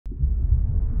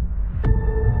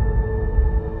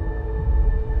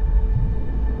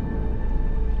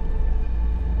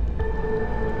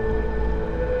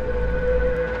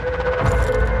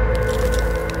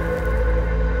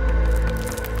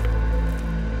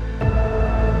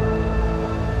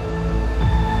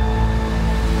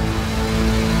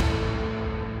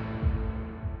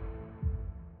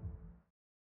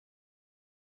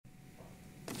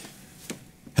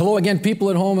Hello again,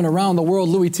 people at home and around the world.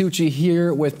 Louis Tucci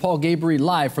here with Paul Gabriel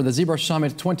live for the ZBrush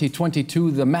Summit 2022.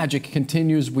 The magic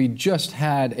continues. We just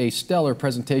had a stellar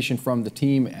presentation from the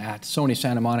team at Sony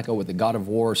Santa Monica with the God of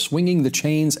War, swinging the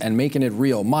chains and making it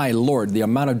real. My Lord, the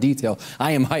amount of detail.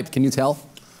 I am hyped. Can you tell?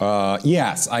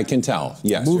 Yes, I can tell.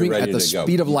 Yes, moving you're ready at the to go.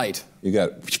 speed of light. You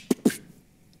got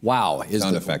Wow.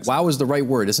 Sound effects. Wow is the right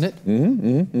word, isn't it?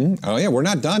 Oh yeah, we're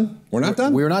not done. We're not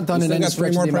done. We're not done We in still any got stretch three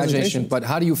of more the imagination. presentations. But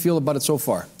how do you feel about it so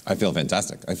far? I feel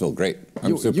fantastic. I feel great.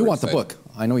 I'm super You want the excited.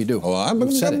 book. I know you do. Well, I'm going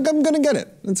to get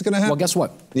it. It's going to happen. Well, guess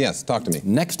what? Yes, talk to me.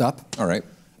 Next up, All right.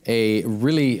 a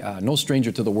really no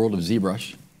stranger to the world of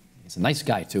ZBrush. He's a nice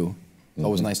guy, too. It's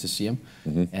always nice to see him.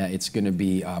 It's going to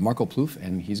be Marco Plouffe,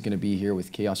 and he's going to be here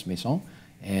with Chaos Maxon.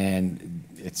 And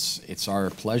it's our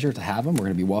pleasure to have him. We're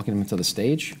going to be welcoming him to the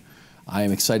stage. I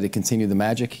am excited to continue the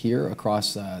magic here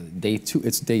across day 2.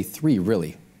 It's day 3,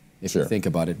 really, if you think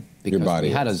about it. Because we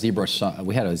had a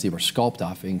ZBrush Sculpt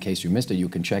off. In case you missed it, you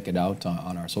can check it out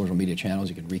on our social media channels.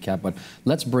 You can recap. But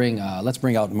let's bring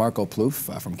out Marco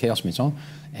Plouffe from Chaos Maxon,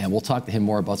 and we'll talk to him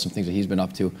more about some things that he's been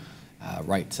up to.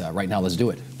 Right now, let's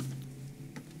do it.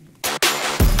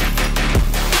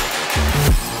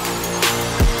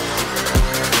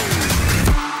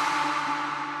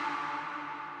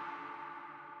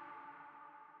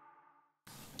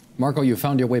 Marco, you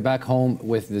found your way back home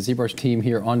with the ZBrush team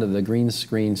here onto the green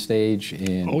screen stage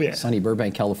in sunny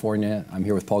Burbank, California. I'm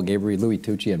here with Paul Gabriel, Louis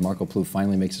Tucci, and Marco Plouffe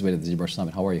finally makes his way to the ZBrush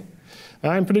Summit. How are you?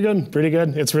 I'm pretty good, pretty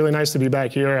good. It's really nice to be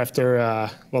back here after,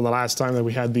 well, the last time that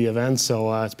we had the event,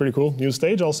 so it's pretty cool. New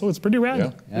stage also, it's pretty rad.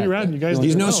 Yeah. Pretty rad. You guys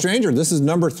He's no stranger. This is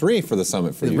number 3 for the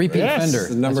Summit for you. Repeat offender. This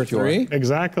is number 3?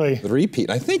 Exactly. The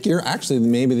repeat. I think you're actually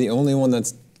maybe the only one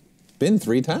that's been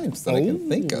 3 times that I can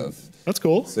think of. That's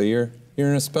cool. So you're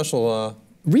in a special...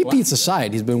 Repeats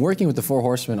aside, he's been working with the 4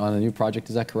 Horsemen on a new project,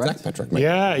 is that correct?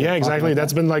 Yeah, exactly.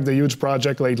 That's been like the huge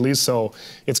project lately, so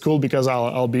it's cool because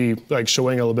I'll be like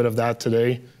showing a little bit of that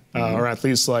today, or at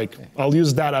least like I'll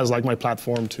use that as like my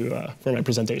platform to for my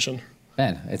presentation.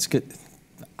 Man, it's good.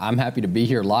 I'm happy to be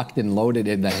here, locked and loaded,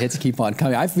 and the hits keep on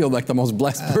coming. I feel like the most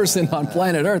blessed person on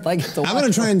planet Earth. I get to I'm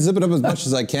going to try and zip it up as much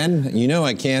as I can. You know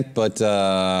I can't, but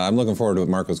I'm looking forward to what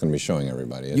Marco's going to be showing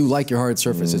everybody. You like your hard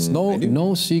surface. It's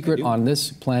no secret on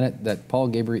this planet that Paul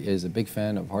Gabriel is a big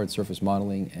fan of hard surface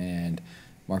modeling. And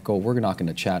Marco, we're not going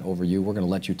to chat over you. We're going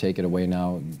to let you take it away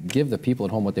now. Give the people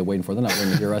at home what they're waiting for. They're not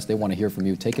waiting to hear us. They want to hear from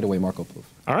you. Take it away, Marco Plouffe.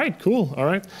 All right, cool. All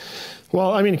right.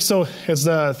 Well, I mean, so it's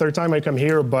the 3rd time I come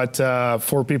here, but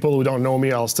for people who don't know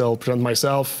me, I'll still present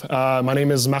myself. My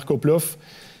name is Marco Plouffe.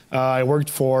 I worked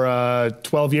for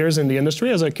 12 years in the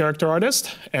industry as a character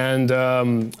artist, and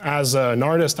as an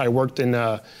artist, I worked in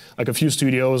like a few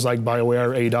studios like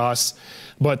BioWare, ADOS,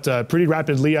 but pretty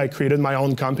rapidly I created my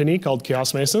own company called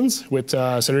Chaos Masons with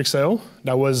Cedric Seo.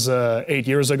 That was 8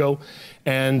 years ago.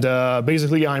 And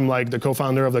basically, I'm like the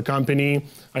co-founder of the company.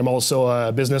 I'm also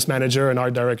a business manager, an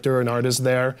art director, an artist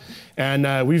there.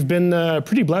 And we've been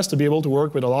pretty blessed to be able to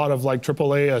work with a lot of like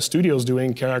AAA studios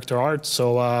doing character art.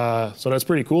 So, so that's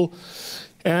pretty cool.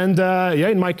 And yeah,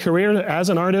 in my career as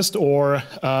an artist or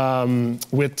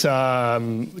with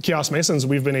Chaos Masons,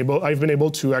 I've been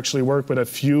able to actually work with a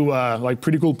few like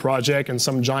pretty cool projects and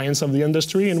some giants of the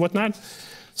industry and whatnot.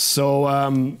 So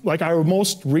like our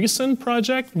most recent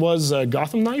project was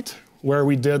Gotham Knight, where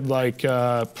we did like,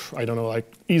 I don't know, like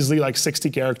easily like 60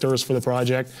 characters for the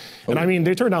project. And I mean,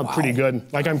 they turned out pretty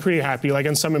good. Like I'm pretty happy, like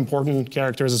and some important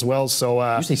characters as well.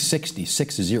 So you say 60,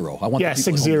 6-0. I want yeah, the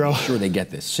people 6-0. to make sure they get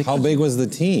this. How big was the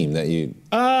team that you...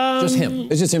 just him.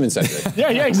 It's just him and Cedric.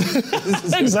 yeah,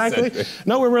 exactly.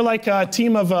 No, we were like a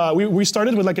team of, we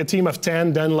started with like a team of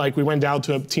 10, then like we went down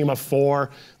to a team of 4,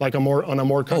 like on a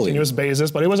more continuous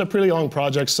basis. But it was a pretty long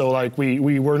project, so like we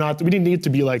didn't need to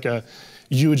be like a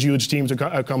huge team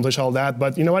to accomplish all that.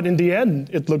 But you know what, in the end,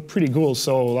 it looked pretty cool.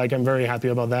 So like I'm very happy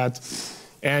about that.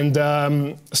 And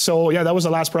so yeah, that was the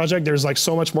last project. There's like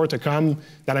so much more to come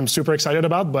that I'm super excited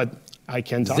about, but I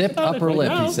can't talk Zip about upper it lip,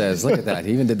 right now. he says. Look at that.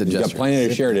 He even did the gesture. You've got plenty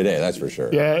to share today, that's for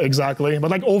sure. Yeah, exactly. But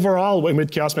like overall,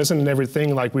 with Chaos Mason and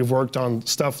everything, like we've worked on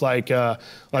stuff like The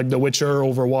Witcher,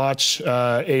 Overwatch,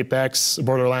 Apex,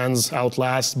 Borderlands,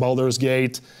 Outlast, Baldur's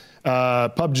Gate,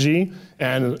 PUBG,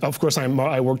 and of course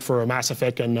I worked for Mass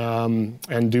Effect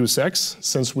and Deus Ex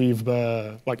since we've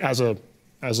like as a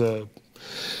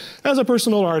as a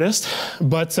personal artist,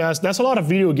 but that's a lot of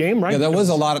video game, right? Yeah, that was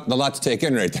a lot to take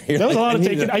in right there. That was a lot to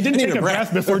take in. I didn't take a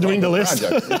breath before doing the list.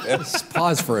 Just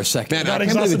pause for a second. Man, I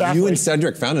can't believe that you and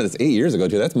Cedric founded this 8 years ago,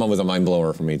 too. That was a mind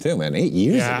blower for me, too, man. 8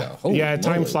 years ago. Holy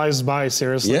time moly. flies by,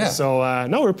 seriously. Yeah. So,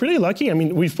 no, we're pretty lucky. I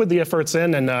mean, we've put the efforts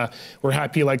in, and we're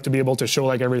happy, like, to be able to show,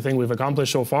 like, everything we've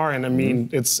accomplished so far. And, I mean,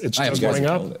 it's just going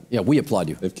up. It. Yeah, we applaud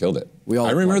you. They've killed it.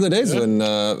 I remember the days when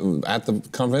at the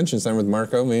convention center with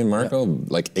Marco, me and Marco,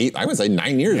 like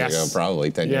 9 years ago,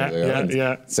 probably 10 years ago.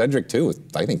 Yeah. Cedric too, was,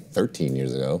 I think 13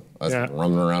 years ago. Us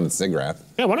roaming around at SIGGRAPH.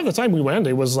 Yeah, one of the time we went,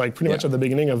 it was like pretty much at the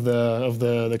beginning of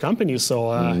the company. So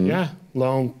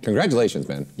long. Congratulations,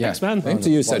 man. Yeah. Thanks, man. Same to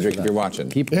you, Cedric, if you're watching.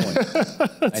 Keep going.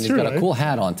 And he's got a cool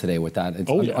hat on today with that. It's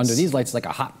under these lights, it's like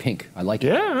a hot pink. I like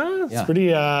it.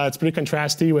 Yeah, it's pretty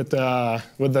contrasty with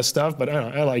the stuff, but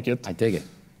I like it. I dig it.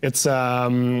 It's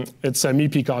me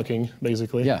peacocking,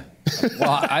 basically. Yeah.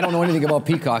 Well, I don't know anything about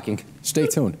peacocking. Stay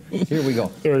tuned. Here we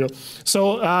go. There we go.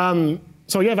 So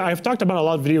I've talked about a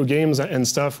lot of video games and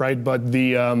stuff, right? But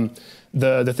the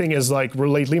thing is, like,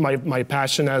 lately my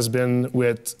passion has been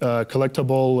with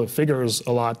collectible figures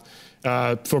a lot.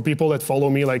 For people that follow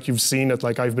me, like, you've seen it,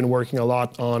 like, I've been working a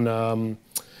lot on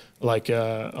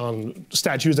on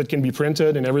statues that can be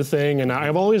printed and everything. And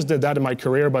I've always did that in my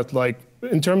career, but like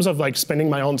in terms of like spending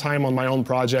my own time on my own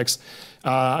projects,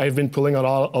 I've been pulling a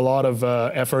lot of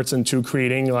efforts into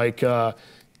creating like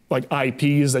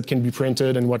IPs that can be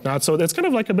printed and whatnot. So that's kind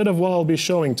of like a bit of what I'll be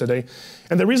showing today.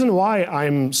 And the reason why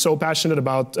I'm so passionate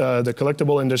about the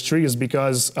collectible industry is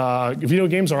because video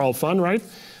games are all fun, right?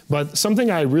 But something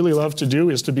I really love to do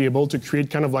is to be able to create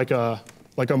kind of like a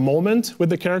moment with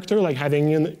the character, like having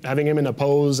him in a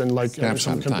pose and like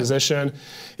some composition.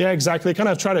 Yeah, exactly. Kind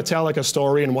of try to tell like a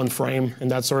story in one frame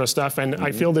and that sort of stuff. And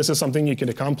I feel this is something you can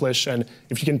accomplish. And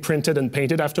if you can print it and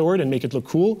paint it afterward and make it look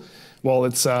cool, well,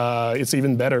 it's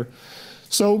even better.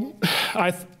 So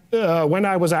when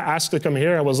I was asked to come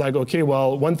here, I was like, okay,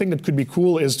 well, one thing that could be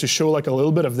cool is to show like a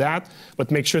little bit of that,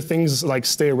 but make sure things like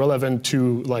stay relevant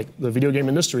to like the video game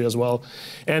industry as well.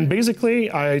 And basically,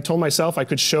 I told myself I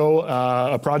could show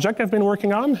a project I've been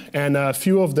working on and a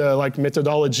few of the like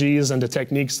methodologies and the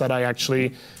techniques that I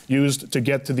actually used to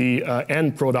get to the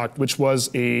end product, which was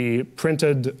a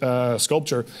printed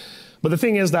sculpture. But the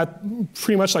thing is that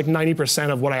pretty much like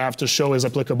 90% of what I have to show is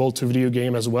applicable to video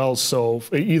game as well. So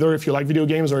either if you like video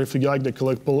games or if you like the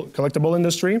collectible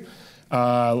industry,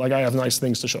 like I have nice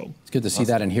things to show. It's good to see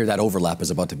that and hear that overlap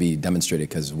is about to be demonstrated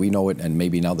because we know it and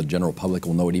maybe now the general public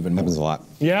will know it even more. Happens a lot.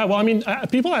 Yeah, well, I mean,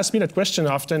 people ask me that question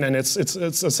often and it's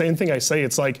the same thing I say.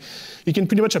 It's like you can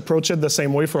pretty much approach it the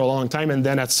same way for a long time and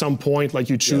then at some point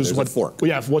like you choose what fork.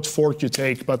 Yeah, what fork you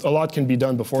take, but a lot can be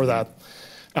done before that.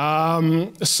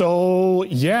 Just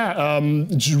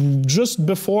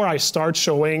before I start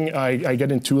showing, I get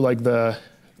into like the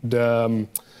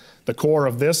core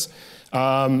of this.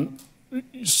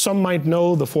 Some might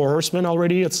know the Four Horsemen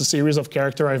already. It's a series of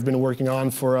characters I've been working on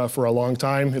for a long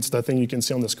time. It's the thing you can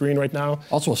see on the screen right now.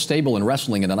 Also a stable in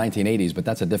wrestling in the 1980s, but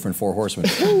that's a different Four Horsemen.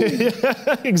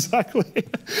 Yeah, exactly.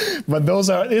 But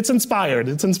it's inspired,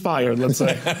 let's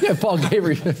say. Yeah, Paul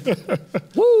Gabriel.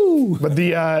 Woo!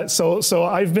 But so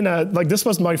I've been, like this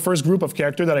was my first group of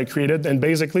characters that I created, and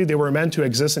basically they were meant to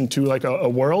exist into like a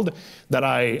world that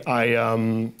I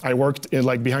worked in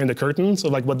like behind the curtains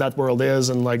of like what that world is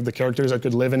and like the characters that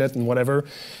could live in it and whatever.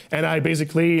 And I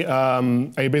basically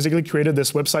created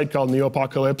this website called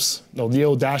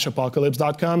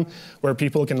neo-apocalypse.com where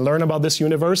people can learn about this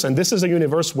universe. And this is a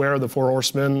universe where the Four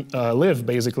Horsemen live,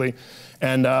 basically.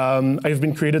 And I've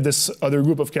been created this other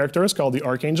group of characters called the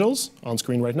Archangels on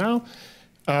screen right now,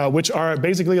 which are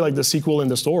basically like the sequel in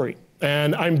the story.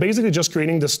 And I'm basically just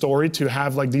creating the story to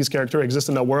have like these characters exist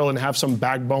in the world and have some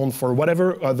backbone for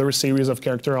whatever other series of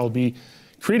character I'll be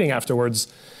creating afterwards.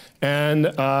 And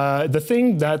the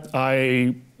thing that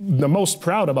I'm the most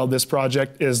proud about this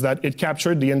project is that it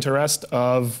captured the interest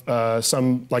of a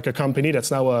company that's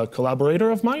now a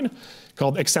collaborator of mine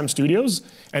called XM Studios.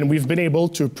 And we've been able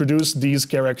to produce these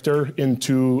characters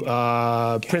into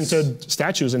printed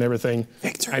statues and everything.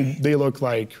 Victory. And they look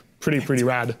like pretty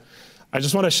rad. I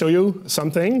just want to show you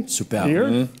something here.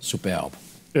 Mm-hmm. Superb.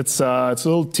 It's a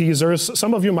little teaser.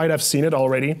 Some of you might have seen it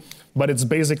already, but it's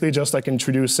basically just like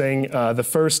introducing the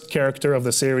first character of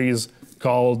the series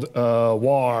called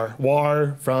War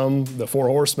from the Four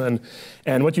Horsemen.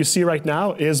 And what you see right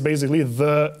now is basically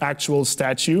the actual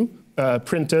statue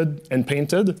printed and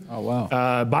painted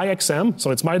by XM.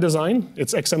 So it's my design,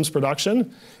 it's XM's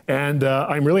production. And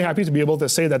I'm really happy to be able to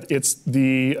say that it's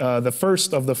the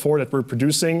first of the four that we're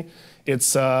producing.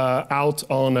 It's out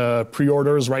on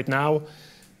pre-orders right now.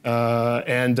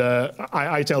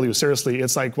 I tell you, seriously,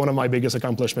 it's like one of my biggest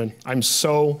accomplishments. I'm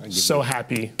so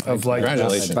happy of like.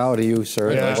 Congratulations. I bow to you,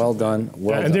 sir. Yeah. Well done.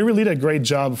 Well done. And they really did a great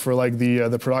job for like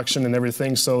the production and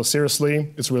everything. So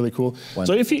seriously, it's really cool.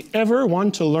 So if you ever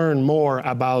want to learn more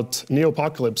about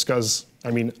Neopocalypse, because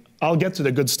I mean, I'll get to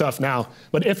the good stuff now.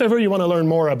 But if ever you want to learn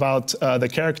more about the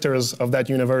characters of that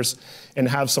universe and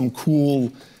have some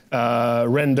cool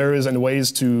renders and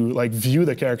ways to like view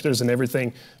the characters and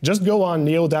everything, just go on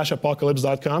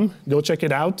neo-apocalypse.com, go check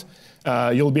it out.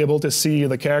 You'll be able to see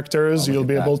the characters. You'll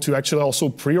be able to actually also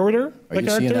pre-order the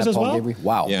characters as well.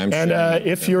 Wow. Yeah, I'm And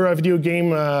sure. if you're a video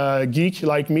game geek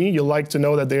like me, you'll like to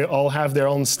know that they all have their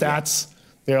own stats.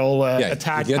 Their all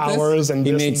attack you get powers this? and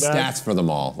he this made and that. stats for them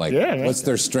all. Like, Yeah. what's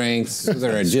their strengths, what's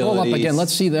their agility. Scroll up again.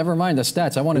 Let's see. Never mind the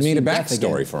stats. I want to We see need a death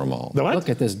backstory again. for them all. The what? Look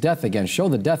at this death again. Show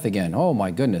the death again. Oh my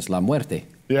goodness, La Muerte.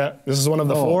 Yeah, this is one of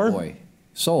the Oh four. boy,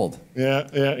 sold.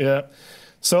 Yeah.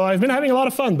 So I've been having a lot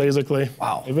of fun, basically.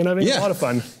 Wow. I've been having a lot of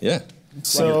fun. Yeah.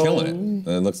 So- You're killing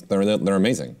it. They're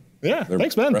amazing. Yeah, They're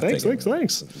thanks, man. Thanks. breathtaking.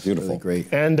 Beautiful. Really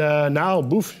great. And now,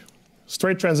 boof,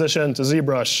 straight transition to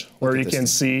ZBrush, where you can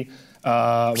see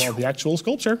the actual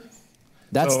sculpture.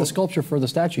 That's So- the sculpture for the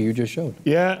statue you just showed.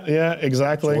 Yeah,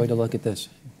 exactly. Way to look at this.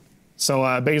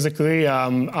 So basically,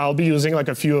 I'll be using like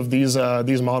a few of these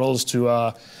models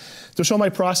to show my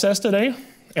process today,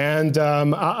 and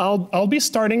I'll be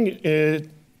starting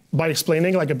by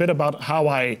explaining like a bit about how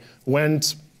I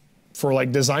went for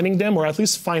like designing them, or at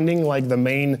least finding like the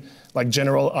main like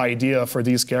general idea for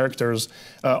these characters.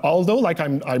 Although like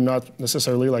I'm not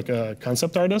necessarily like a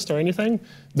concept artist or anything,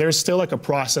 there's still like a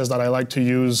process that I like to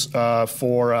use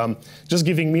for just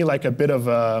giving me like a bit of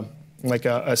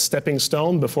a stepping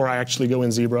stone before I actually go in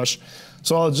ZBrush.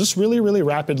 So I'll just really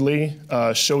rapidly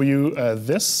show you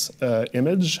this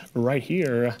image right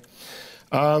here.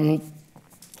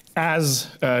 As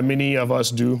many of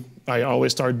us do, I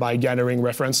always start by gathering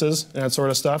references and that sort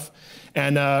of stuff.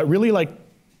 And really like,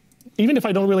 even if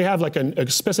I don't really have like a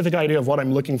specific idea of what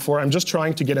I'm looking for, I'm just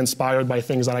trying to get inspired by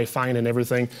things that I find and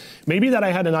everything. Maybe that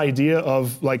I had an idea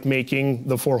of like making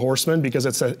the Four Horsemen because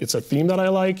it's a theme that I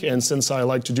like, and since I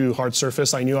like to do hard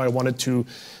surface, I knew I wanted to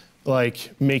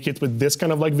like make it with this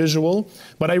kind of like visual.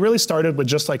 But I really started with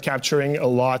just like capturing a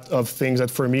lot of things that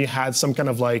for me had some kind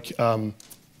of like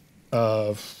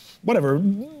whatever,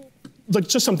 like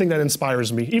just something that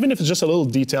inspires me, even if it's just a little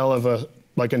detail of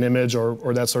like an image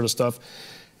or that sort of stuff.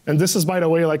 And this is, by the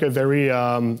way, like a very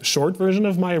short version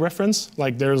of my reference.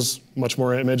 Like there's much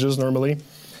more images normally.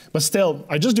 But still,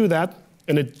 I just do that,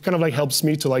 and it kind of like helps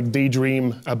me to like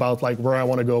daydream about like where I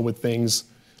want to go with things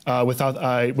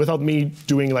without me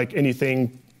doing like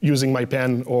anything using my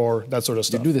pen or that sort of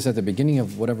stuff. You do this at the beginning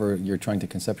of whatever you're trying to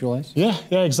conceptualize? Yeah,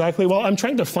 exactly. Well, I'm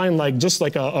trying to find like just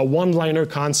like a one-liner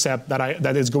concept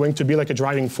that is going to be like a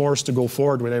driving force to go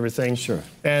forward with everything. Sure.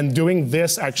 And doing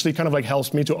this actually kind of like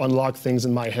helps me to unlock things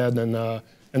in my head and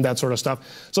that sort of stuff.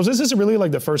 So this is really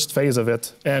like the first phase of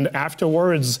it. And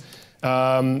afterwards,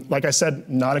 like I said,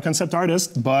 not a concept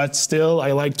artist, but still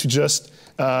I like to just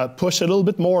push a little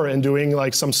bit more in doing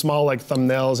like some small like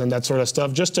thumbnails and that sort of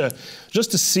stuff, just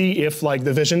to see if like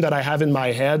the vision that I have in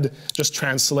my head just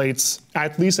translates,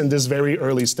 at least in this very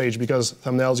early stage, because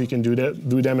thumbnails you can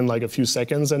do them in like a few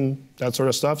seconds and that sort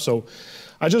of stuff. So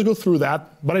I just go through that,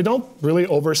 but I don't really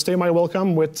overstay my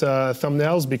welcome with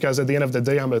thumbnails, because at the end of the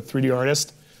day I'm a 3D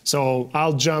artist, so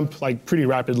I'll jump like pretty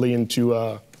rapidly into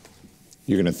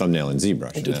You're going to thumbnail in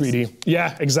ZBrush. into 3D.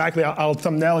 Yeah, exactly. I'll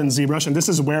thumbnail in ZBrush, and this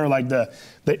is where like the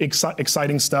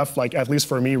exciting stuff, like at least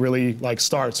for me, really like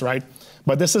starts, right?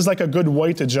 But this is like a good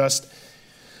way to just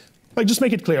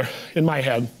make it clear in my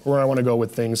head where I want to go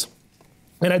with things.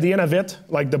 And at the end of it,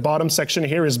 like the bottom section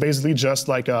here is basically just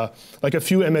like a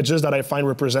few images that I find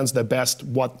represents the best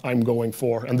what I'm going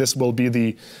for, and this will be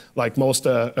the like most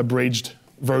abridged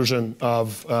version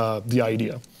of the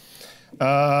idea.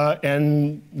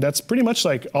 And that's pretty much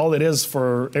like all it is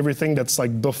for everything that's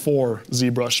like before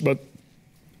ZBrush. But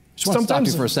Just want to stop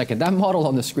you for a second. That model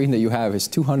on the screen that you have is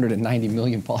 290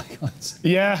 million polygons.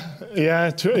 Yeah.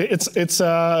 It's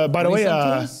by the way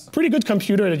a pretty good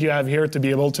computer that you have here to be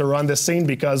able to run this scene,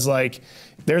 because like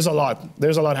there's a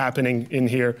lot happening in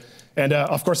here, and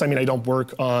of course, I mean, I don't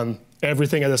work on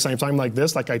everything at the same time like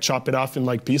this. Like I chop it off in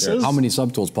like pieces. How many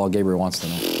subtools Paul Gabriel wants to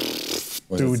know?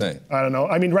 What does it say? I don't know.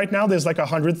 I mean, right now there's like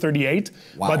 138,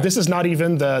 but this is not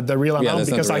even the real amount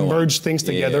because I merged things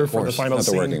together for the final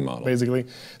scene, working model. basically.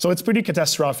 So it's pretty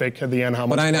catastrophic at the end how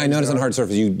much. But I noticed on hard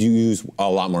surface you do use a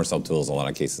lot more subtools in a lot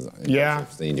of cases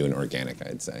than you do in organic,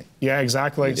 I'd say. Yeah,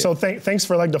 exactly. So thanks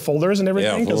for like the folders and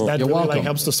everything because that really like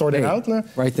helps to sort it out.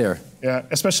 Right there. Yeah,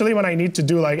 especially when I need to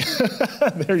do like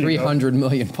there you 300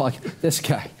 million this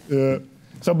guy.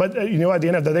 So, but you know, at the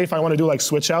end of the day, if I want to do like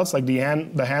switch outs, like the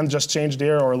hand just changed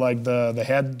here, or like the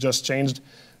head just changed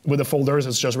with the folders,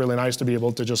 it's just really nice to be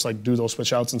able to just like do those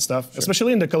switch outs and stuff,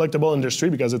 especially in the collectible industry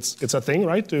because it's a thing,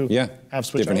 right? To have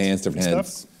switch different outs hands, different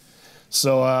heads.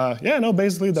 So yeah, no,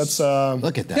 basically that's.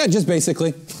 Look at that. Yeah, just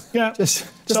basically. Yeah, just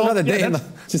another day.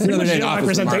 Just another day in my office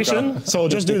presentation. So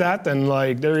just do that and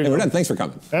like there you go. We're done. Thanks for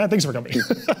coming. Thanks for coming.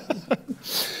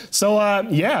 So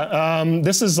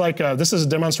this is like this is a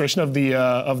demonstration of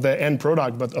the end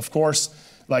product, but of course,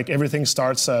 like everything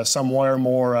starts somewhere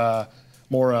more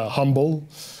humble,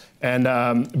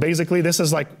 and basically this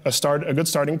is like a good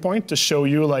starting point to show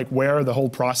you like where the whole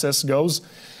process goes.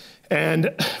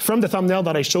 And from the thumbnail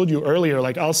that I showed you earlier,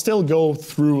 like I'll still go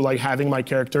through like having my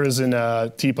characters in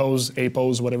T pose, A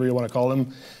pose, whatever you want to call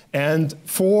them. And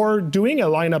for doing a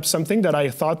lineup, something that I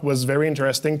thought was very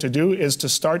interesting to do is to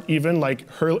start even like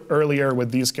earlier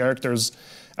with these characters.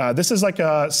 This is like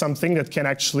something that can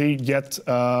actually get,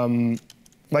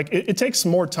 like it takes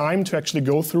more time to actually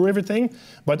go through everything,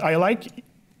 but I like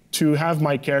to have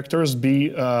my characters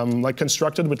be like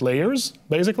constructed with layers,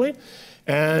 basically.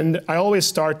 And I always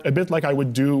start a bit like I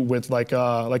would do with like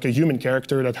a human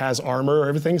character that has armor or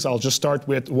everything. So I'll just start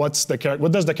with what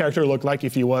does the character look like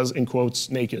if he was, in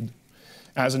quotes, naked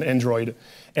as an android.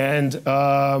 And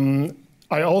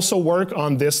I also work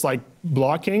on this like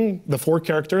blocking the 4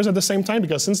 characters at the same time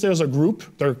because since there's a group,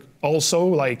 they're also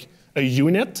like a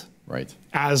unit. Right.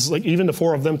 As like even the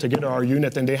 4 of them together are a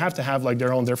unit, and they have to have like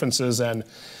their own differences and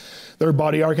their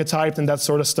body archetype and that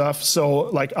sort of stuff. So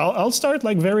like I'll start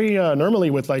like very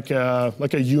normally with like a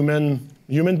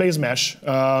human-based mesh.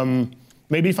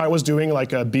 Maybe if I was doing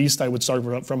like a beast, I would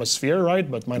start from a sphere, right?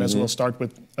 But might as well start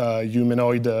with a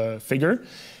humanoid figure.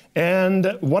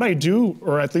 And what I do,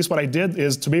 or at least what I did,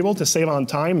 is to be able to save on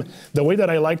time, the way that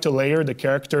I like to layer the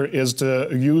character is to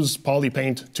use poly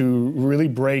paint to really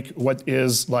break what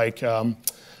is like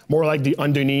more like the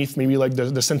underneath, maybe like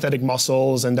the synthetic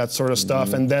muscles and that sort of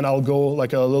stuff. And then I'll go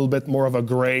like a little bit more of a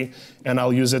gray, and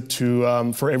I'll use it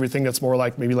to for everything that's more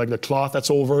like maybe like the cloth that's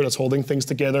holding things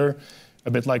together,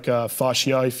 a bit like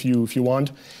fascia if you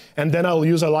want. And then I'll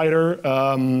use a lighter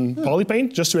poly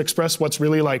paint just to express what's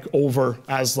really like over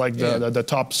as like the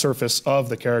top surface of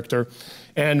the character.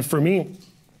 And for me,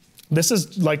 this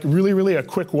is like really a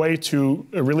quick way to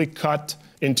really cut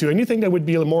into anything that would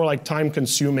be more like time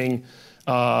consuming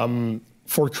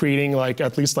for creating like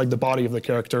at least like the body of the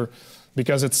character,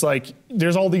 because it's like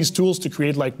there's all these tools to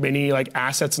create like many like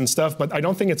assets and stuff, but I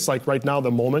don't think it's like right now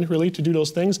the moment really to do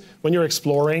those things. When you're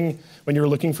exploring, when you're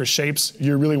looking for shapes,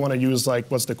 you really want to use like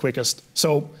what's the quickest.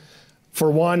 So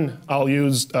for one, I'll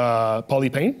use poly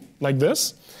paint like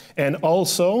this, and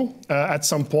also at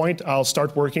some point I'll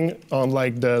start working on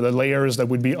like the layers that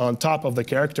would be on top of the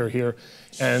character here.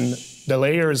 And the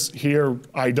layers here,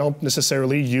 I don't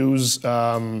necessarily use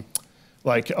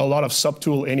like a lot of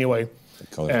subtool anyway.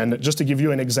 And just to give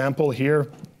you an example here,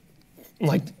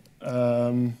 like,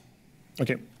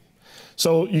 okay.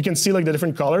 So you can see like the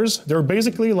different colors. They're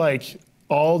basically like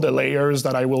all the layers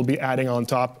that I will be adding on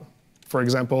top. For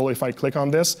example, if I click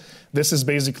on this, this is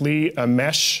basically a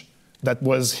mesh that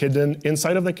was hidden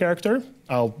inside of the character.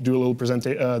 I'll do a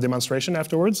little demonstration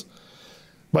afterwards.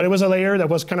 But it was a layer that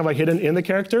was kind of like hidden in the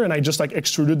character, and I just like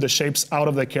extruded the shapes out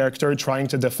of the character, trying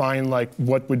to define like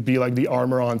what would be like the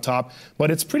armor on top.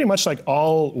 But it's pretty much like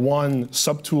all one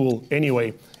subtool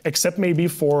anyway, except maybe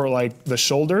for like the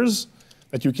shoulders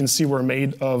that you can see were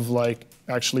made of like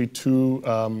actually two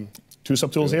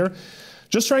subtools here.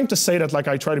 Just trying to say that like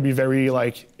I try to be very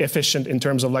like efficient in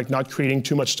terms of like not creating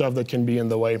too much stuff that can be in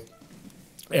the way.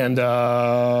 And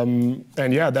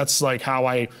yeah, that's like how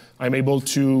I'm able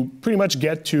to pretty much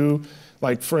get to,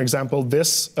 like, for example,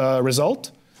 this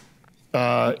result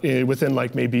within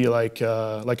like maybe like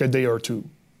a day or two,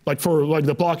 like for like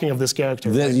the blocking of this character.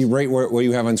 Right what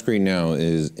you have on screen now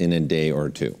is in a day or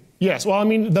two. Yes, well, I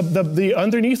mean, the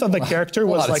underneath of the character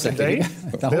was like a day.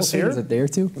 The whole thing is a day or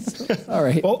two? All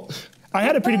right. Well, I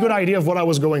had a pretty good idea of what I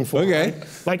was going for. Okay.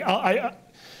 Right? Like,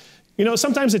 you know,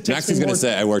 sometimes it takes Max is going to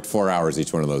say, I worked 4 hours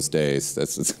each one of those days.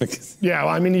 Yeah,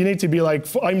 well, I mean, you need to be like,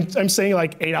 I'm saying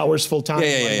like 8 hours full time.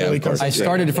 Yeah, really of course. I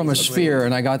started from a sphere,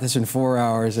 and I got this in 4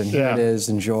 hours, and here it is,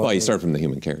 enjoy. Well, you start from the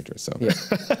human character, so. Yeah.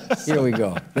 Here we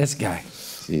go, this guy.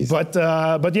 Jeez.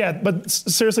 But yeah, but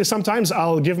seriously, sometimes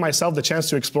I'll give myself the chance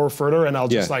to explore further, and I'll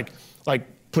just like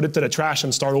put it to the trash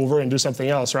and start over and do something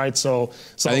else, right? So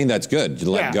I think that's good.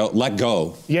 You let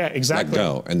go. Yeah, exactly. Let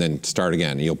go, and then start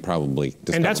again. You'll probably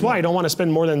discover and that's why I don't want to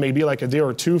spend more than maybe like a day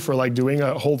or two for like doing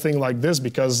a whole thing like this,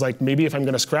 because like maybe if I'm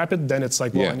going to scrap it, then it's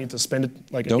like, well, I need to spend it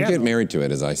like Don't get married to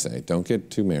it, as I say. Don't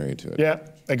get too married to it. Yeah,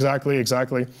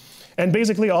 exactly. And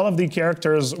basically all of the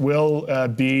characters will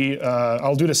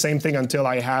I'll do the same thing until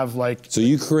I have like... So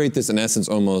you create this, in essence,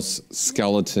 almost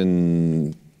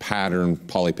skeleton pattern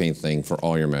polypaint thing for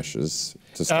all your meshes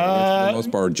to start with, for the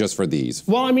most part, just for these?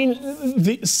 Well, I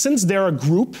mean, since they're a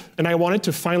group, and I wanted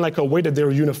to find like a way that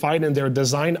they're unified in their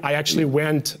design, I actually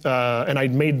went and I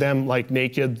made them like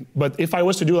naked. But if I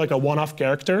was to do like a one-off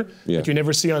character that you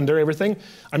never see under everything,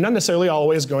 I'm not necessarily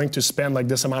always going to spend like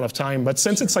this amount of time. But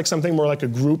since it's like something more like a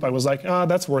group, I was like,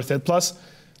 that's worth it. Plus,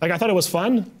 like I thought it was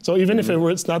fun. So even if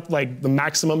it's not like the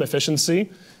maximum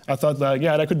efficiency, I thought that,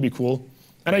 yeah, that could be cool.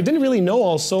 And I didn't really know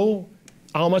also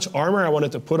how much armor I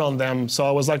wanted to put on them. So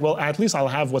I was like, well, at least I'll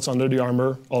have what's under the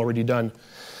armor already done.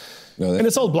 No, and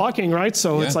it's all blocking, right?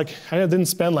 So it's like, I didn't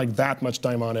spend like that much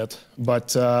time on it.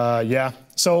 But yeah,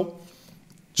 so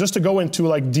just to go into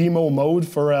like demo mode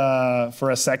for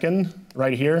a second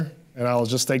right here, and I'll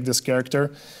just take this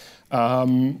character.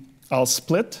 I'll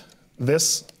split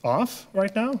this off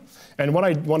right now. And what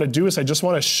I want to do is I just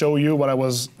want to show you what I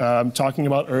was talking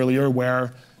about earlier,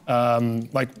 where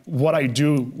like what I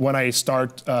do when I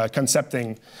start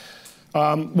concepting.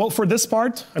 Well, for this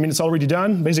part, I mean, it's already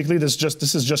done. Basically, this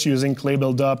is just using clay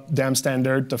buildup, dam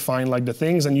standard to find like the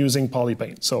things, and using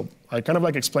polypaint. So I kind of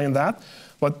like explained that.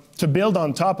 But to build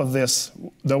on top of this,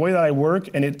 the way that I work,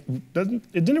 and it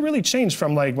didn't really change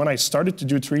from like when I started to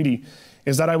do 3D,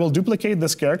 is that I will duplicate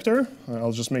this character.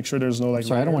 I'll just make sure there's no like...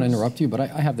 Sorry, I don't want to interrupt you, but I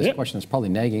have this question that's probably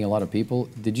nagging a lot of people.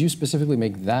 Did you specifically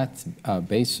make that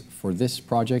base for this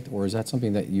project, or is that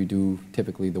something that you do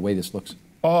typically the way this looks?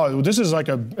 Oh, this is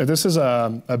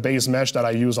a base mesh that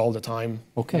I use all the time.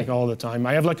 Okay. Like all the time.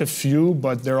 I have like a few,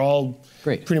 but they're all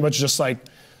pretty much just like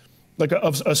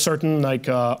a certain like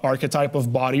archetype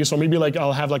of body. So maybe like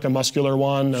I'll have like a muscular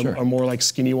one, a more like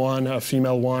skinny one, a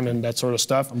female one, and that sort of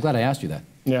stuff. I'm glad I asked you that.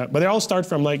 Yeah, but they all start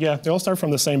from like, they all start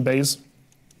from the same base.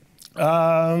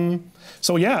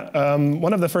 So yeah,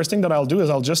 one of the first thing that I'll do is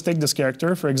I'll just take this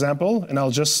character, for example, and I'll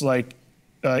just like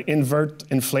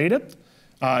inflate it.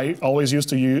 I always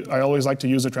like to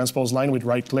use a transpose line with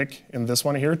right click in this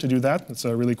one here to do that. It's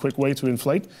a really quick way to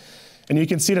inflate. And you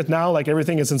can see that now like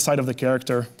everything is inside of the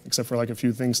character, except for like a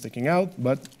few things sticking out,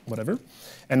 but whatever.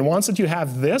 And once that you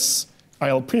have this,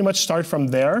 I'll pretty much start from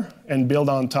there and build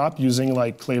on top using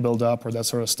like clay buildup or that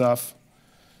sort of stuff.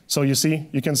 So you see,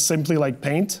 you can simply like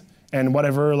paint, and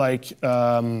whatever like,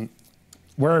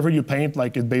 wherever you paint,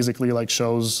 like it basically like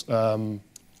shows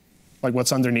like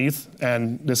what's underneath.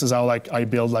 And this is how like I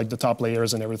build like the top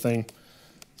layers and everything.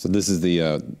 So this is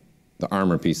the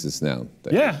armor pieces now.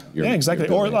 Yeah, exactly.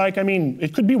 Or like, I mean,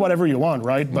 it could be whatever you want,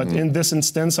 right? But in this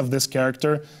instance of this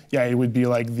character, yeah, it would be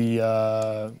like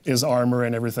his armor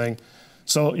and everything.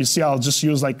 So you see, I'll just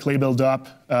use like clay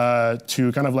buildup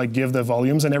to kind of like give the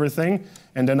volumes and everything.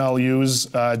 And then I'll use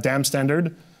dam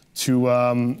standard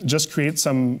to just create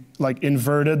some like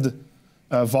inverted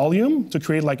volume to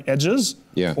create like edges.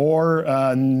 Yeah. Or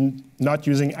not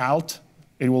using alt,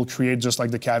 it will create just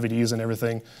like the cavities and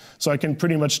everything. So I can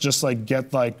pretty much just like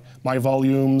get like my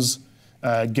volumes,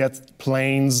 get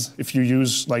planes. If you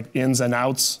use like ins and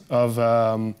outs of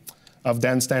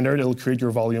dam standard, it'll create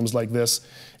your volumes like this.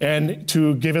 And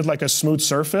to give it like a smooth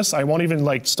surface, I won't even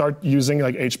like start using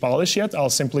like H-polish yet.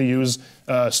 I'll simply use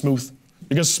smooth,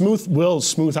 because smooth will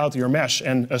smooth out your mesh,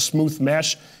 and a smooth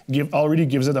mesh already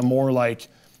gives it a more like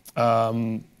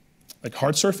hard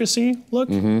surfacey look,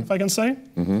 if I can say.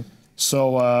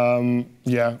 So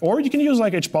yeah, or you can use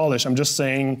like H-polish. I'm just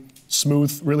saying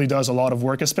smooth really does a lot of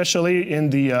work, especially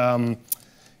in the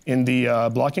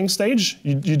blocking stage.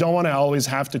 You don't want to always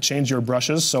have to change your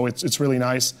brushes, so it's really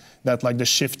nice that like the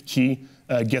shift key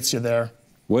gets you there.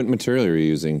 What material are you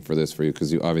using for this for you?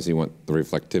 Because you obviously want the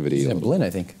reflectivity. It's in Blinn, I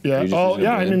think. Yeah. Oh,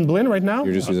 yeah. I'm in Blinn right now.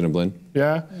 You're just using a Blinn?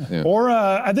 Yeah. Or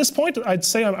at this point, I'd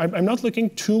say I'm not looking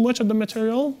too much at the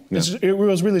material. It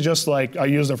was really just like I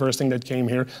used the first thing that came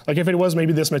here. Like if it was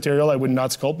maybe this material, I would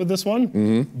not sculpt with this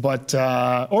one. But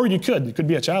or you could. It could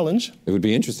be a challenge. It would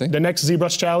be interesting. The next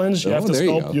ZBrush challenge, you have to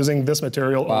sculpt using this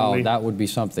material only. Wow, that would be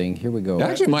something. Here we go. That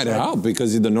actually might help,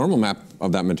 because the normal map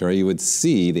of that material, you would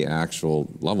see the actual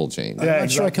level change. Yeah, I'm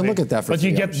not sure I can look at that for But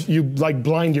you like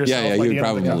blind yourself by the end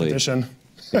of the competition.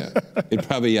 Yeah. It'd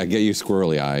probably get you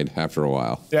squirrely-eyed after a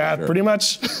while. Yeah, sure. pretty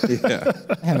much. Yeah.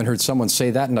 I haven't heard someone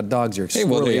say that in a dog's ear. Hey,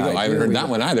 well, there you go. I haven't heard that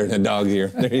go. one either in a dog's ear.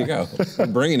 There you go.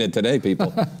 I'm bringing it today,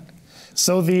 people.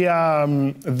 So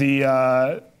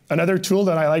another tool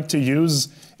that I like to use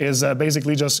is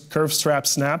basically just curve strap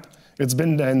snap. It's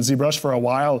been in ZBrush for a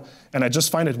while, and I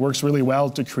just find it works really well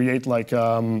to create like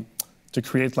any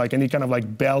kind of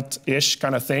like belt-ish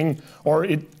kind of thing. Or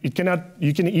you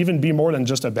can even be more than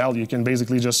just a belt. You can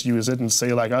basically just use it and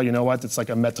say like, oh, you know what? It's like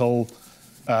a metal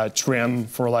trim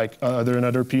for like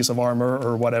another piece of armor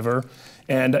or whatever.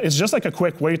 And it's just like a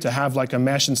quick way to have like a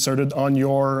mesh inserted on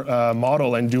your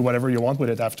model and do whatever you want with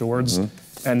it afterwards.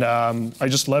 Mm-hmm. And I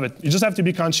just love it. You just have to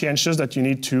be conscientious that you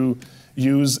need to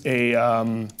use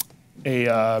a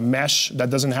mesh that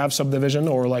doesn't have subdivision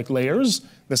or like layers.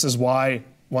 This is why,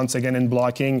 once again, in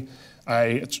blocking,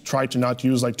 I try to not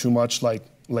use like too much like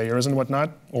layers and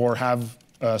whatnot, or have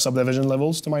subdivision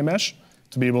levels to my mesh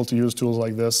to be able to use tools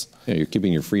like this. Yeah, you're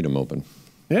keeping your freedom open.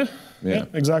 Yeah,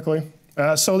 exactly.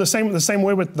 So the same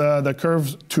way with the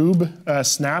curved tube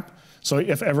snap. So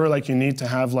if ever like you need to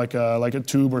have like a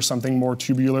tube or something more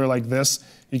tubular like this,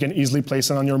 you can easily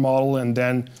place it on your model, and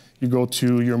then you go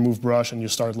to your move brush and you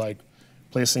start like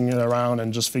placing it around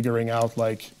and just figuring out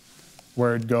like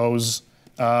where it goes.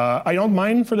 I don't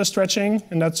mind for the stretching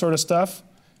and that sort of stuff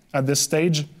at this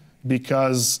stage,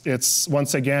 because it's,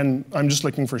 once again, I'm just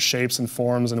looking for shapes and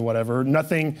forms and whatever.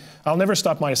 I'll never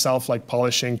stop myself like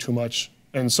polishing too much.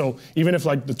 And so even if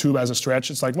like the tube has a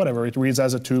stretch, it's like whatever, it reads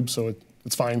as a tube, so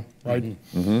it's fine, right?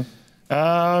 Mm-hmm.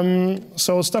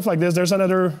 So stuff like this. There's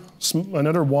another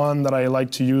one that I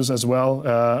like to use as well.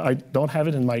 I don't have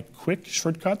it in my quick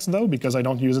shortcuts though, because I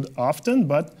don't use it often,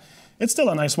 but it's still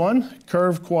a nice one.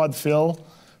 Curve quad fill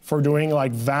for doing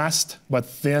like vast but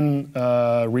thin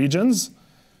regions.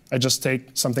 I just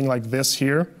take something like this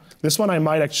here. This one I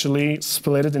might actually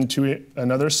split it into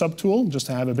another subtool just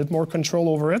to have a bit more control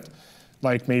over it,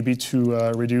 like maybe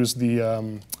to reduce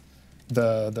the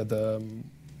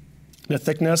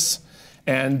thickness.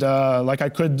 And like I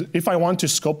could, if I want to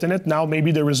sculpt in it, now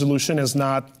maybe the resolution is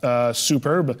not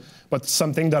superb, but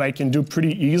something that I can do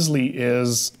pretty easily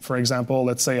is, for example,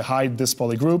 let's say hide this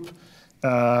poly group.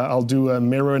 I'll do a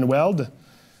mirror and weld.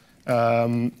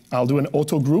 I'll do an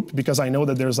auto group because I know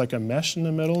that there's like a mesh in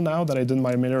the middle now that I did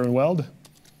my mirror and weld.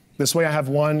 This way I have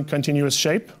one continuous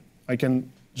shape. I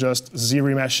can just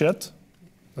Z-remesh it.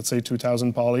 Let's say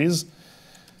 2000 polys.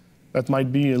 That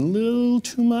might be a little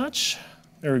too much.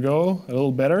 There we go, a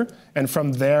little better. And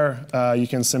from there, you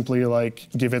can simply like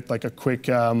give it like a quick,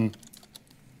 a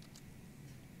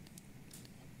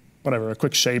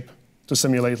quick shape to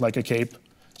simulate like a cape.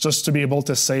 Just to be able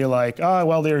to say like, oh,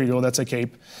 well, there you go, that's a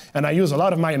cape. And I use a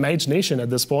lot of my imagination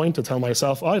at this point to tell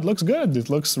myself, oh, it looks good,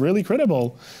 it looks really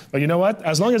credible. But you know what,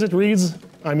 as long as it reads,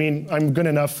 I mean, I'm good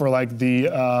enough for like the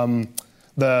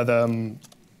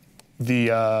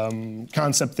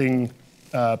concepting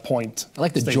point. I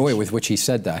like the joy with which he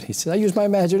said that. He said, I use my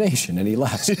imagination, and he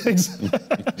laughs.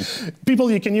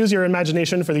 People, you can use your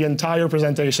imagination for the entire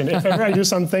presentation. If ever I do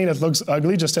something that looks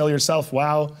ugly, just tell yourself,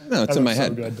 wow, no, it's in my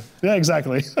head. So good. Yeah,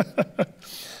 exactly.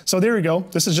 So there we go.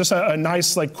 This is just a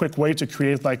nice, like, quick way to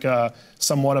create like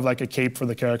somewhat of like a cape for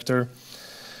the character.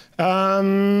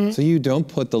 So you don't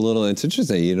put the little, it's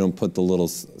interesting, you don't put the little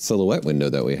silhouette window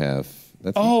that we have.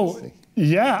 That's interesting.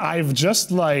 Yeah, I've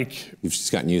just like... You've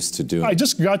just gotten used to doing... I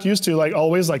just got used to like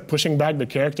always like pushing back the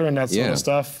character and that sort of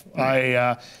stuff.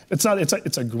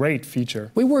 It's a great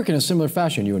feature. We work in a similar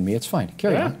fashion, you and me. It's fine.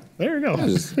 Carry on. There you go. I'm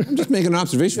just making an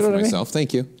observation for myself.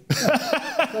 Thank you.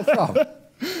 No problem.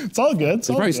 It's all good. It's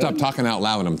you all probably good. stop talking out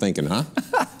loud when I'm thinking, huh?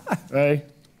 Hey,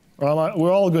 well,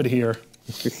 we're all good here.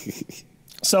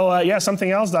 So yeah, something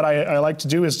else that I like to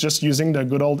do is just using the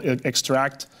good old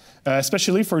extract.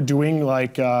 Especially for doing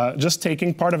like just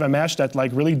taking part of a mesh that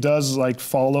like really does like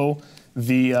follow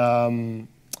the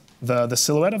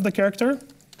silhouette of the character.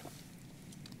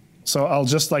 So I'll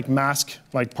just like mask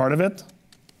like part of it.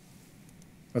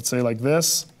 Let's say like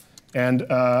this, and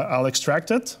I'll extract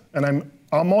it. And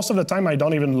most of the time I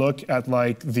don't even look at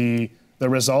like the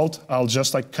result. I'll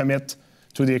just like commit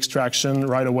to the extraction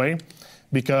right away,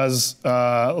 because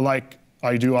like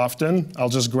I do often, I'll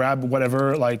just grab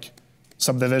whatever like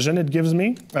subdivision it gives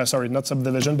me. Sorry, not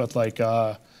subdivision, but like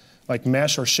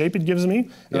mesh or shape it gives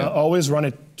me. Yeah. Always run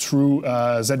it through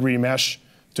ZBrush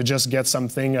to just get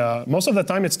something. Most of the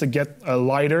time it's to get a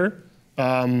lighter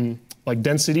like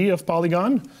density of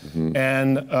polygon. Mm-hmm.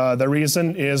 And the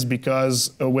reason is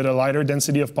because with a lighter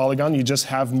density of polygon, you just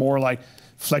have more like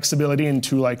flexibility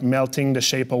into like melting the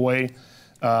shape away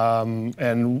and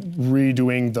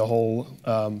redoing the whole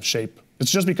shape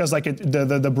It's just because like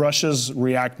the brushes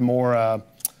react more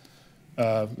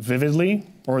vividly,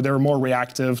 or they're more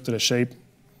reactive to the shape.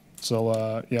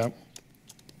 So yeah.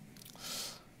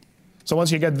 So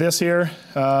once you get this here,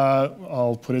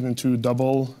 I'll put it into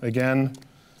double again,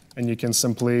 and you can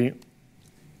simply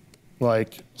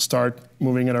like start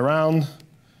moving it around,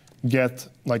 get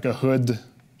like a hood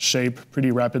shape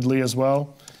pretty rapidly as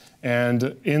well.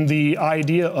 And in the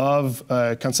idea of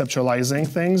conceptualizing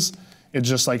things, it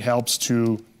just like helps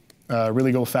to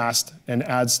really go fast and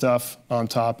add stuff on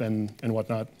top and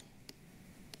whatnot.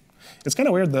 It's kind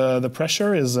of weird. The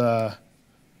pressure is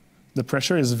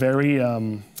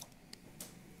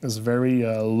very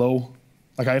low.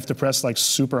 Like I have to press like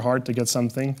super hard to get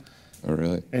something. Oh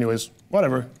really? Anyways,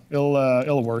 whatever.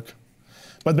 It'll work.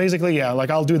 But basically, yeah. Like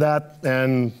I'll do that,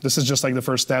 and this is just like the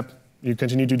first step. You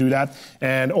continue to do that,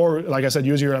 and or like I said,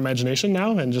 use your imagination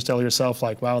now and just tell yourself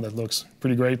like, wow, that looks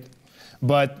pretty great.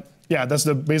 But yeah, that's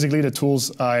basically the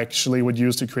tools I actually would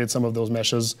use to create some of those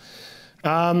meshes.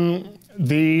 I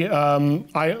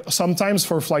sometimes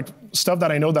for like stuff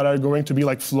that I know that are going to be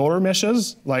like floor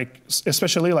meshes, like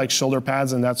especially like shoulder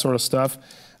pads and that sort of stuff,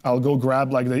 I'll go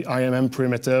grab like the IMM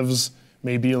primitives,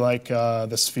 maybe like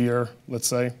the sphere, let's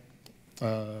say.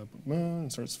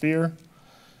 Insert sphere.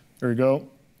 There we go.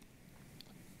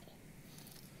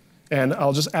 And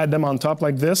I'll just add them on top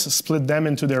like this, split them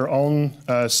into their own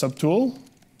subtool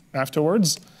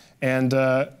afterwards. And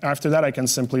after that, I can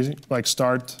simply like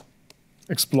start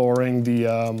exploring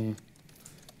the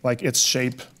like its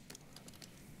shape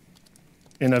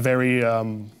in a very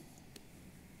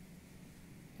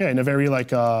like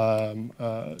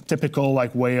typical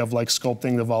like way of like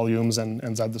sculpting the volumes and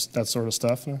that sort of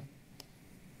stuff.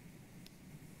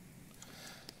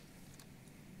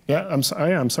 Yeah, I'm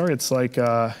sorry. It's like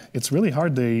it's really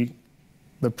hard. The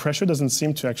pressure doesn't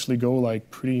seem to actually go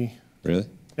like pretty. Really?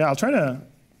 Yeah, I'll try to.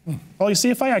 Well, you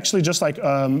see, if I actually just like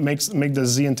make the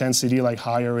Z intensity like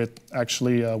higher, it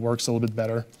actually works a little bit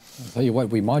better. I'll tell you what,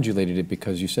 we modulated it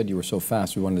because you said you were so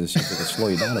fast. We wanted to see if we could slow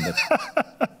you down a bit.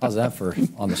 How's that for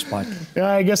on the spot? Yeah,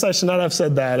 I guess I should not have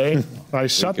said that, eh? I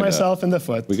shot myself in the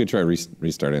foot. We could try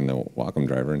restarting the Wacom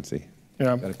driver and see.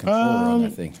 Yeah. Got a controller on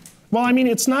that thing. Well, I mean,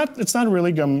 it's not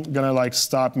really gonna like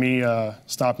stop me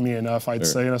enough, I'd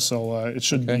say. So it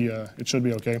should be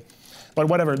okay. But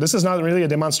whatever. This is not really a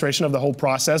demonstration of the whole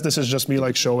process. This is just me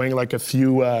like showing like a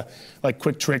few like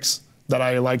quick tricks that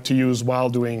I like to use while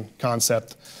doing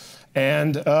concept.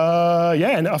 And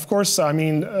yeah, and of course, I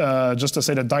mean, just to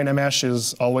say that Dynamesh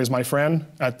is always my friend.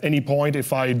 At any point,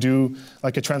 if I do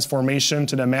like a transformation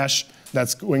to the mesh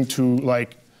that's going to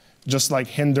like just like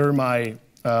hinder my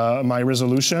my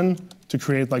resolution to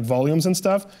create like volumes and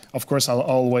stuff, of course, I'll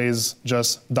always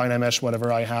just Dynamesh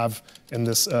whatever I have in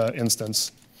this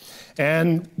instance.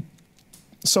 And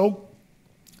so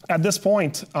at this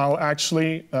point, I'll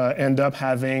actually end up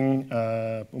having,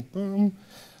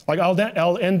 like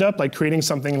I'll end up like creating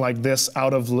something like this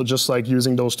out of just like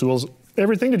using those tools.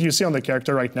 Everything that you see on the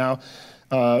character right now,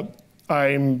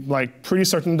 I'm like pretty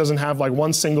certain doesn't have like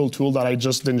one single tool that I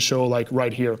just didn't show like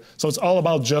right here. So it's all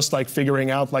about just like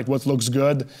figuring out like what looks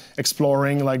good,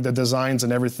 exploring like the designs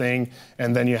and everything,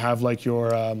 and then you have like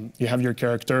your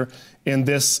character in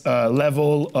this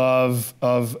level of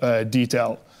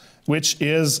detail, which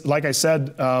is, like I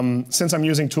said, since I'm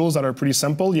using tools that are pretty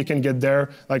simple, you can get there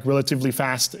like relatively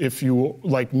fast if you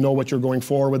like know what you're going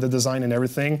for with the design and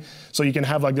everything. So you can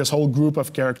have like this whole group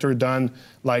of character done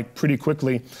like pretty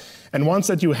quickly. And once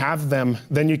that you have them,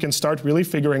 then you can start really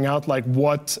figuring out like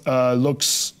what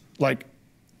looks like,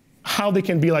 how they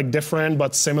can be like different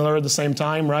but similar at the same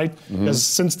time, right? Because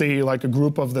since they like a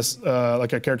group of this,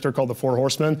 like a character called the Four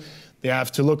Horsemen, they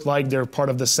have to look like they're part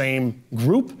of the same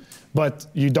group, but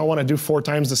you don't want to do 4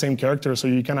 times the same character, so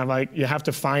you kind of like, you have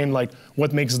to find like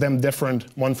what makes them different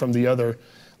one from the other.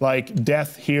 Like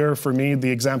Death here, for me, the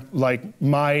example, like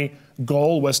my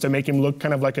goal was to make him look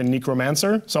kind of like a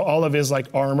necromancer. So all of his like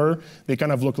armor, they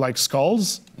kind of look like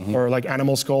skulls, or like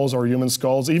animal skulls or human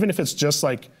skulls. Even if it's just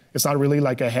like, it's not really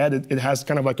like a head, it has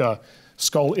kind of like a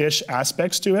skull-ish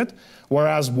aspects to it.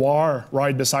 Whereas War,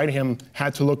 right beside him,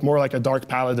 had to look more like a dark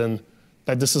paladin.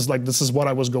 That this is what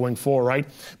I was going for, right?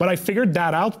 But I figured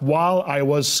that out while I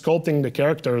was sculpting the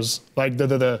characters, like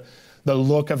the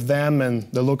look of them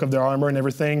and the look of their armor and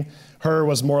everything. Her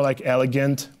was more like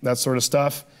elegant, that sort of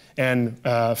stuff. And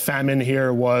Famine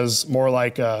here was more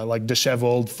like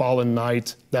disheveled, fallen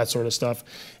knight, that sort of stuff.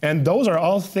 And those are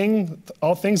all things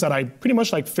that I pretty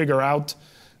much like figure out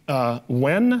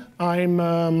when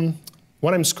I'm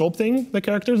sculpting the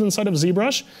characters inside of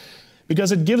ZBrush,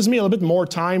 because it gives me a little bit more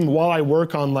time while I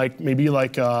work on like maybe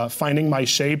like finding my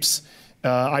shapes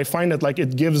I find that like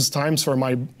it gives times for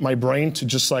my brain to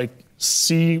just like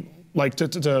see, like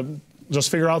to just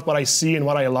figure out what I see and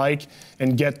what I like,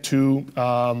 and get to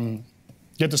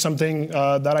something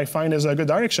that I find is a good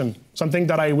direction, something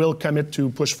that I will commit to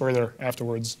push further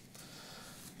afterwards.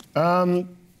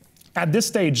 At this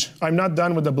stage, I'm not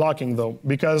done with the blocking though,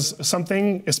 because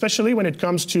something, especially when it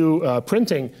comes to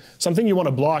printing, something you want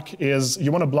to block is you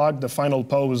want to block the final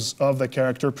pose of the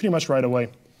character pretty much right away.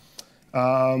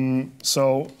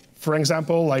 So, for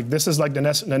example, like this is like the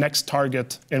next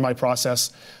target in my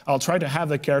process. I'll try to have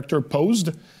the character posed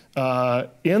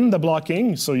in the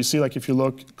blocking. So you see, like if you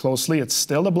look closely, it's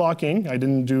still the blocking. I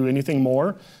didn't do anything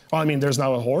more. Well, I mean, there's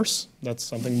now a horse. That's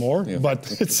something more,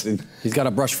 but it's... He's got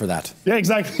a brush for that. Yeah,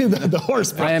 exactly, the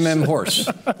horse brush. IMM horse.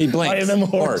 He blinks. IMM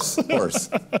horse. Horse.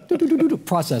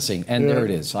 Processing, and there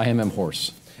it is, IMM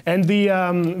horse. And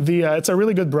it's a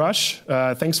really good brush.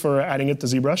 Thanks for adding it to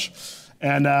ZBrush.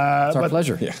 And, it's our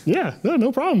pleasure. Yeah,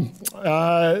 no problem.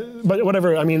 But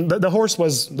whatever, I mean, the horse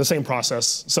was the same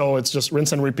process. So it's just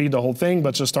rinse and repeat the whole thing,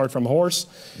 but just start from horse.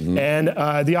 Mm-hmm.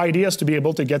 And the idea is to be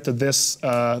able to get to this,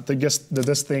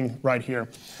 this thing right here.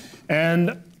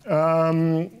 And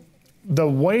the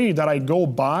way that I go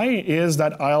by is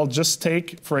that I'll just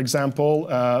take, for example,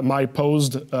 my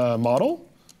posed model,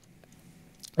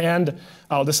 and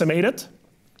I'll decimate it.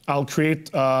 I'll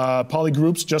create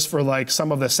polygroups just for like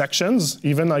some of the sections,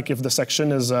 even like if the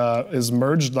section is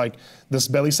merged, like this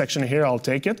belly section here, I'll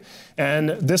take it.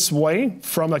 And this way,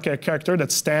 from like a character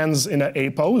that stands in an A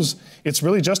pose, it's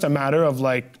really just a matter of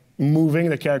like moving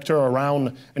the character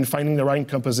around and finding the right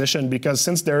composition, because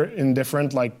since they're in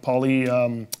different like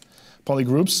polygroups,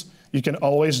 you can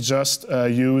always just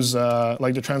use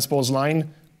like the transpose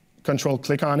line,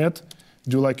 control-click on it,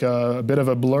 do like a bit of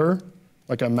a blur,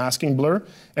 like a masking blur,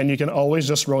 and you can always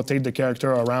just rotate the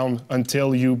character around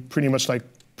until you pretty much like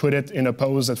put it in a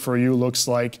pose that for you looks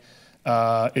like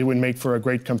it would make for a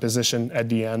great composition at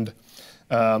the end.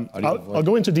 I'll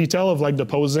go into detail of like the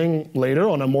posing later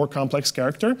on a more complex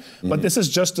character, but this is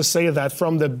just to say that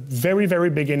from the very, very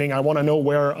beginning, I want to know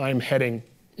where I'm heading.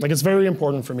 Like it's very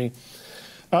important for me.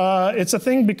 It's a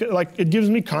thing because like it gives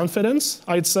me confidence,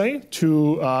 I'd say,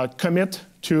 to commit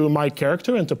to my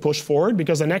character and to push forward,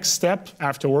 because the next step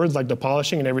afterwards, like the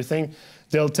polishing and everything,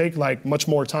 they'll take like much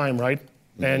more time, right?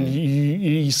 And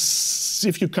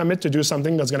if you commit to do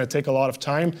something that's going to take a lot of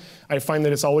time, I find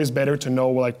that it's always better to know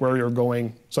like where you're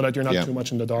going, so that you're not too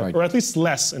much in the dark, or at least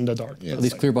less in the dark. At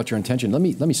least clear about your intention. Let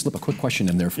me slip a quick question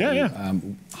in there for you.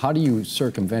 How do you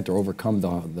circumvent or overcome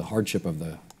the hardship of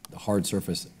the hard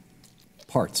surface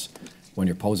parts when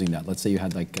you're posing that? Let's say you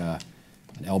had like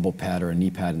an elbow pad or a knee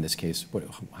pad in this case.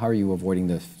 How are you avoiding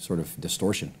the sort of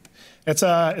distortion? It's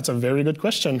a very good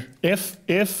question. If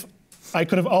I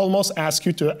could have almost asked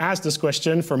you to ask this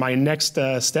question for my next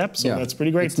step, so that's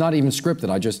pretty great. It's not even scripted.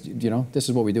 I just, this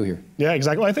is what we do here. Yeah,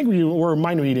 exactly. I think we were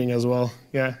mind reading as well.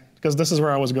 Yeah, because this is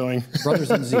where I was going.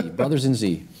 Brothers in Z. Brothers in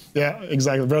Z. Yeah,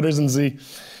 exactly. Brothers in Z.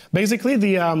 Basically,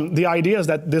 the idea is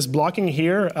that this blocking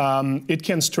here, it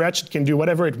can stretch, it can do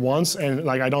whatever it wants, and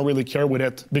like I don't really care with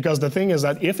it, because the thing is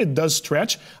that if it does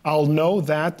stretch, I'll know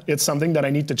that it's something that I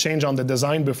need to change on the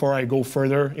design before I go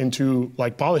further into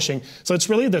like polishing. So it's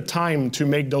really the time to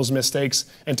make those mistakes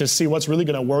and to see what's really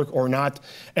going to work or not.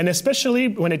 And especially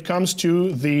when it comes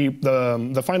to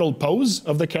the final pose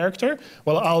of the character,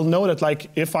 well, I'll know that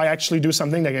like if I actually do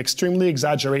something like extremely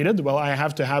exaggerated, well, I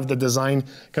have to have the design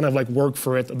kind of like work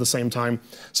for it at the same time.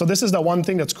 So this is the one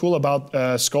thing that's cool about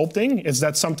sculpting, is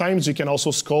that sometimes you can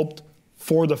also sculpt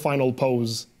for the final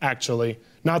pose, actually,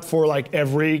 not for like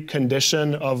every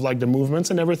condition of like the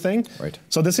movements and everything. Right.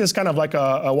 So this is kind of like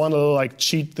a one little like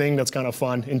cheat thing that's kind of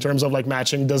fun in terms of like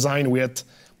matching design with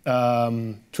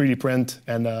 3D print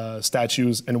and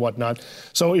statues and whatnot.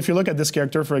 So if you look at this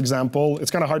character, for example,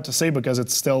 it's kind of hard to say because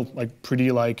it's still like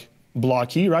pretty like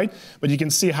blocky, right? But you can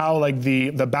see how like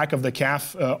the back of the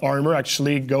calf armor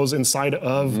actually goes inside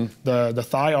of the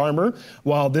thigh armor,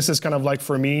 while this is kind of like,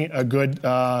 for me, a good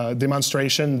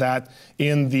demonstration that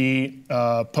in the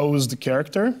posed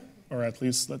character, or at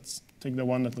least let's take the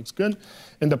one that looks good,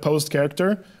 in the posed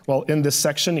character, well, in this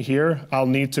section here, I'll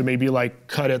need to maybe like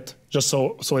cut it just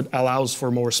so it allows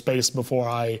for more space before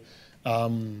I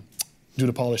do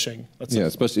the polishing.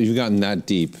 Especially if you've gotten that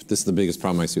deep. This is the biggest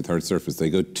problem I see with hard surface. They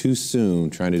go too soon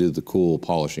trying to do the cool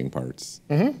polishing parts.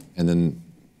 And then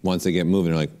once they get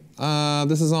moving, they're like,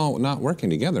 this is all not working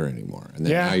together anymore. And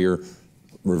then now you're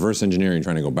reverse engineering,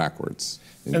 trying to go backwards.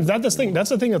 And that's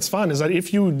the thing that's fun, is that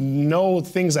if you know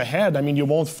things ahead, I mean, you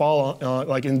won't fall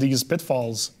like in these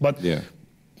pitfalls. But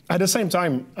At the same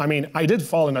time, I mean, I did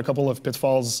fall in a couple of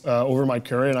pitfalls over my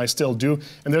career, and I still do.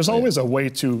 And there's always a way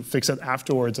to fix it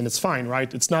afterwards, and it's fine,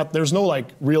 right? It's not. There's no like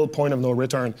real point of no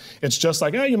return. It's just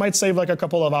like, you might save like a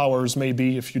couple of hours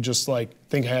maybe if you just like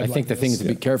think ahead. I think the thing to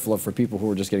be careful of for people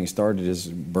who are just getting started is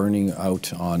burning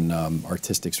out on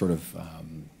artistic sort of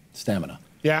stamina.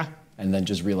 Yeah. And then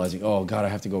just realizing, oh God, I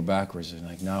have to go backwards, and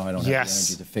like now I don't have the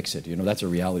energy to fix it. You know, that's a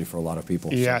reality for a lot of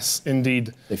people. Yes,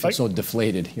 indeed. They feel so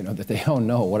deflated, you know, that they don't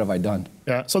know, what have I done?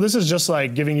 Yeah. So this is just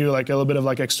like giving you like a little bit of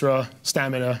like extra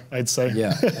stamina, I'd say.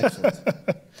 Yeah.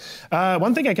 Excellent.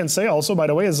 One thing I can say also, by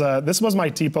the way, is this was my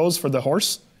T-pose for the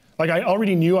horse. Like I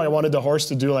already knew I wanted the horse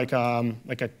to do like a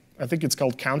I think it's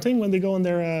called counting when they go on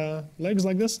their legs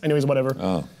like this. Anyways, whatever.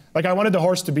 Oh. Like I wanted the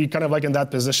horse to be kind of like in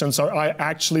that position, so I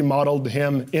actually modeled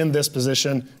him in this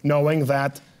position, knowing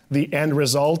that the end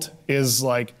result is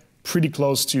like pretty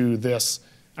close to this.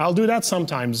 I'll do that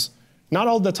sometimes, not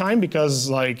all the time, because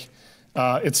like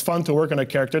it's fun to work on a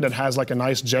character that has like a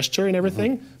nice gesture and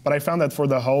everything. But I found that for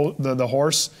the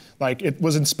horse, like it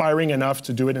was inspiring enough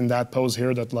to do it in that pose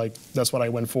here that like that's what I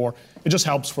went for. It just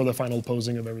helps for the final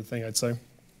posing of everything, I'd say.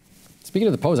 Speaking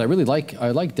of the pose, I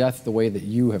like Death the way that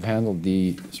you have handled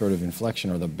the sort of inflection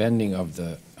or the bending of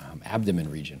the abdomen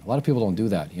region. A lot of people don't do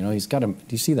that. You know, he's got him.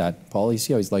 Do you see that, Paul? You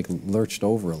see how he's like lurched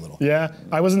over a little. Yeah,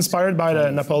 I was inspired by the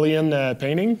Napoleon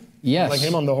painting. Yes. Like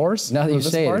him on the horse. Now that you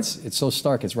say it, it's so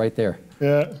stark. It's right there.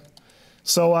 Yeah.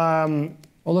 So.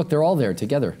 Oh look, they're all there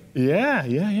together. Yeah.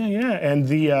 And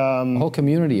the whole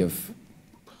community of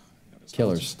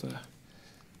killers. Just,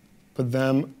 put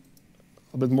them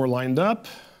a bit more lined up.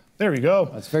 There we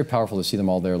go. It's very powerful to see them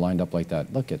all there lined up like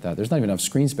that. Look at that. There's not even enough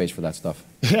screen space for that stuff.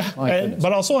 Yeah,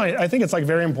 but also I think it's like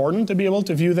very important to be able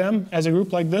to view them as a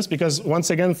group like this, because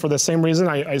once again, for the same reason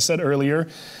I said earlier,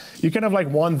 you kind of like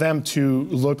want them to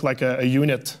look like a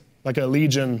unit, like a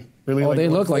legion. Really, like they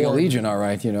look like a legion, all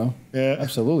right, you know. Yeah.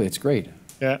 Absolutely, it's great.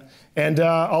 Yeah. And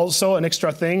also an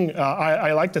extra thing,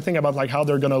 I like to think about like how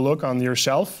they're gonna look on your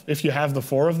shelf if you have the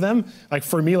 4 of them. Like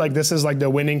for me, like this is like the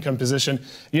winning composition.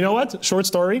 You know what? Short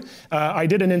story. I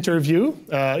did an interview.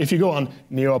 If you go on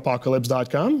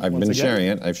neoapocalypse.com. I've been sharing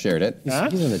it. I've shared it.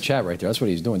 He's in the chat right there. That's what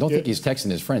he's doing. Don't think he's texting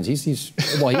his friends.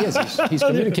 Well, he is. He's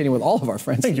communicating with all of our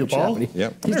friends. Thank you, Paul. Chat,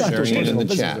 yep. He's sharing it in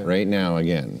the chat right now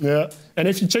again. Yeah. And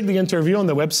if you check the interview on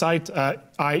the website,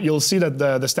 you'll see that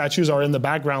the statues are in the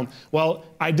background. Well,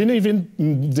 I didn't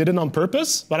even did it on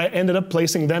purpose, but I ended up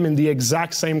placing them in the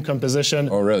exact same composition.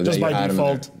 Oh, really? Just by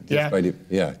default. Yeah.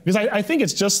 Because I think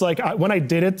it's just like when I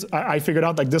did it, I figured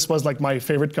out like this was like my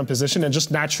favorite composition, and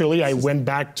just naturally I went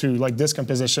back to like this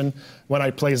composition when I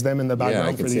placed them in the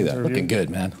background for the interview. Looking good,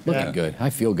 man. Looking good.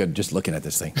 I feel good just looking at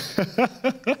this thing.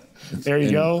 There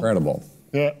you go. Incredible.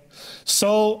 Yeah.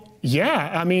 So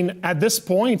yeah, I mean, at this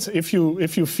point, if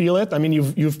you feel it, I mean,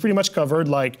 you've pretty much covered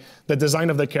like the design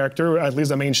of the character, at least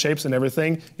the main shapes and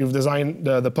everything. You've designed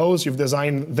the pose. You've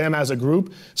designed them as a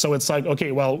group. So it's like,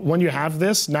 okay, well, when you have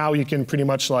this, now you can pretty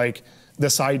much like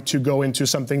decide to go into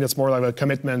something that's more like a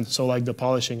commitment. So like the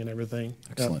polishing and everything.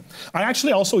 Excellent. Yeah. I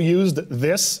actually also used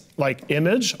this like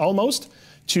image almost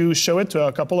to show it to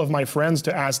a couple of my friends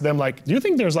to ask them like, do you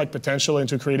think there's like potential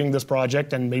into creating this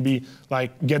project and maybe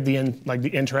like get the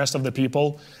interest of the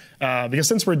people? Because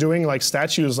since we're doing like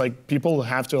statues, like people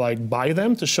have to like buy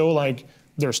them to show like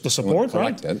there's the support,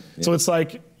 right? Yeah. So it's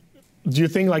like, do you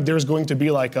think like there's going to be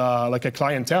like a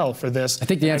clientele for this? I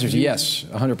think the answer is yes,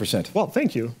 100%. Well,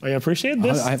 thank you. I appreciate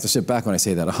this. I have to sit back when I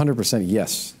say that. 100%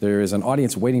 yes. There is an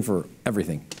audience waiting for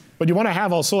everything. But you want to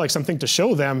have also like something to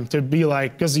show them, to be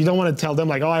like, because you don't want to tell them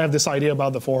like, oh, I have this idea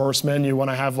about the 4 horsemen. You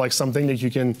want to have like something that you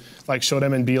can like show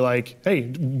them and be like,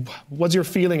 hey, what's your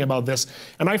feeling about this?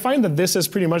 And I find that this is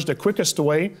pretty much the quickest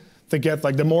way to get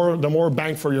like the more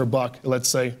bang for your buck, let's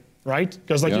say, right?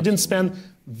 Because like you didn't spend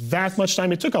that much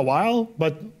time. It took a while,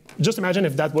 but just imagine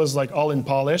if that was like all in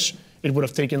polish, it would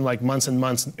have taken like months and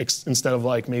months instead of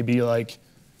like maybe like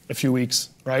a few weeks,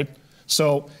 right?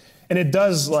 So, and it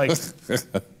does like.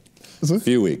 A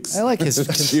few weeks. I like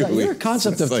your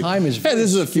concept of like, time is. Hey,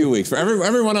 this is a few weeks. For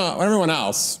everyone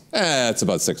else, it's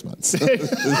about 6 months.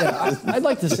 Yeah, I'd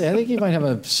like to say, I think you might have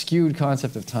a skewed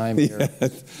concept of time here.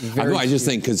 I just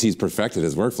think because he's perfected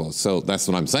his workflow. So that's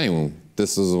what I'm saying.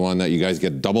 This is the one that you guys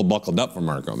get double buckled up for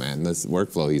Marco, man. This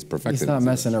workflow, he's perfected. He's not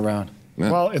messing around.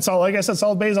 Yeah. Well, it's all, like I said, it's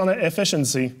all based on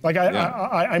efficiency. Like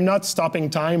I'm not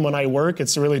stopping time when I work.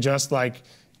 It's really just like,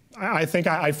 I think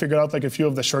I figured out like a few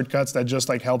of the shortcuts that just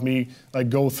like help me like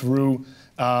go through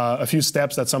a few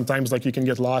steps that sometimes like you can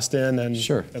get lost in and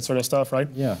that sort of stuff, right?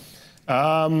 Yeah.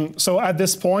 So at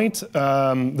this point,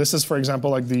 this is, for example,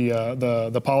 like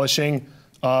the polishing.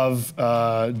 of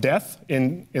death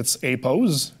in its A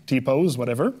pose, T pose,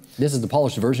 whatever. This is the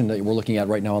polished version that we're looking at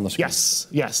right now on the screen. Yes,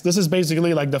 yes. This is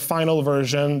basically like the final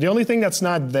version. The only thing that's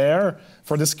not there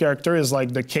for this character is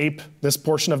like the cape. This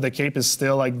portion of the cape is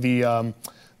still like the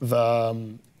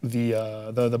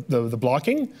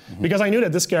blocking, because I knew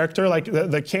that this character, like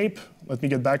the cape, let me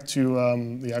get back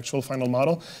to the actual final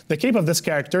model. The cape of this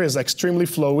character is extremely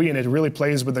flowy and it really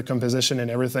plays with the composition and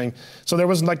everything. So there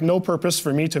was like no purpose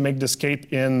for me to make this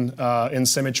cape in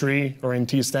symmetry or in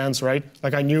T-stance, right?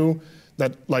 Like I knew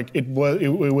that like it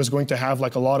was going to have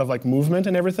like a lot of like movement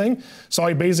and everything. So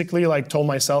I basically like told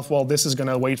myself, well, this is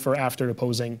gonna wait for after the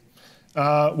posing.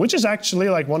 Which is actually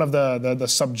like one of the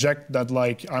subject that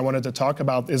like I wanted to talk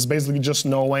about, is basically just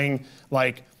knowing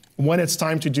like when it's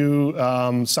time to do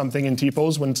something in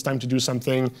T-pose, when it's time to do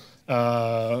something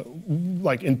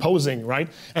like in posing, right?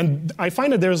 And I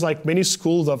find that there's like many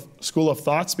school of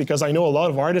thoughts, because I know a lot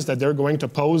of artists that they're going to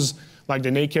pose like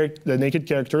the naked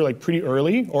character like pretty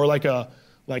early, or like a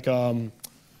kind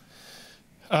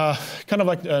of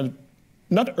like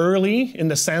not early in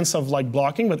the sense of like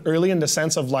blocking, but early in the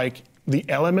sense of like the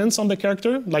elements on the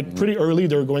character. Like pretty early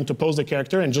they're going to pose the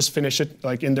character and just finish it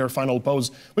like in their final pose,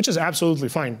 which is absolutely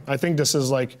fine. I think this is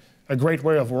like a great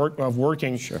way of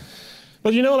working. Sure.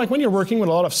 But you know, like when you're working with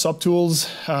a lot of subtools,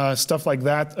 stuff like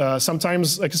that,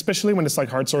 sometimes, like especially when it's like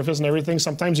hard surface and everything,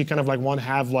 sometimes you kind of like want to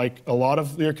have like a lot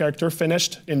of your character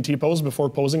finished in T-pose before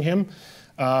posing him.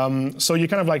 So you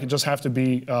kind of like just have to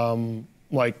be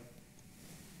like,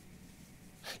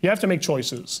 you have to make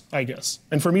choices, I guess.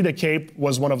 And for me, the cape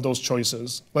was one of those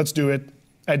choices. Let's do it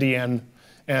at the end.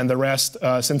 And the rest,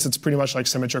 since it's pretty much like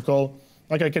symmetrical,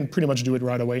 like I can pretty much do it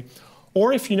right away.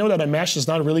 Or if you know that a mesh is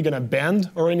not really gonna bend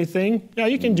or anything, yeah,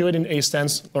 you can do it in A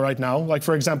stance right now. Like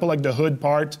for example, like the hood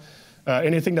part,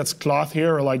 anything that's cloth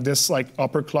here, or like this like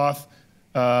upper cloth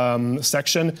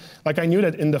section, like I knew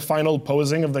that in the final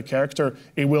posing of the character,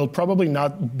 it will probably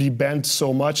not be bent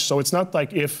so much. So it's not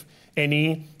like if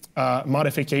any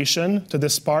modification to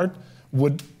this part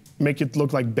would make it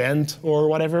look like bent or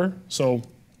whatever. So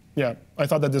yeah, I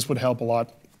thought that this would help a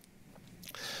lot.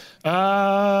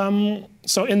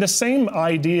 So in the same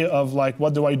idea of like,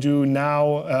 what do I do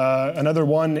now? Another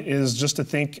one is just to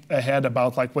think ahead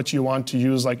about like what you want to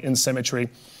use like in symmetry.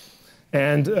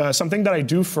 And something that I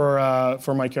do for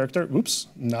my character, oops,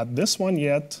 not this one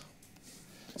yet.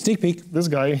 Sneak peek. This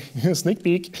guy, sneak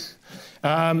peek.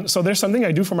 So there's something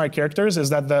I do for my characters, is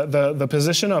that the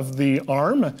position of the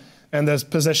arm and the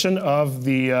position of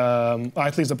the,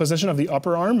 at least the position of the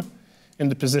upper arm and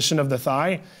the position of the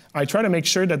thigh, I try to make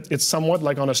sure that it's somewhat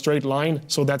like on a straight line,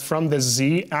 so that from the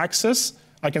Z axis,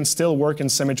 I can still work in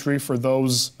symmetry for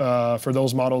those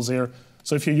models here.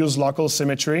 So if you use local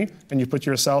symmetry and you put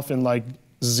yourself in like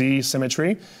Z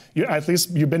symmetry, at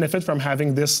least you benefit from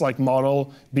having this like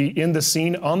model be in the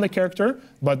scene on the character,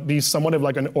 but be somewhat of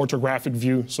like an orthographic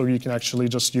view, so you can actually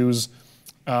just use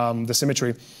the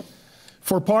symmetry.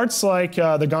 For parts like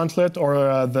the gauntlet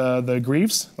or the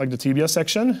greaves, like the tibia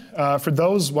section, for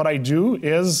those, what I do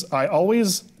is I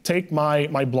always take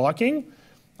my blocking,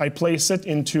 I place it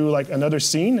into like another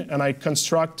scene, and I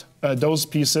construct those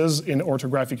pieces in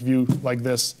orthographic view like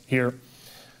this here.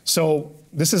 So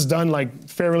this is done like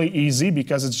fairly easy,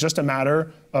 because it's just a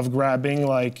matter of grabbing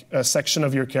like a section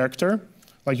of your character.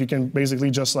 Like you can basically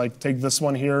just like take this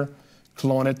one here,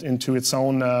 clone it into its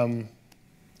own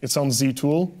Z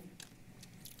tool.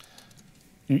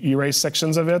 You erase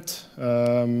sections of it,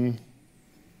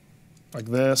 like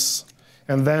this.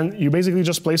 And then you basically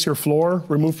just place your floor,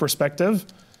 remove perspective,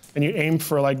 and you aim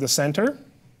for like the center.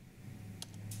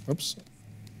 Oops.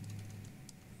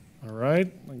 All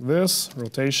right, like this,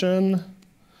 rotation.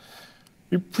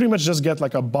 You pretty much just get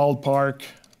like a ballpark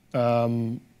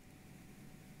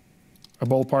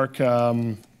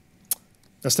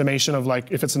estimation of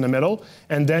like if it's in the middle,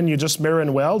 and then you just mirror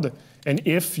and weld. And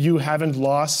if you haven't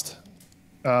lost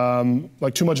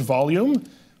like too much volume,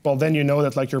 well then you know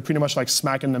that like you're pretty much like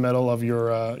smack in the middle of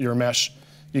your mesh.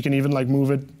 You can even like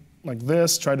move it like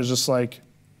this, try to just like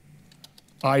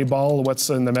eyeball what's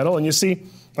in the middle, and you see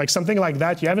like something like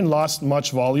that, you haven't lost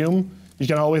much volume. You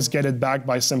can always get it back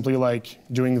by simply like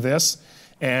doing this.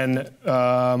 And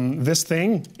this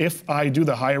thing, if I do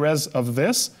the high res of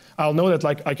this, I'll know that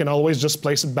like I can always just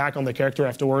place it back on the character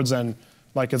afterwards, and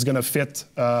like it's gonna fit.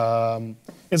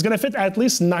 It's gonna fit at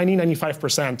least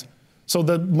 90–95%. So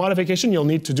the modification you'll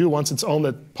need to do once it's on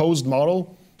the posed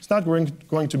model, it's not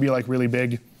going to be like really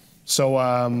big. So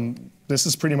this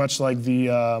is pretty much like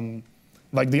the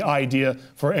idea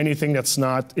for anything that's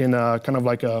not in a kind of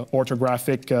like a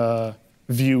orthographic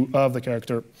view of the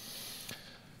character.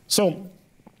 So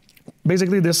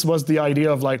basically this was the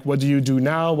idea of like, what do you do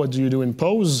now? What do you do in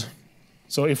pose?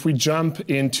 So if we jump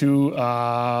into,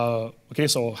 okay,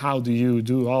 so how do you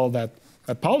do all that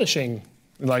polishing,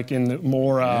 like in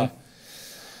more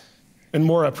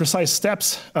precise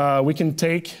steps? We can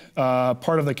take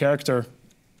part of the character,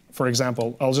 for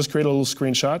example. I'll just create a little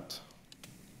screenshot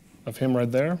of him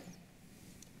right there.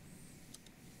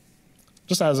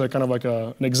 Just as a kind of like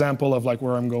an example of like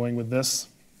where I'm going with this.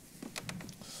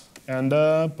 And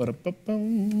let's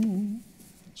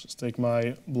just take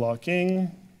my blocking,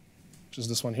 which is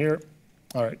this one here.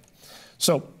 All right.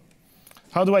 So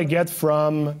how do I get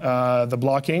from the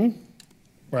blocking,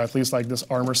 or at least like this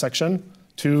armor section,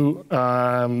 to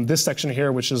this section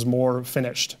here, which is more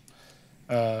finished?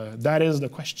 That is the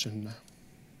question.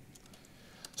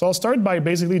 So I'll start by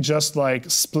basically just like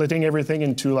splitting everything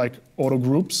into like auto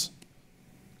groups,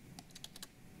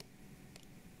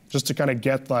 just to kind of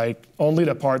get like only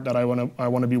the part that I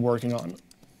want to be working on.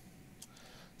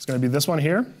 It's going to be this one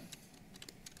here.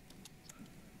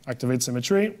 Activate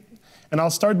symmetry. And I'll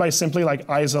start by simply like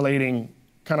isolating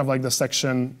kind of like the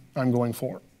section I'm going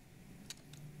for.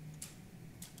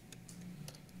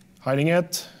 Hiding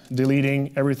it,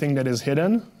 deleting everything that is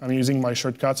hidden. I'm using my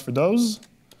shortcuts for those.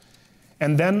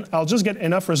 And then I'll just get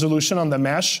enough resolution on the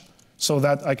mesh so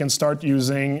that I can start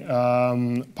using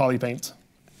polypaint.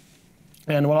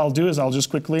 And what I'll do is I'll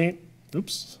just quickly,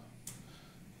 oops,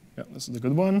 yeah, this is the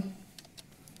good one.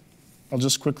 I'll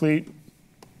just quickly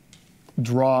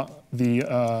draw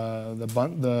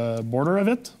the border of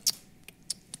it.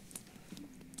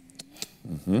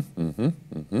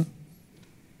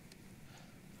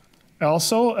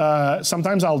 Also,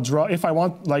 sometimes I'll draw, if I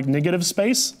want like negative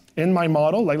space in my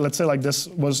model, like let's say like this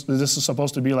is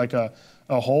supposed to be like a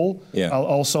hole, yeah. I'll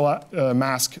also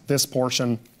mask this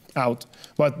portion out.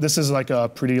 But this is like a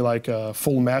pretty like a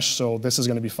full mesh, so this is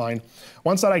going to be fine.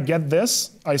 Once that I get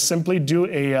this, I simply do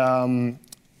a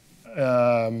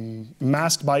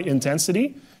mask by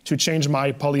intensity to change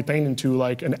my polypaint into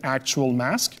like an actual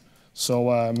mask.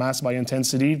 So mask by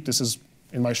intensity, this is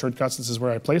in my shortcuts, this is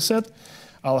where I place it.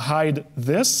 I'll hide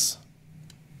this,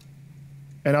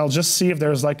 and I'll just see if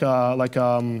there's like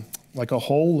a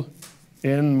hole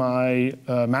in my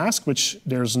mask, which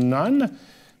there's none,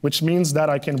 which means that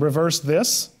I can reverse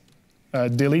this,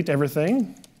 delete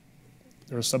everything.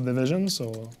 There's subdivisions,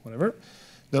 so whatever.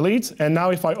 Delete, and now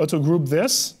if I auto-group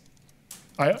this,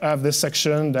 I have this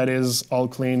section that is all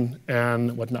clean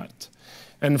and whatnot.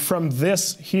 And from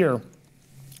this here,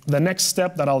 the next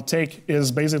step that I'll take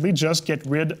is basically just get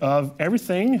rid of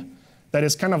everything that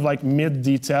is kind of like mid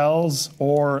details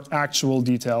or actual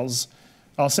details.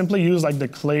 I'll simply use like the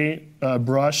clay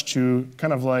brush to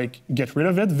kind of like get rid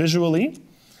of it visually,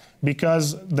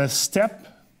 because the step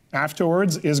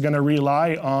afterwards is going to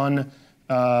rely on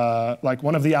like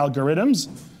one of the algorithms.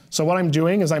 So what I'm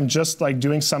doing is I'm just like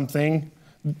doing something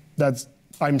that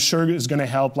I'm sure is going to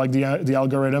help like the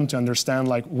algorithm to understand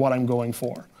like what I'm going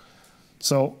for.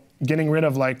 So getting rid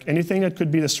of like anything that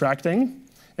could be distracting,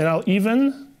 and I'll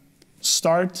even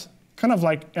start kind of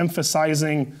like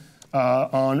emphasizing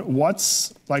on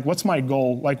what's my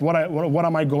goal, like what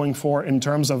am I going for in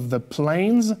terms of the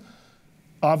planes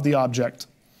of the object.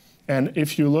 And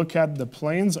if you look at the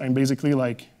planes, I'm basically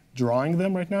like drawing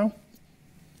them right now.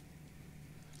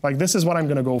 Like this is what I'm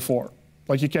going to go for.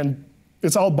 Like you can,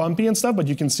 it's all bumpy and stuff, but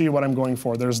you can see what I'm going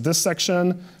for. There's this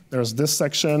section,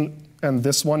 and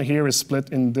this one here is split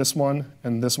in this one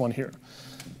and this one here.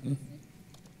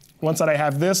 Once that I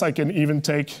have this, I can even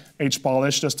take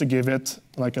H-polish just to give it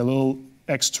like a little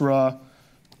extra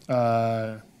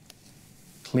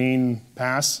clean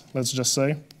pass, let's just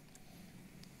say.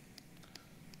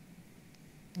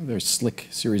 Very slick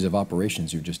series of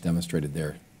operations you just demonstrated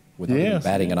there without even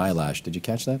batting an eyelash. Did you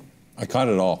catch that? I caught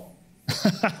it all.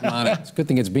 It's a good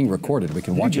thing it's being recorded. We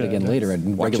can watch it again later at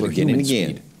regular human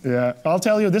speed. Yeah, I'll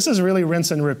tell you, this is really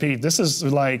rinse and repeat. This is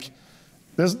like,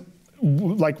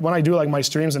 like when I do like my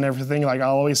streams and everything, like I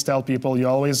always tell people, you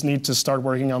always need to start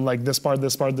working on like this part,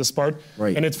 this part, this part.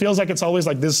 Right. And it feels like it's always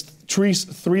like this three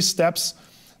steps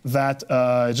that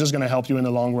is just going to help you in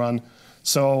the long run.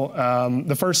 So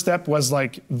the first step was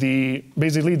like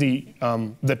basically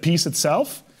the piece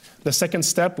itself. The second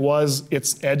step was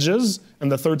its edges,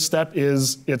 and the third step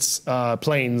is its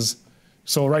planes.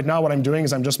 So right now what I'm doing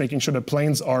is I'm just making sure the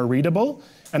planes are readable,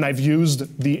 and I've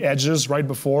used the edges right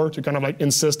before to kind of like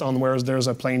insist on where there's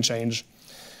a plane change.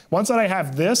 Once that I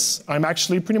have this, I'm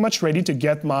actually pretty much ready to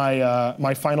get my,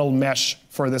 my final mesh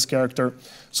for this character.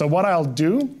 So what I'll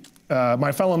do,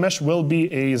 my final mesh will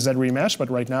be a ZBrush,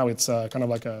 but right now it's kind of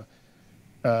like a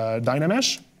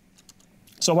Dynamesh.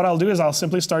 So what I'll do is I'll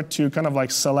simply start to kind of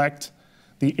like select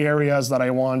the areas that I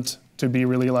want to be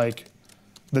really like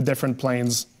the different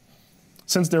planes.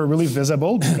 Since they're really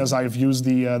visible, because I've used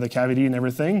the cavity and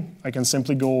everything, I can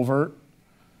simply go over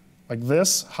like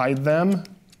this, hide them,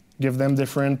 give them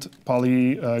different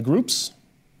poly groups.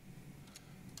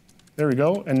 There we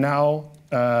go, and now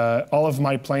all of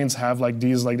my planes have like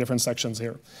these like different sections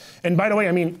here. And by the way,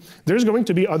 I mean, there's going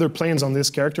to be other planes on this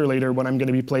character later when I'm going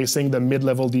to be placing the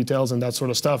mid-level details and that sort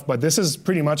of stuff, but this is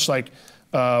pretty much like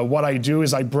what I do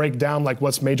is I break down like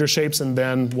what's major shapes and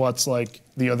then what's like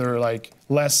the other like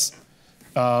less,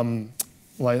 how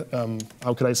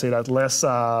could I say that, less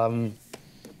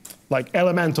like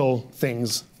elemental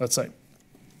things, let's say.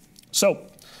 So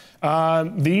I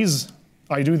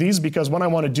do these because what I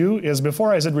want to do is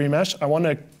before I ZBrush, I want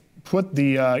to put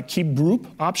the keep group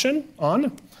option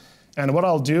on. And what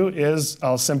I'll do is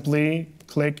I'll simply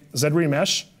click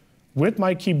ZBrush with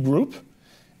my keep group,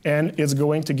 and it's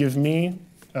going to give me,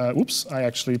 oops, I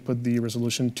actually put the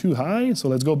resolution too high. So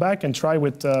let's go back and try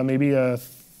with maybe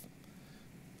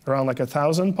around like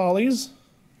 1,000 polys.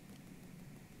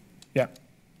 Yeah,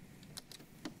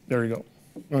 there we go,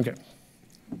 okay.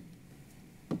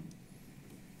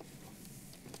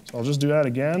 So I'll just do that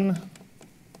again.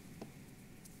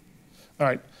 All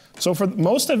right, so for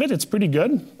most of it, it's pretty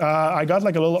good. I got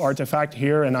like a little artifact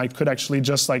here, and I could actually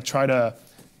just like try to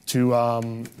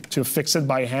fix it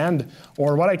by hand.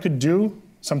 Or what I could do,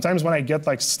 sometimes when I get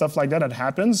like stuff like that that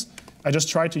happens, I just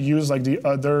try to use like the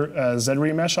other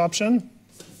ZBrush option,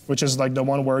 which is like the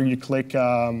one where you click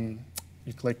Alt.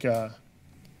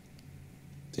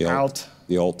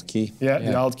 The Alt key? Yeah,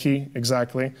 the Alt key,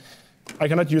 exactly. I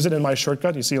cannot use it in my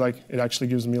shortcut. You see, like it actually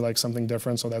gives me like something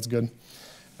different, so that's good.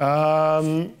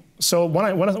 So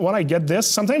when I get this,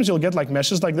 sometimes you'll get like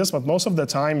meshes like this, but most of the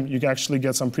time you can actually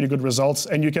get some pretty good results,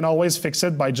 and you can always fix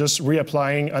it by just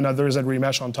reapplying another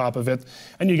ZBrush on top of it,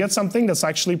 and you get something that's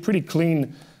actually pretty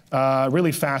clean,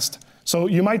 really fast. So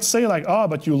you might say like, oh,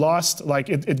 but you lost, like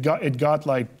it got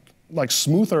like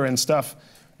smoother and stuff,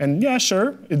 and yeah,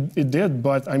 sure, it did,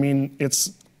 but I mean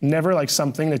it's never like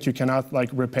something that you cannot like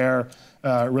repair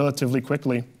relatively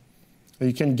quickly.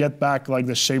 You can get back like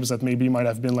the shapes that maybe might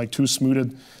have been like too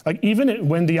smoothed. Like even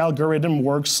when the algorithm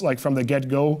works like from the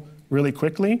get-go really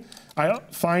quickly, I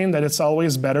find that it's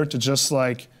always better to just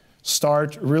like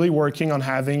start really working on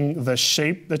having the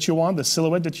shape that you want, the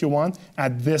silhouette that you want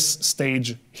at this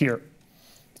stage here.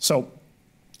 So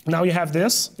now you have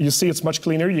this, you see it's much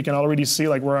cleaner. You can already see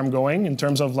like where I'm going in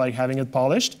terms of like having it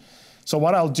polished. So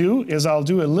what I'll do is I'll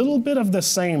do a little bit of the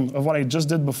same of what I just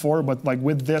did before, but like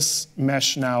with this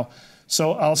mesh now.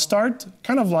 So I'll start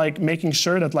kind of like making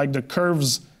sure that like the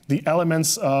curves, the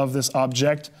elements of this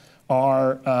object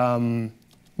are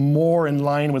more in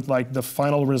line with like the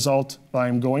final result that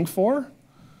I'm going for.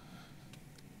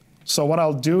 So what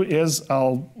I'll do is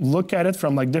I'll look at it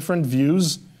from like different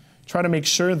views, try to make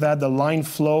sure that the line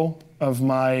flow of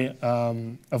my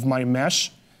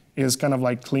mesh is kind of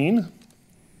like clean.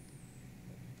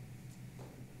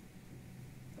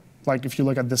 Like if you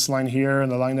look at this line here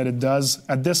and the line that it does,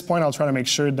 at this point I'll try to make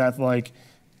sure that like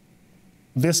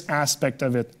this aspect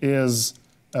of it is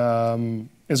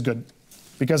good,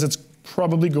 because it's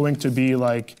probably going to be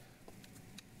like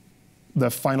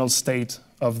the final state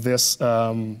of this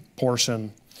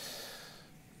portion.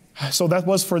 So that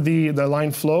was for the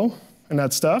line flow and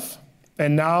that stuff.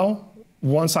 And now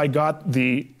once I got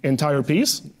the entire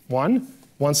piece,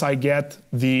 once I get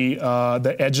the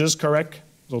edges correct,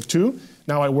 so 2.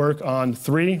 Now I work on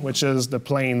 3, which is the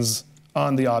planes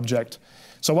on the object.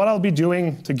 So what I'll be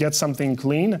doing to get something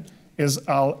clean is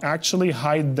I'll actually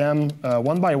hide them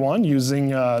one by one using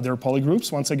their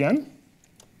polygroups once again.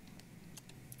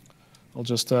 I'll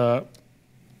just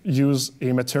use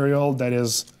a material that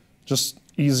is just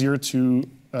easier to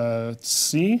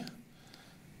see.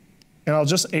 And I'll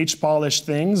just H-polish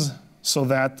things so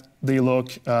that they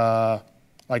look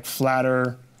like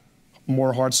flatter,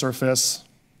 more hard surface.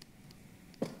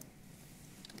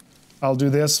 I'll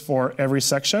do this for every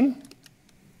section.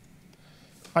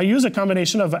 I use a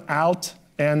combination of Alt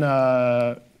and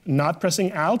not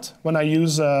pressing Alt when I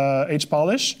use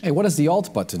H-polish. Hey, what does the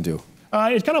Alt button do?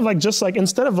 It kind of like just like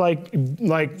instead of like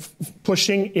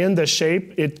pushing in the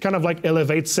shape, it kind of like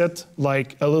elevates it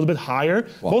like a little bit higher.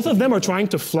 Wow. Both of them are trying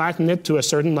to flatten it to a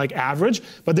certain like average,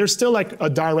 but there's still like a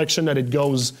direction that it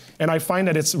goes, and I find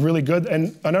that it's really good.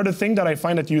 And another thing that I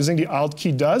find that using the Alt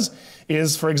key does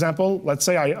is, for example, let's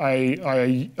say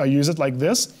I use it like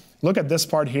this. Look at this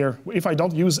part here. If I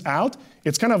don't use Alt,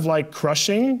 it's kind of like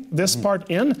crushing this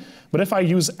part in, but if I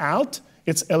use Alt,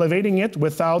 it's elevating it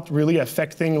without really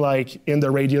affecting like in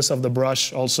the radius of the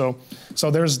brush also.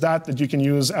 So there's that you can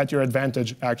use at your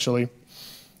advantage actually.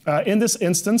 In this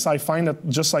instance, I find that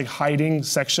just like hiding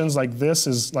sections like this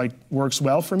is like works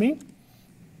well for me.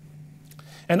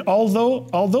 And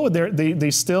although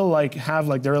they still like have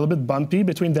like they're a little bit bumpy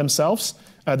between themselves,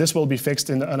 this will be fixed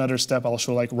in another step I'll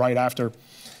show like right after.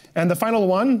 And the final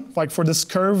one, like for this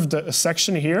curved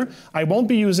section here, I won't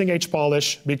be using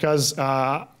H-polish because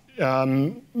the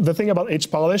thing about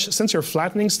H-polish, since you're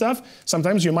flattening stuff,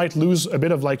 sometimes you might lose a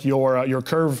bit of like your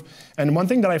curve. And one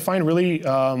thing that I find really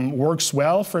works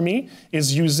well for me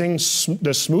is using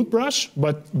the smooth brush,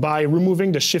 but by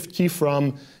removing the shift key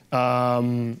from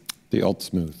the alt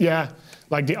smooth. Yeah,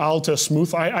 like the alt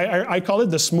smooth. I call it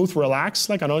the smooth relax.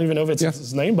 Like I don't even know if it's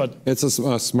its name, but it's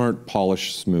a smart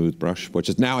polish smooth brush, which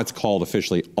is now it's called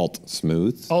officially alt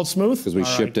smooth. Alt smooth. Because we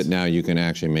shipped it now, you can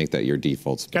actually make that your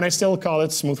default. Smooth. Can I still call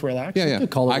it smooth relax? Yeah, yeah. I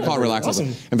call it relax.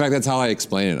 Awesome. In fact, that's how I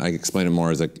explain it. I explain it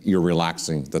more as like you're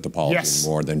relaxing the topology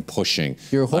more than pushing.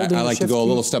 You're holding I like to go a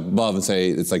little step above and say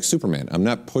it's like Superman. I'm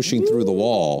not pushing through the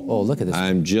wall. Oh, look at this.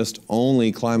 I'm just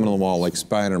only climbing on the wall like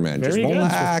Spider-Man. Just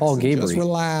relax. Just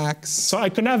relax. So I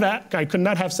could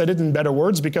not have said it in better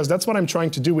words because that's what I'm trying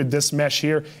to do with this mesh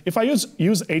here. If I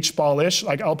use H-polish,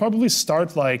 like I'll probably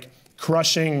start like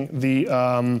crushing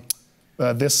the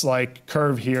this like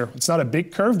curve here. It's not a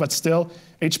big curve, but still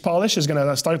H-polish is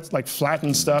gonna start like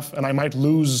flatten stuff, and I might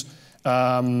lose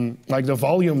like the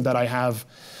volume that I have.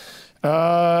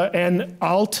 And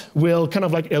alt will kind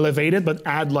of like elevate it, but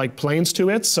add like planes to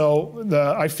it. So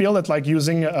I feel that like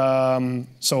using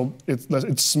so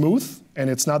it's smooth. And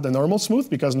it's not the normal smooth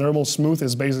because normal smooth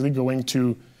is basically going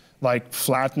to like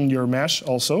flatten your mesh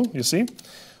also, you see?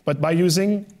 But by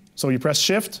using, so you press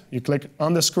shift, you click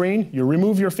on the screen, you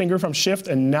remove your finger from shift,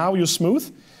 and now you smooth.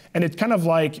 And it kind of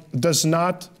like does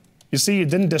not, you see, it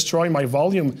didn't destroy my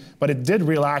volume, but it did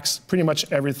relax pretty much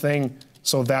everything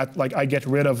so that like I get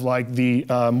rid of like the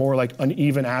more like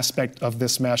uneven aspect of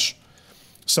this mesh.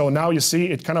 So now you see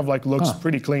it kind of like looks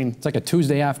pretty clean. It's like a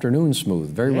Tuesday afternoon smooth,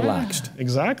 very relaxed.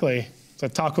 Exactly. It's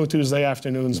a Taco Tuesday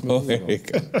afternoon smooth. Oh, there you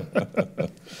go.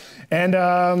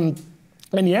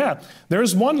 And yeah,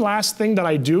 there's one last thing that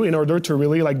I do in order to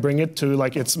really like bring it to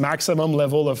like its maximum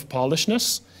level of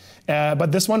polishness.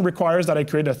 But this one requires that I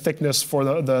create a thickness for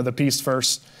the piece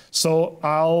first. So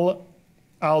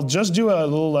I'll just do a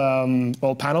little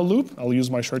well, panel loop. I'll use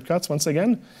my shortcuts once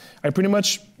again. I pretty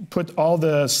much put all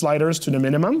the sliders to the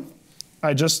minimum.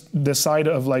 I just decide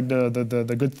of like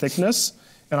the good thickness,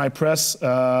 and I press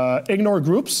ignore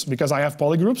groups because I have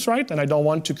polygroups, right? And I don't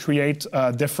want to create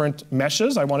different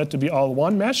meshes. I want it to be all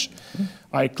one mesh.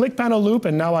 I click panel loop,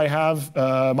 and now I have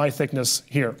my thickness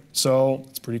here. So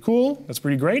it's pretty cool. That's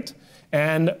pretty great.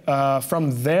 And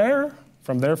from there,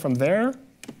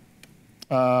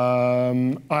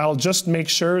 I'll just make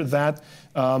sure that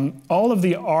all of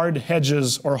the hard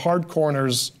edges or hard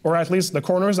corners, or at least the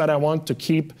corners that I want to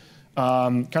keep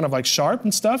kind of like sharp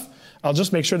and stuff, I'll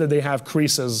just make sure that they have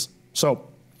creases. So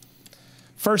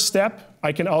first step,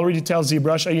 I can already tell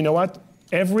ZBrush, hey, you know what?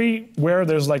 Everywhere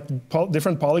there's like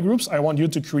different polygroups, I want you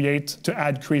to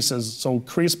add creases. So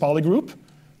crease polygroup.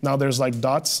 Now there's like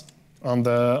dots on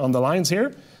the lines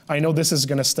here. I know this is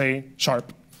gonna stay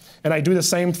sharp. And I do the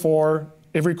same for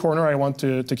every corner I want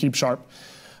to keep sharp.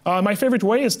 My favorite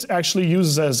way is to actually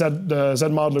use the Z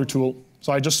Modeler tool.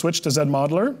 So I just switch to Z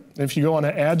Modeler. If you go on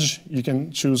an edge, you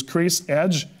can choose crease,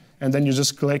 edge, and then you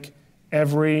just click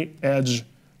every edge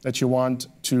that you want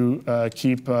to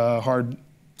keep hard.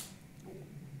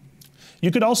 You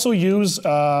could also use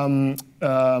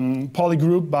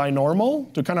polygroup by normal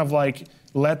to kind of like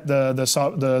let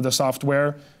the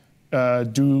software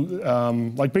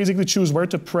like basically choose where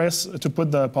to press to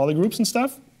put the polygroups and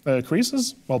stuff,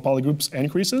 creases, well, polygroups and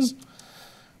creases.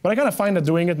 But I kind of find that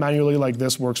doing it manually like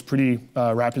this works pretty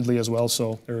rapidly as well,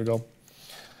 so there we go.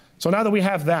 So now that we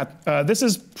have that, this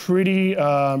is pretty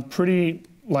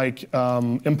like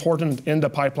important in the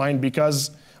pipeline because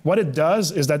what it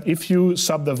does is that if you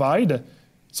subdivide,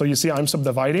 so you see I'm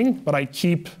subdividing, but I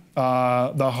keep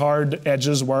the hard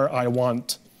edges where I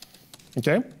want,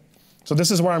 okay? So this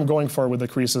is where I'm going for with the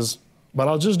creases. But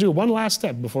I'll just do one last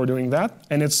step before doing that,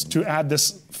 and it's to add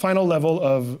this final level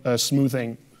of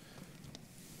smoothing.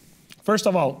 First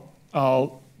of all,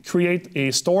 I'll create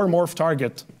a store morph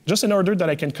target just in order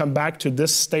that I can come back to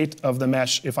this state of the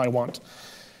mesh if I want.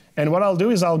 And what I'll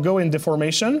do is I'll go in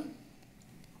deformation.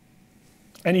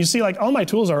 And you see like all my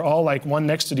tools are all like one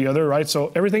next to the other, right?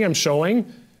 So everything I'm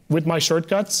showing with my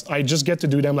shortcuts, I just get to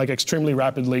do them like extremely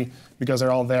rapidly because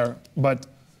they're all there. But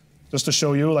just to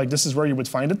show you, like this is where you would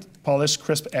find it, polish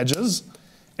crisp edges.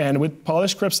 And with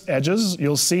Polish Crisp edges,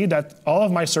 you'll see that all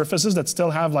of my surfaces that still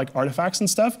have like artifacts and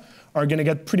stuff are gonna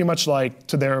get pretty much like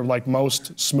to their like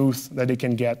most smooth that they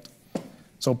can get.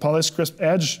 So Polish Crisp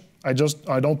edge, I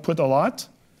don't put a lot.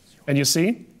 And you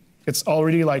see, it's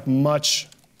already like much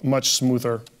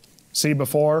smoother. See,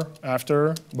 before,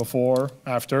 after,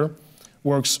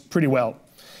 works pretty well.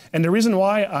 And the reason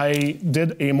why I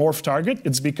did a morph target,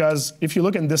 it's because if you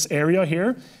look in this area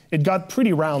here, it got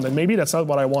pretty round, and maybe that's not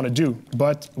what I want to do,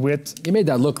 but with... You made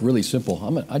that look really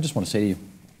simple. I just want to say to you.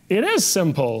 It is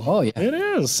simple. Oh, yeah. It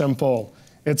is simple.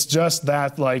 It's just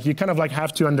that like you kind of like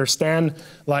have to understand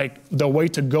like the way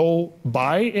to go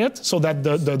by it so that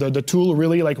the tool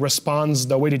really like responds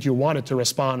the way that you want it to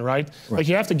respond, right? Like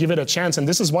you have to give it a chance, and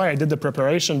this is why I did the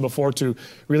preparation before to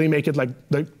really make it like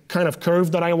the kind of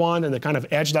curve that I want and the kind of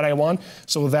edge that I want,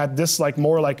 so that this like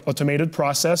more like automated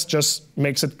process just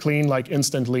makes it clean like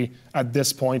instantly at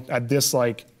this point, at this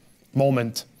like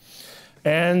moment.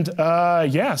 And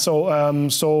yeah,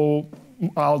 so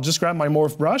I'll just grab my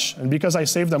morph brush, and because I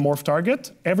saved the morph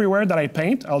target, everywhere that I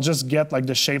paint, I'll just get like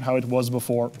the shape how it was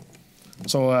before.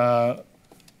 So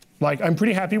like I'm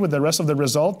pretty happy with the rest of the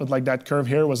result, but like that curve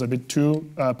here was a bit too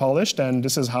polished, and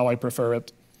this is how I prefer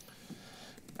it.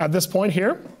 At this point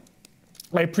here,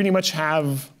 I pretty much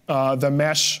have the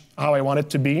mesh how I want it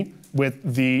to be with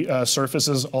the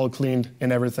surfaces all cleaned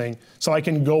and everything. So I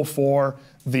can go for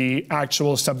the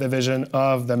actual subdivision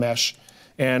of the mesh.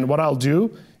 And what I'll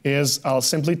do is I'll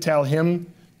simply tell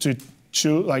him to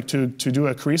do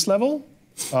a crease level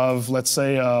of, let's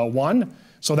say, 1,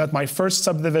 so that my first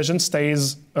subdivision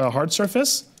stays a hard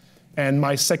surface, and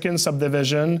my second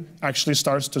subdivision actually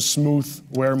starts to smooth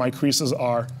where my creases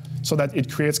are, so that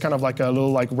it creates kind of like a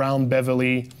little like round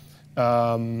bevelly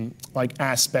like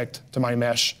aspect to my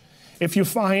mesh. If you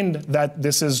find that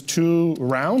this is too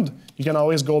round, you can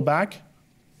always go back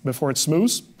before it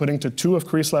smooths, putting to 2 of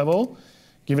crease level,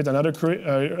 give it another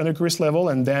crease level,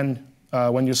 and then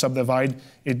when you subdivide,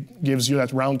 it gives you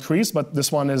that round crease, but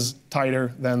this one is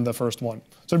tighter than the first one.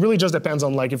 So it really just depends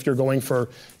on like if you're going for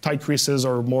tight creases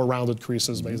or more rounded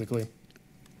creases, basically.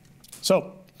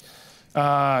 So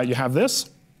you have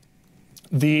this.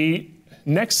 The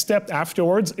next step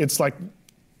afterwards, it's like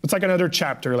another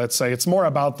chapter, let's say. It's more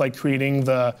about like creating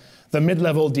the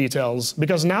mid-level details,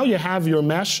 because now you have your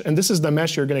mesh, and this is the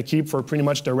mesh you're going to keep for pretty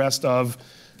much the rest of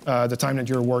the time that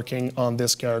you're working on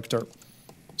this character.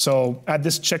 So at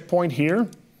this checkpoint here,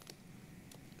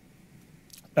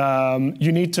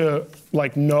 you need to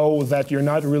like know that you're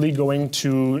not really going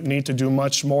to need to do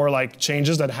much more like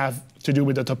changes that have to do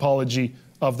with the topology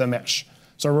of the mesh.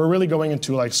 So we're really going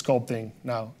into like sculpting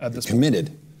now at this point.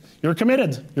 You're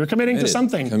committed. You're committing to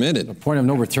something. Committed. The point of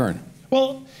no return.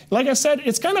 Well, like I said,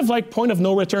 it's kind of like point of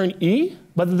no return E,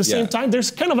 but at the same time, there's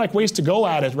kind of like ways to go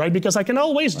at it, right? Because I can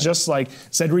always just like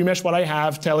ZRemesh what I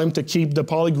have, tell him to keep the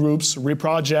polygroups,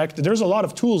 reproject. There's a lot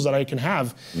of tools that I can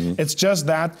have. It's just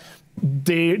that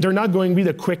they're not going to be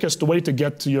the quickest way to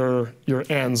get to your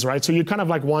ends, right? So you kind of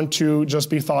like want to just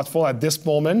be thoughtful at this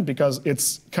moment, because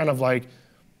it's kind of like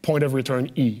point of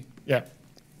return E, yeah.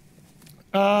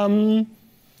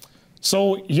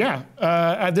 So yeah,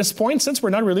 at this point, since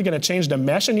we're not really going to change the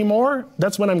mesh anymore,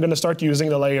 that's when I'm going to start using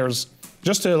the layers,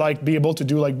 just to like be able to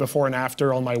do like before and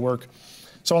after on my work.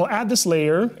 So I'll add this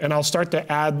layer, and I'll start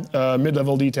to add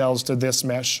mid-level details to this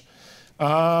mesh.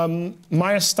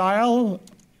 My style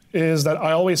is that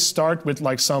I always start with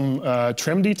like some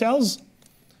trim details,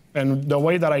 and the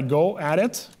way that I go at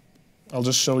it, I'll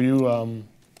just show you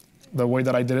the way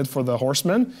that I did it for the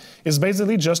horseman, is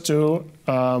basically just to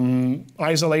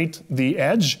isolate the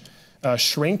edge,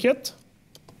 shrink it,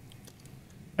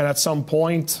 and at some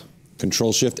point...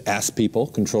 Control-Shift-S, people.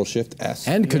 Control-Shift-S.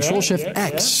 And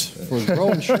Control-Shift-X for grow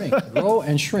and shrink. Grow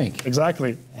and shrink.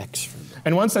 Exactly. X.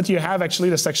 And once that you have actually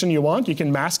the section you want, you can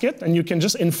mask it, and you can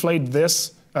just inflate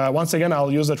this. Once again,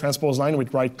 I'll use the transpose line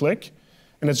with right-click,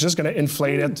 and it's just going to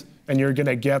inflate it, and you're going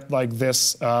to get like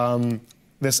this,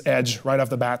 this edge right off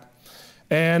the bat.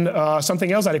 And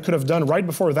something else that I could have done right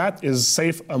before that is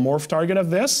save a morph target of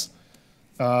this,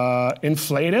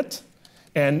 inflate it,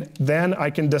 and then I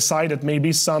can decide that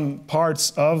maybe some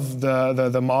parts of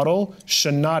the model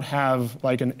should not have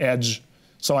like an edge.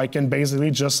 So I can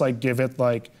basically just like give it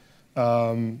like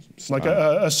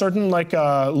a certain like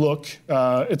look.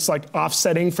 It's like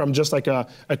offsetting from just like a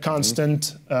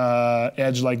constant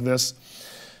edge like this.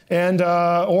 And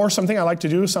or something I like to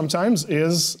do sometimes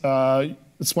is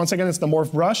once again, it's the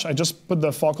morph brush. I just put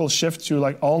the focal shift to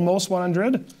like almost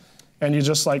 100, and you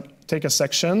just like take a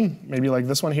section, maybe like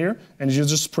this one here, and you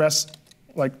just press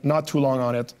like not too long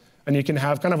on it, and you can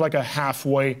have kind of like a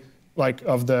halfway like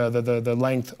of the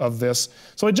length of this.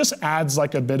 So it just adds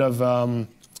like a bit of I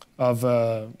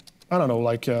don't know,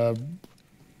 like offset.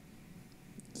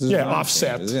 Yeah, the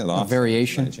offset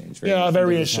variation. Yeah,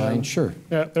 variation. Sure.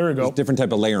 Yeah, there we go. There's different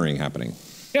type of layering happening.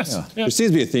 Yes. Yeah. Yeah. There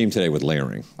seems to be a theme today with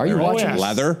layering. Are you watching? yes.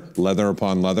 Leather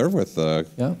upon leather with the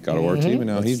God of War team, and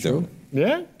now he's doing it.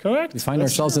 Yeah, correct. We find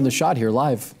ourselves in the shot here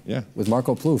live. Yeah. With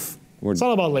Marco Plouffe. It's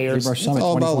all about layers. ZBrush Summit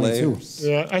all about 2022. layers.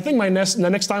 Yeah, I think the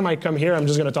next time I come here, I'm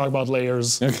just going to talk about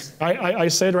layers. I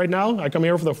say it right now. I come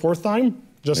here for the 4th time,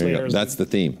 just There you go. layers. That's the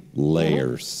theme.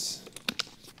 Layers.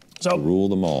 So Rule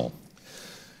them all.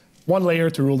 one layer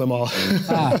to rule them all.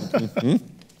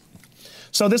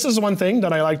 So this is one thing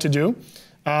that I like to do.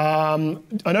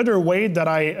 Another way that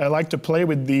I like to play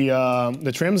with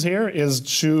the trims here is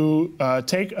to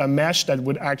take a mesh that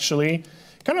would actually,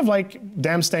 kind of like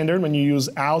dam standard when you use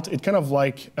Alt, it kind of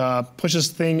like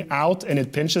pushes thing out and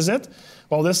it pinches it.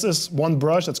 Well, this is one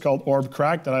brush that's called Orb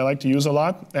Crack that I like to use a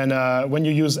lot. And when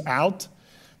you use Alt,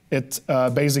 it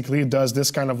basically does this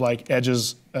kind of like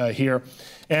edges here.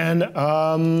 And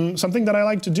something that I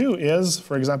like to do is,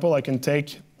 for example, I can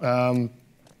take,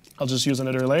 I'll just use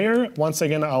another layer. Once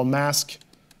again, I'll mask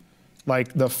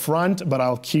like the front, but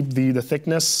I'll keep the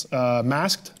thickness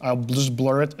masked. I'll just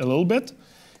blur it a little bit.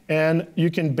 And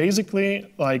you can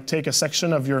basically like take a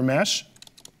section of your mesh,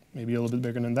 maybe a little bit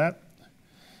bigger than that,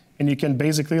 and you can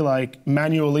basically like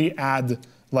manually add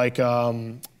like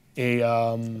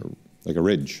Like a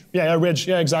ridge. yeah, a ridge.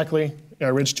 Yeah, exactly. Yeah,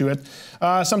 a ridge to it.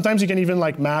 Sometimes you can even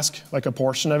like mask like a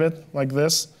portion of it like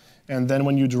this. And then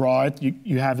when you draw it,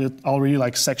 you have it already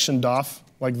like sectioned off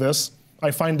like this.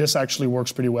 I find this actually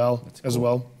works pretty well as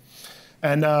well.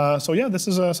 And so yeah, this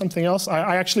is something else.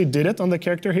 I actually did it on the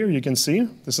character here. You can see.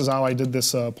 This is how I did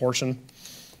this portion.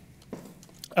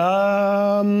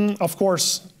 Of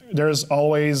course, there's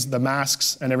always the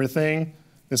masks and everything.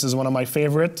 This is one of my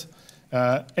favorite.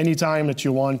 Anytime that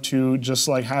you want to just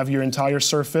like have your entire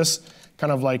surface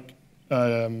kind of like,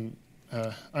 I'm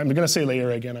gonna say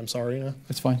layer again, I'm sorry.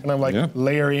 It's fine. Kind of like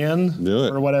layer in Do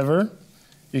it. or whatever.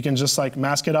 You can just like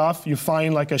mask it off. You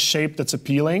find like a shape that's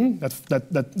appealing,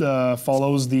 that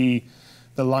follows the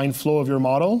line flow of your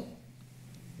model.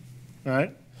 All right.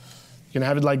 You can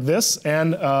have it like this.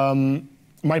 And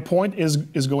my point is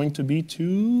going to be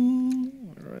to,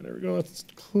 all right, there we go. It's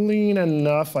clean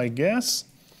enough, I guess.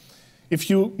 If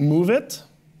you move it,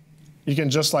 you can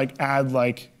just like add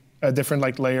like a different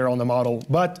like layer on the model.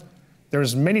 But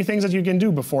there's many things that you can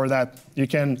do before that. You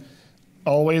can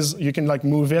like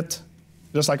move it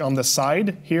just like on the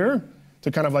side here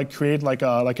to kind of like create like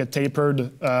a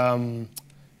tapered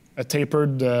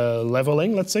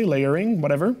leveling, let's say, layering,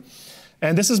 whatever.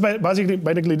 And this is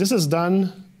basically this is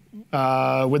done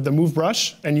with the move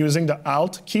brush and using the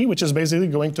Alt key, which is basically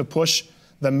going to push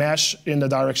the mesh in the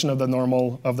direction of the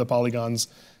normal of the polygons.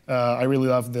 I really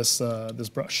love this this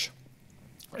brush.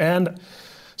 And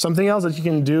something else that you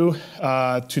can do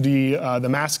to the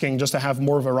masking, just to have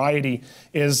more variety,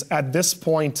 is at this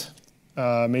point,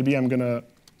 maybe I'm gonna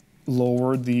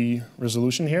lower the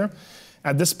resolution here.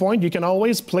 At this point, you can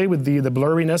always play with the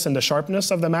blurriness and the sharpness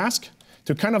of the mask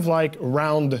to kind of like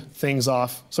round things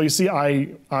off. So you see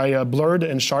I blurred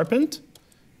and sharpened.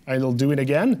 I'll do it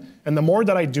again. And the more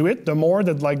that I do it, the more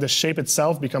that like the shape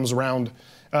itself becomes round.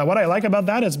 What I like about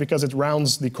that is because it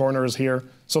rounds the corners here.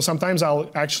 So sometimes I'll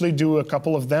actually do a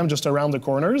couple of them just around the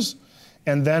corners,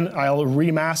 and then I'll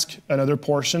remask another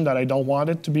portion that I don't want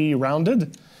it to be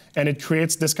rounded. And it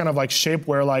creates this kind of like shape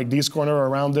where like these corners are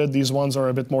rounded, these ones are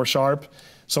a bit more sharp.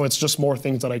 So it's just more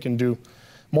things that I can do.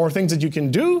 More things that you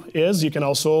can do is you can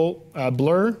also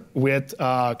blur with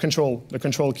the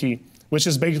control key, which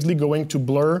is basically going to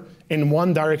blur in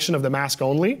one direction of the mask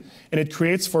only. And it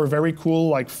creates for very cool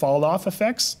like fall off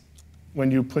effects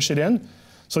when you push it in.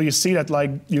 So you see that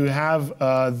like you have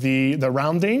the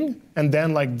rounding, and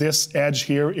then like this edge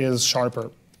here is sharper.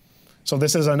 So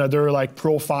this is another like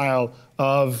profile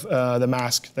of the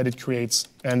mask that it creates.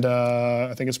 And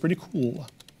I think it's pretty cool.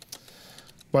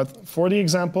 But for the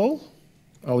example,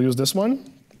 I'll use this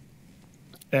one.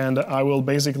 And I will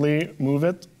basically move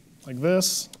it like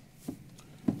this.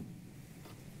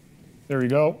 There we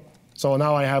go. So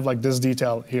now I have like this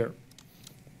detail here.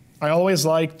 I always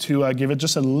like to give it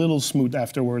just a little smooth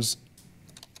afterwards.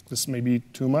 This may be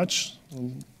too much.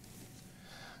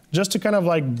 Just to kind of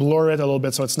like blur it a little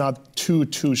bit so it's not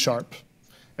too sharp.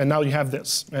 And now you have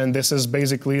this. And this is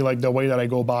basically like the way that I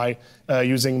go by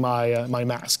using my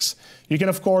masks. You can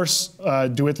of course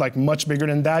do it like much bigger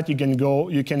than that. You can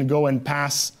go and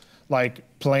pass like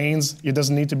planes. It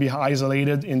doesn't need to be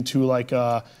isolated into like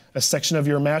a section of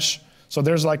your mesh. So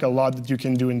there's like a lot that you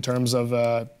can do in terms of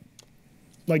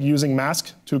like using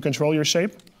mask to control your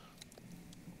shape.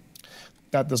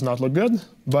 That does not look good,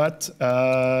 but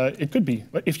it could be.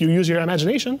 But if you use your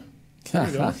imagination, there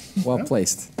you go. Well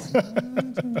placed.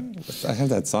 I have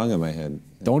that song in my head.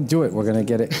 Don't do it. We're gonna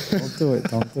get it. Don't do it.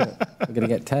 Don't do it. We're gonna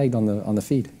get tagged on the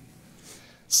feed.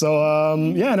 So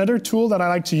yeah, another tool that I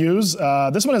like to use.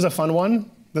 This one is a fun one.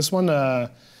 This one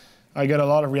I get a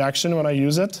lot of reaction when I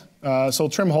use it. So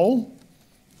trim hole.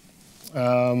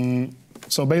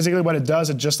 So basically, what it does,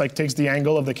 it just like takes the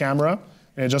angle of the camera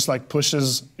and it just like push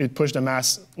the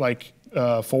mask like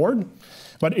forward.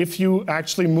 But if you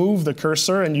actually move the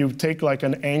cursor and you take like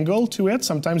an angle to it,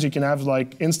 sometimes you can have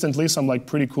like instantly some like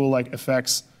pretty cool like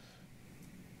effects,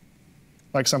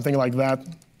 like something like that.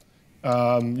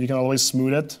 You can always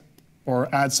smooth it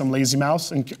or add some lazy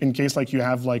mouse in case like you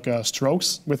have like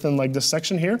strokes within like this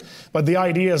section here. But the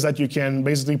idea is that you can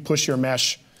basically push your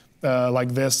mesh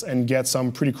like this and get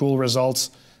some pretty cool results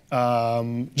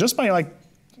just by like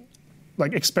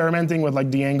experimenting with like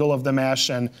the angle of the mesh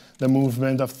and the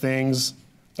movement of things,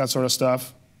 that sort of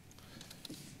stuff.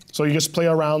 So you just play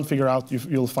around, figure out,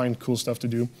 you'll find cool stuff to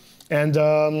do. And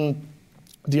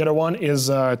the other one is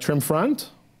trim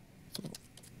front.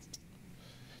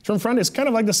 Trim front is kind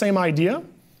of like the same idea.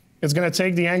 It's going to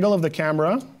take the angle of the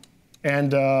camera,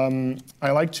 and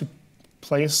I like to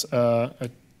place a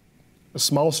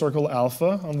small circle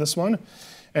alpha on this one.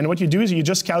 And what you do is you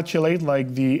just calculate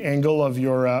like the angle of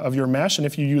your mesh, and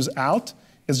if you use Alt,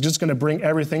 it's just going to bring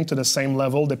everything to the same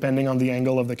level depending on the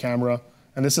angle of the camera.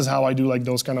 And this is how I do like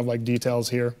those kind of like details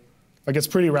here. Like it's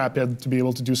pretty rapid to be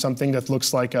able to do something that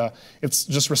looks like it's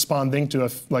just responding to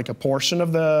like a portion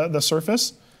of the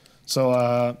surface. So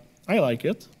I like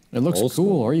it. It looks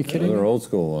cool. Are you kidding? They're old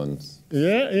school ones.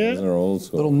 Yeah, yeah. They're old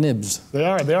school. Little nibs. They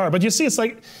are. But you see, it's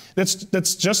like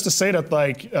that's just to say that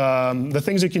like the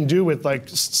things you can do with like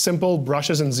simple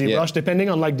brushes and ZBrush, depending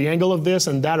on like the angle of this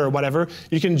and that or whatever,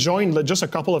 you can join just a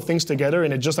couple of things together,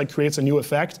 and it just like creates a new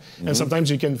effect. And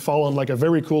sometimes you can fall on like a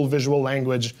very cool visual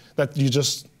language that you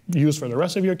just use for the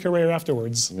rest of your career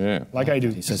afterwards. Yeah. Like I do.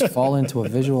 He says fall into a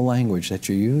visual language that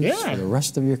you use for the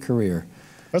rest of your career.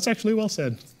 That's actually well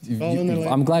said.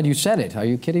 I'm glad you said it. Are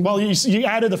you kidding me? Well, you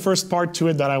added the first part to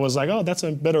it that I was like, oh, that's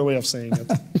a better way of saying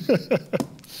it.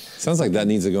 Sounds like that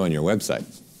needs to go on your website.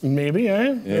 Maybe,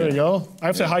 eh? There you go. I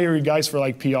have to hire you guys for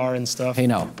like PR and stuff. Hey,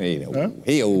 no. Hey, no. Huh?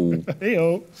 Hey-o.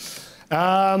 Hey-o.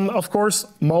 Of course,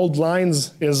 mold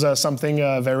lines is something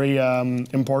very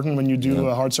important when you do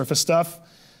hard surface stuff.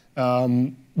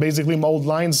 Basically, mold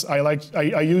lines,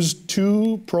 I use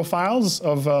two profiles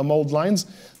of mold lines.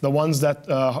 The ones that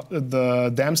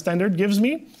the DAM standard gives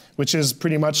me, which is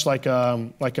pretty much like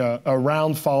a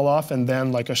round fall off and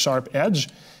then like a sharp edge,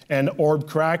 and orb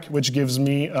crack, which gives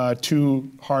me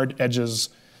two hard edges.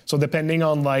 So depending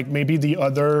on like maybe the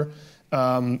other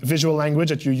visual language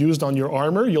that you used on your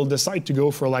armor, you'll decide to go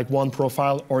for like one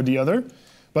profile or the other.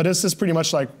 But this is pretty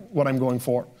much like what I'm going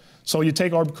for. So you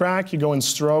take orb crack, you go in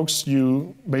strokes,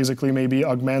 you basically maybe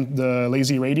augment the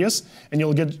lazy radius, and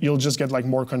you'll just get like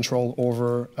more control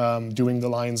over doing the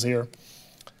lines here.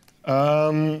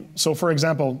 So for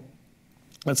example,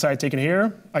 let's say I take it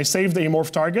here. I save the amorph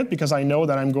target because I know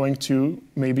that I'm going to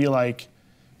maybe like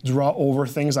draw over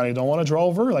things that I don't want to draw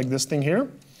over, like this thing here.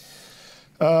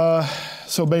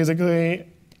 So basically,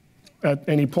 at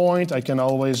any point, I can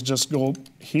always just go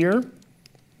here.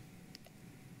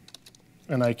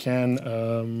 And I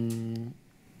can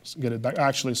get it back.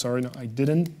 Actually, sorry, no, I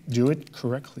didn't do it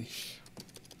correctly.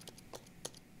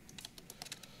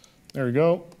 There we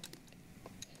go.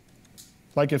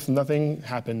 Like if nothing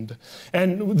happened.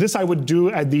 And this I would do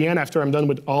at the end after I'm done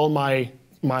with all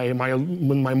when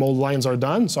my mold lines are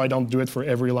done, so I don't do it for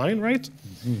every line, right?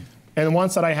 And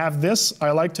once that I have this,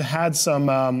 I like to add some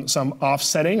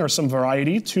offsetting or some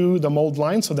variety to the mold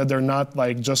line so that they're not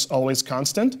like just always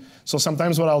constant. So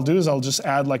sometimes what I'll do is I'll just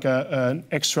add like an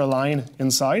extra line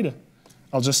inside.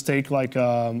 I'll just take like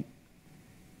a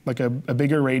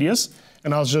bigger radius,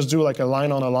 and I'll just do like a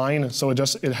line on a line. So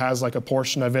it has like a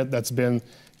portion of it that's been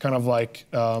kind of like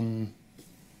a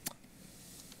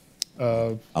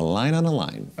line on a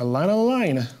line. A line on a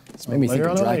line. This made me think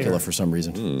of Dracula for some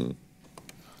reason.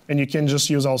 And you can just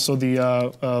use also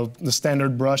the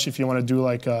standard brush if you want to do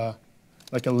like a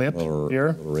lip here.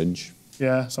 A little ridge.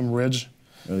 Yeah, some ridge.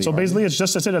 Really so basically, it's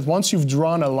just to say that once you've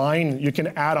drawn a line, you can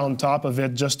add on top of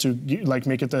it just to like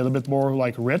make it a little bit more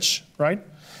like rich, right?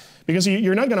 Because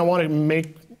you're not going to want to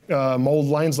make mold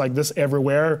lines like this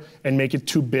everywhere and make it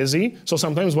too busy. So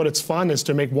sometimes what it's fun is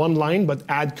to make one line but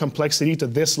add complexity to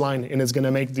this line, and it's going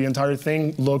to make the entire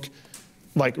thing look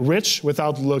like rich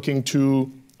without looking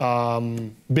too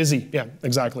busy. Yeah,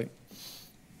 exactly.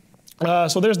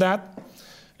 So there's that.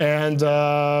 And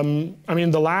I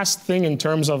mean, the last thing in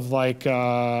terms of like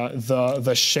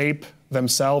the shape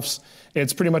themselves,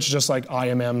 it's pretty much just like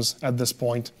IMMs at this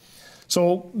point.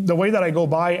 So the way that I go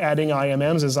by adding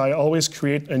IMMs is I always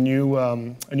create a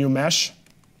new mesh.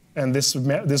 And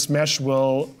this mesh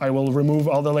I will remove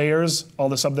all the layers, all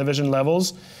the subdivision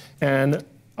levels, and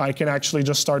I can actually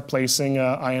just start placing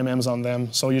IMMs on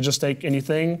them. So you just take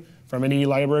anything from any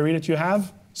library that you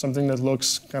have, something that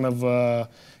looks kind of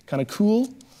cool,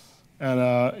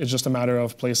 and it's just a matter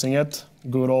of placing it.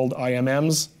 Good old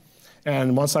IMMs.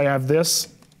 And once I have this,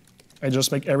 I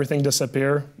just make everything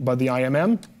disappear but the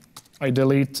IMM. I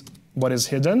delete what is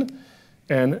hidden,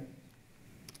 and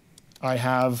I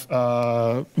have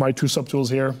my two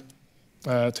subtools here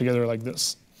together like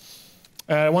this.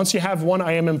 Once you have one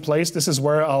IMM in place, this is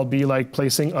where I'll be like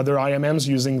placing other IMMs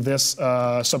using this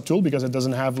subtool because it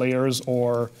doesn't have layers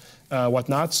or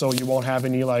whatnot, so you won't have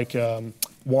any like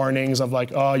warnings of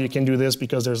like, oh, you can do this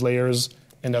because there's layers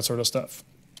and that sort of stuff.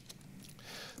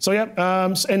 So yeah,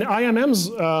 and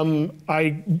IMMs,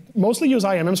 I mostly use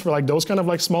IMMs for like those kind of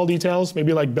like small details,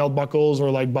 maybe like belt buckles or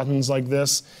like buttons like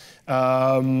this.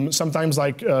 Sometimes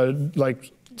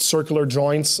like circular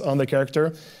joints on the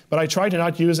character, but I try to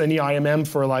not use any IMM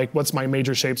for like what's my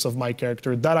major shapes of my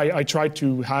character. That I try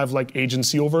to have like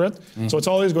agency over it. Mm-hmm. So it's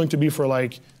always going to be for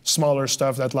like smaller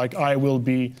stuff that like I will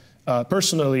be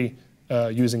personally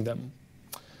using them.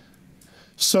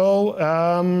 So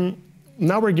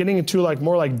now we're getting into like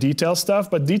more like detail stuff,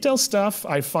 but detail stuff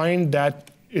I find that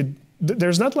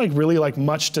there's not like really like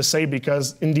much to say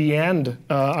because in the end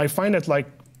I find that like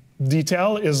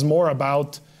detail is more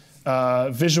about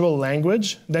visual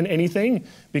language than anything,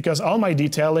 because all my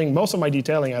detailing, most of my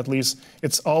detailing at least,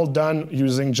 it's all done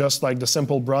using just like the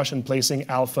simple brush and placing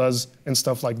alphas and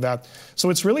stuff like that. So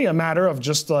it's really a matter of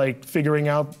just like figuring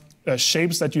out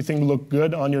shapes that you think look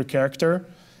good on your character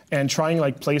and trying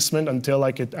like placement until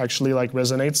like it actually like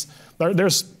resonates.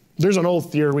 There's an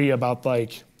old theory about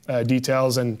like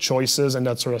details and choices and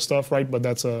that sort of stuff, right? But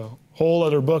that's a whole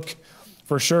other book.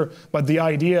 For sure, but the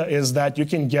idea is that you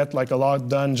can get like a lot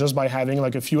done just by having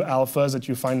like a few alphas that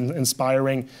you find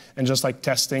inspiring and just like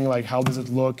testing like how does it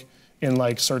look in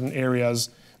like certain areas.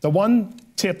 The one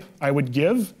tip I would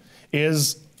give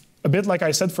is a bit like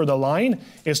I said for the line,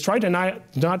 is try to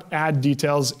not add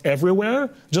details everywhere.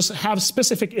 Just have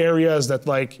specific areas that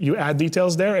like you add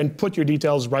details there and put your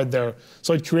details right there.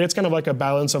 So it creates kind of like a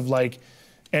balance of like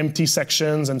empty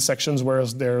sections and sections where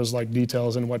there's like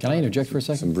details and whatnot. Can I interject for a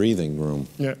second? Some breathing room.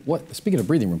 Yeah. Speaking of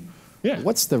breathing room, yeah.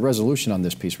 What's the resolution on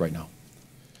this piece right now?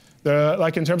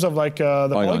 Like in terms of like the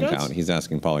polygon polygons? count. He's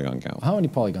asking polygon count. How many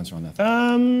polygons are on that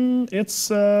thing? It's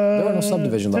there are no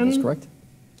subdivision levels, correct?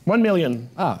 1 million.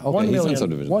 Ah, okay. 1 million.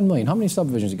 Subdivision. 1 million. How many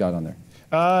subdivisions you got on there?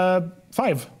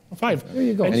 5. There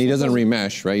you go. And he doesn't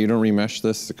remesh, right? You don't remesh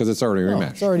this because it's already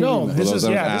remeshed. It's already No, remeshed.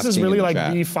 this is really like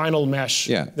chat. the final mesh.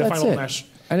 Yeah. The That's final it. mesh.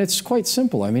 And it's quite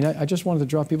simple. I mean, I just wanted to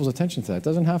draw people's attention to that. It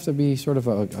doesn't have to be sort of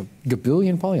a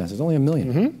gabillion polygons. It's only 1 million.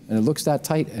 Mm-hmm. And it looks that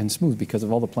tight and smooth because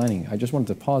of all the planning. I just wanted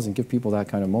to pause and give people that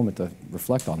kind of moment to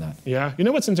reflect on that. Yeah. You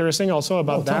know what's interesting also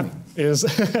about tell that is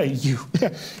you.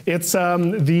 It's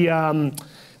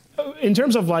in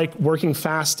terms of like working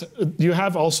fast, you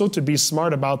have also to be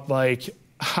smart about like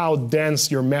how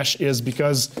dense your mesh is,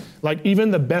 because like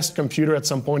even the best computer at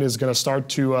some point is going to start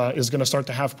to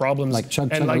have problems. Like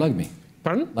chug-chug-a-lug me.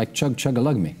 Pardon? Like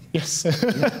chug-chug-a-lug me. Yes.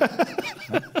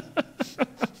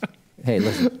 Hey,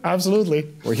 listen. Absolutely.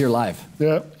 We're here live.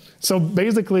 Yeah. So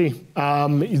basically,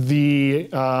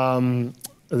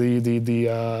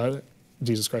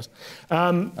 Jesus Christ.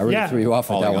 I really threw you off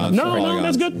with that one. No,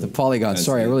 that's good. The polygons.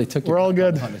 Sorry, I really took you. We're all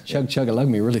good. On the chug-chug-a-lug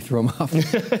me really threw them off.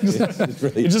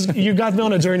 You got me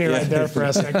on a journey right there for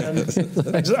a second.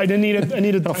 I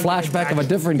needed A flashback of a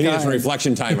different He kind. needs some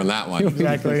reflection time on that one.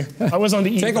 Exactly. I was on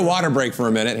the Take a water break for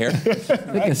a minute here.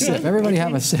 Take a sip. Everybody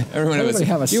have a sip. Everybody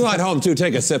have a sip. You at home too,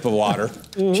 take a sip of water.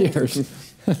 Cheers.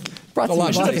 Brought to you I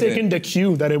should by- have taken the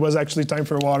cue that it was actually time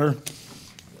for water.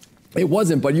 It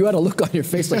wasn't, but you had a look on your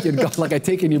face like you'd got, like I'd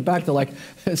taken you back to like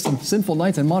some sinful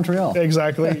nights in Montreal.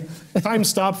 Exactly. Time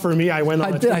stopped for me. I went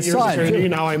on a 2 years journey.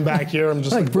 Now I'm back here. I'm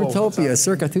just Like whoa, what's Brutopia,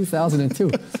 circa 2002.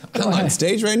 I'm on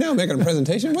stage right now making a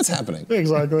presentation. What's happening?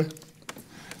 Exactly.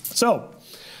 So,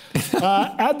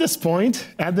 at this point,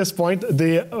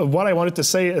 what I wanted to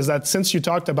say is that since you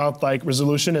talked about like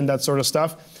resolution and that sort of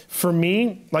stuff, for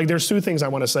me, like there's two things I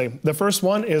want to say. The first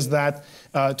one is that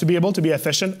to be able to be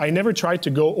efficient, I never try to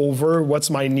go over what's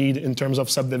my need in terms of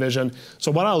subdivision.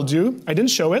 So what I'll do, I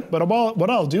didn't show it, but what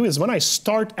I'll do is when I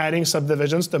start adding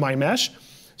subdivisions to my mesh,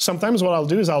 sometimes what I'll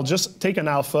do is I'll just take an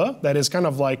alpha that is kind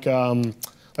of like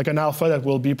like an alpha that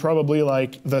will be probably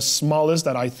like the smallest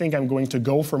that I think I'm going to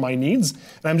go for my needs.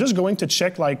 And I'm just going to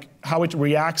check like how it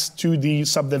reacts to the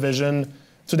subdivision,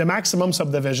 to the maximum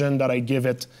subdivision that I give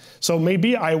it. So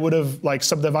maybe I would have like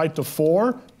subdivide to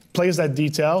 4, place that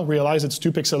detail, realize it's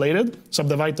too pixelated,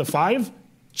 subdivide to 5,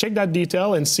 check that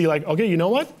detail and see like, okay, you know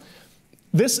what?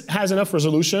 This has enough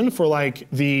resolution for like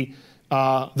the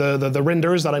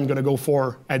renders that I'm going to go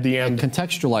for at the end.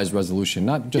 Contextualized resolution,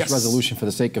 not just resolution for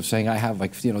the sake of saying I have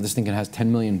like, this thing has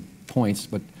 10 million points,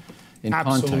 but in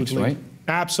context, right?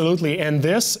 Absolutely, and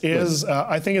this is,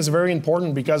 I think, is very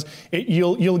important because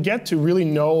you'll get to really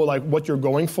know like what you're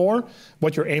going for,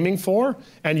 what you're aiming for,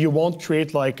 and you won't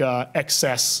create like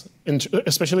excess,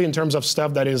 especially in terms of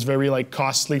stuff that is very like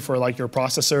costly for like your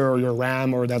processor or your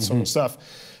RAM or that sort of stuff.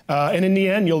 And in the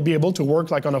end, you'll be able to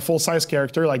work like on a full-size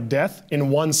character like Death in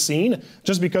one scene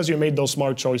just because you made those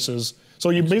smart choices.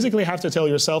 So you basically have to tell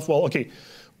yourself, well, okay,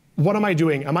 what am I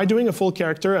doing? Am I doing a full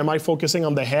character? Am I focusing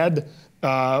on the head?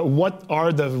 What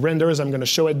are the renders I'm going to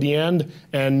show at the end?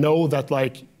 And know that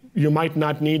like you might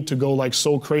not need to go like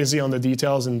so crazy on the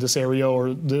details in this area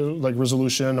or the like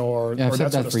resolution or I've said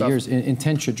that sort of for stuff. years.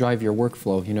 Intent should drive your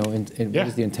workflow. You know, and what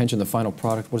is the intention, the final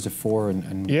product? What is it for?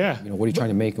 And you know, what are you trying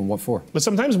to make and what for? But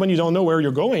sometimes when you don't know where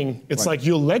you're going, it's like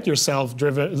you'll let yourself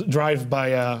drive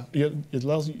by.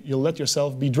 You'll let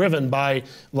yourself be driven by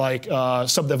like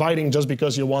subdividing just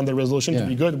because you want the resolution to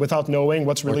be good without knowing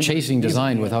what's really. Or chasing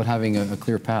design without having a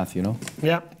clear path. You know.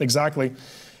 Yeah, exactly.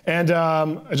 And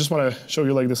I just want to show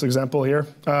you like this example here.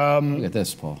 Look at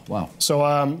this, Paul. Wow. So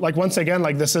like once again,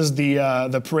 like this is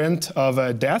the print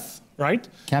of Death, right?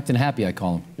 Captain Happy, I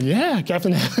call him. Yeah,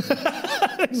 Captain.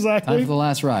 Exactly. Time for the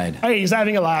last ride. Hey, he's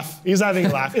having a laugh. He's having a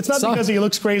laugh. It's not because he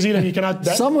looks crazy that he cannot.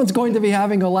 Someone's going to be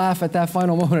having a laugh at that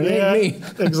final moment. It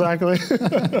ain't me. Exactly.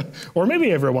 Or maybe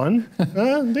everyone.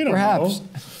 They don't know.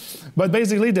 But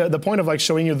basically, the point of like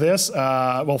showing you this,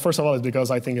 well, first of all, is because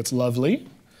I think it's lovely.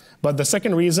 But the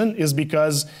second reason is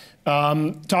because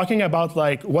talking about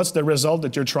like what's the result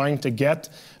that you're trying to get,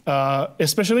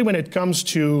 especially when it comes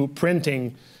to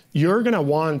printing, you're going to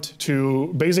want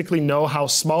to basically know how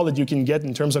small that you can get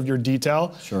in terms of your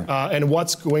detail and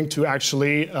what's going to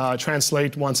actually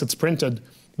translate once it's printed.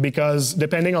 Because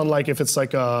depending on like if it's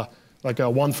like a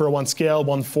 1-for-1 scale,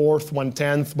 1/4,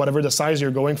 1/10, whatever the size you're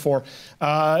going for.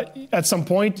 At some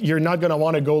point, you're not gonna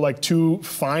wanna go like too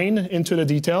fine into the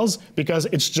details because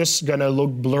it's just gonna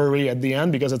look blurry at the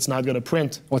end because it's not gonna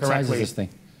print correctly. What size is this thing?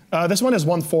 This one is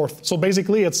 1/4. So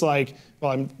basically it's like,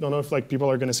 well, I don't know if like people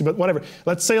are gonna see, but whatever.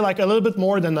 Let's say like a little bit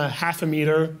more than a 1/2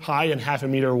 meter high and 1/2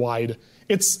 meter wide.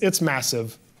 It's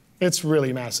massive. It's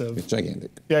really massive. It's gigantic.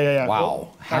 Yeah. Wow,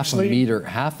 well, half a meter.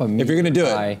 If you're gonna do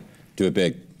it, do it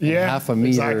big. Yeah, 1/2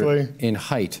 meter in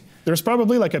height. There's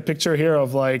probably like a picture here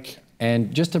of like.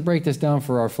 And just to break this down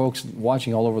for our folks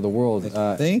watching all over the world,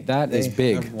 that is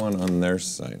big. Have one on their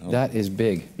site. That is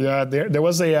big. Yeah, there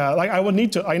was a like I would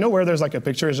need to. I know where there's like a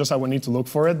picture. It's just I would need to look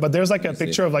for it. But there's like a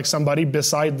picture of like somebody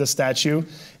beside the statue,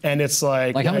 and it's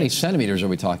like. Like how many centimeters are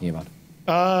we talking about?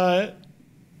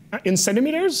 In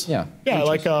centimeters? Yeah. Yeah, inches.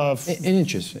 like in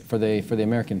inches for the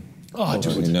American. Oh,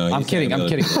 dude. No, I'm kidding.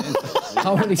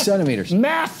 How many centimeters?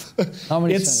 Math. How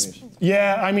many centimeters?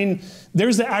 Yeah, I mean,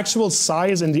 there's the actual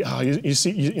size in the. Oh, you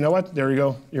see, you know what? There you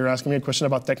go. You're asking me a question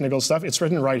about technical stuff. It's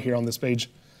written right here on this page.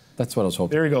 That's what I was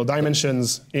hoping. There you go.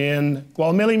 Dimensions in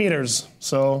millimeters.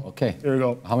 So. Okay. There you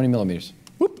go. How many millimeters?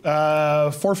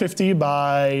 450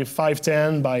 by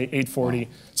 510 by 840. Wow.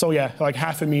 So yeah, like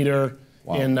 1/2 meter.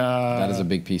 Wow. In. That is a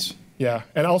big piece. Yeah,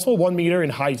 and also 1 meter in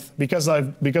height because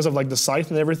of like the scythe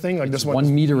and everything. Like this one.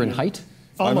 1 meter in height.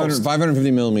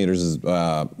 550 millimeters is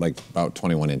like about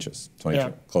 21 inches,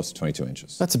 close to 22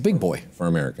 inches. That's a big boy. For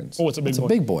Americans. Oh, it's a big boy. It's a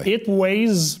big boy. It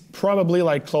weighs probably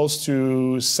like close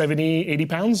to 70, 80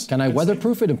 pounds. Can I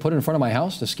weatherproof it and put it in front of my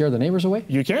house to scare the neighbors away?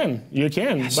 You can.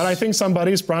 Yes. But I think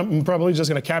somebody's probably just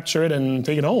going to capture it and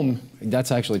take it home.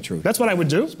 That's actually true. That's what I would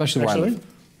do. Especially where I live.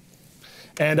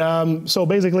 And so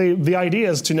basically, the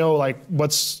idea is to know like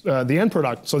what's the end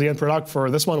product. So the end product for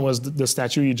this one was the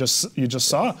statue you just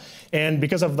saw, and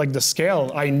because of like the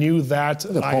scale, I knew that.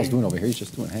 Look what Paul's doing over here. He's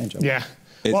just doing a hand job. Yeah.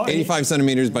 It's 85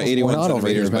 centimeters by 81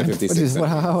 centimeters by 56.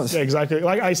 Yeah, exactly.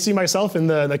 Like I see myself in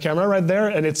the camera right there,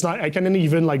 and it's not. I can't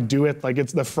even like do it. Like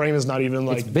the frame is not even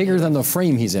like. It's bigger than the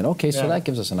frame he's in. Okay, so that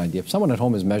gives us an idea. If someone at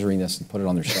home is measuring this and put it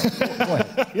on their shelf, go ahead.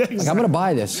 Yeah, exactly. Like, I'm going to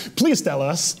buy this. Please tell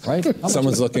us. Right?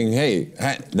 Someone's looking. Hey,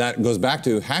 that goes back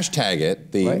to hashtag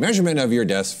it. The measurement of your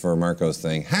desk for Marco's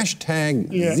thing. Hashtag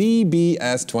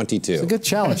ZBS22. It's a good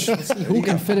challenge. Let's see who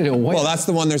can fit it away. Well, that's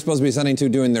the one they're supposed to be sending to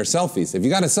doing their selfies. If you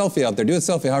got a selfie out there, do a selfie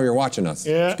selfie how you're watching us.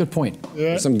 Yeah. That's a good point. Yeah.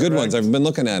 There's some good ones. I've been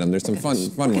looking at them. There's some fun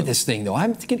Look ones. at this thing, though.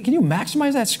 Can you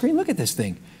maximize that screen? Look at this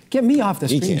thing. Get me off the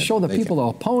screen and show the people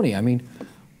a pony. I mean,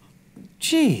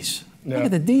 geez. Yeah. Look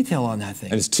at the detail on that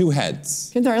thing. And it's 2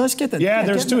 heads. Kindari, let's get the... Yeah,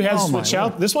 there's 2 heads oh, switch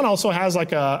out. This one also has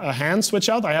like a hand switch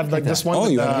out. I have like this one. Oh,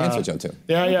 you have a hand switch out too.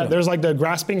 Yeah, yeah. There's like the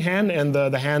grasping hand and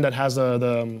the hand that has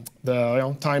the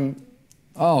time.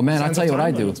 Oh, man, I'll tell you what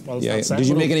I do. Yeah. Did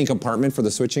you make any compartment for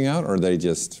the switching out, or they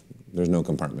just, there's no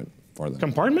compartment for them?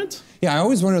 Compartment? Yeah, I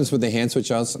always wonder this with the hand switch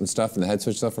outs and stuff and the head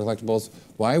switch stuff for collectibles.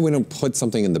 Why we don't put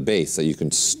something in the base that you can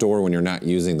store when you're not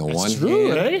using the one True,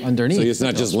 hand? eh? Underneath. So it's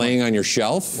not just laying on your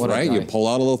shelf, right? You pull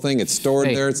out a little thing, it's stored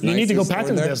there, it's nice. You need to go stored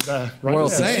patent there. this. Right Well,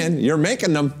 there. saying, you're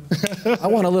making them. I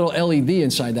want a little LED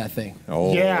inside that thing.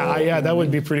 Oh. Yeah, that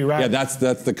would be pretty rad. Yeah, that's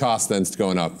the cost then's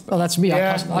going up. Oh, that's me.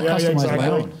 Yeah, I'll customize exactly. my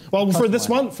own. Well, for this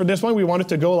one, we wanted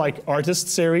to go like artist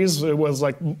series. It was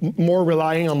like more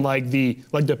relying on like the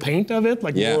paint of it,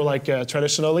 like more like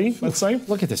traditionally, let's say.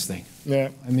 Look at this thing. Yeah.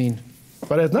 I mean,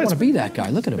 but it's I nice. want to be that guy.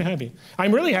 Look at him. Happy.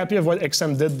 I'm really happy of what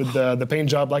XM did with the paint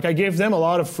job. Like I gave them a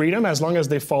lot of freedom as long as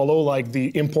they follow like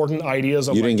the important ideas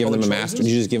of. You didn't give color them a choices. master? Did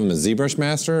you just give them a ZBrush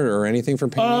master or anything for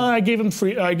painting? I gave them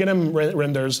I get them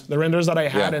renders. The renders that I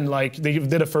had, Yeah. and like they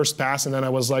did a first pass, and then I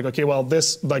was like, okay, well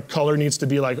this like color needs to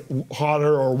be like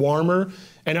hotter or warmer,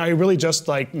 and I really just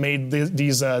like made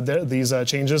these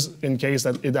changes in case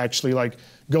that it actually like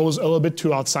goes a little bit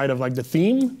too outside of like the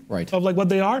theme of like what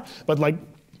they are, but like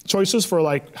choices for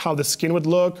like how the skin would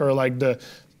look or like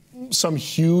some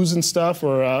hues and stuff,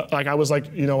 or like I was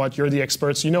like, you know what, you're the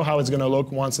experts, you know how it's gonna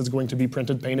look once it's going to be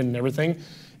printed, painted, and everything,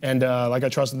 and like I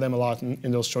trusted them a lot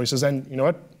in those choices, and you know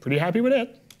what, pretty happy with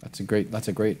it. That's a great,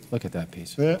 look at that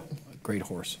piece. Yeah. A great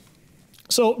horse.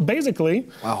 So basically,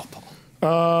 wow, Paul.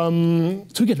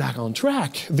 To get back on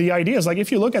track, the idea is like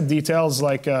if you look at details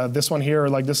like this one here, or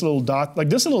like this little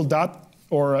dot,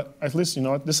 or at least you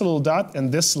know this little dot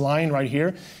and this line right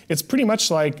here, it's pretty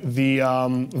much like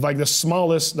the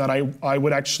smallest that I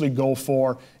would actually go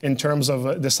for in terms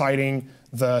of deciding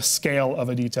the scale of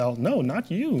a detail. No,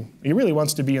 not you. He really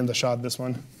wants to be in the shot. This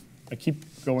one. I keep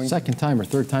going. Second time or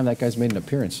third time that guy's made an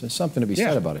appearance. There's something to be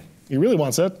said about it. He really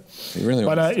wants it. He really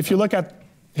wants But if you look at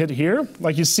it here,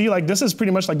 like you see, like this is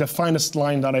pretty much like the finest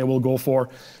line that I will go for,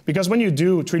 because when you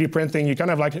do 3D printing, you kind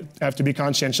of like have to be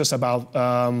conscientious about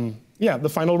the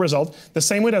final result. The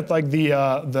same way that like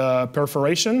the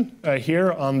perforation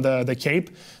here on the cape,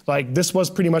 like this was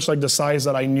pretty much like the size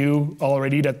that I knew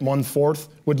already that 1/4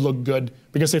 would look good.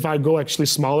 Because if I go actually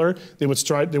smaller, they would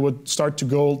start to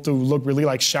look really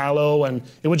like shallow, and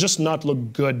it would just not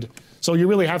look good. So you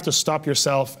really have to stop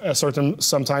yourself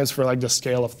sometimes for like the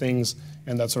scale of things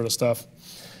and that sort of stuff.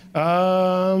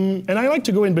 And I like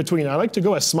to go in between. I like to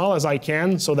go as small as I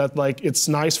can so that like it's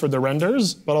nice for the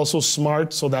renders, but also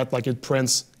smart so that like it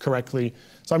prints correctly.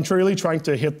 So I'm really trying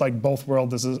to hit like both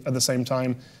worlds at the same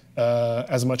time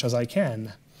as much as I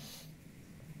can.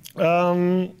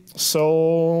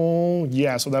 So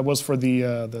yeah, so that was for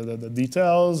the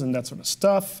details and that sort of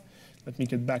stuff. Let me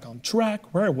get back on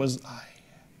track. Where was I?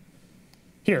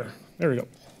 Here, there we go.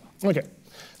 Okay.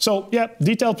 So yeah,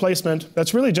 detail placement,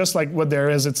 that's really just like what there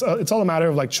is. It's all a matter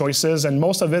of like choices, and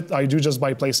most of it I do just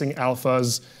by placing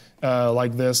alphas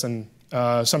like this. And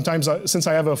sometimes, since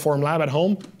I have a form lab at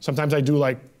home, sometimes I do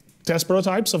like test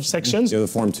prototypes of sections. You have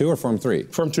the Form 2 or Form 3?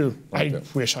 Form 2. I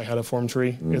wish I had a Form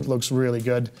 3. It looks really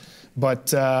good.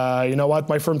 But you know what,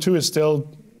 my Form 2 is still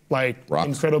like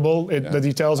incredible. The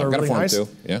details are really nice. I've got a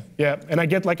Form 2, yeah. Yeah, and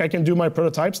I can do my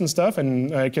prototypes and stuff,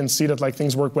 and I can see that like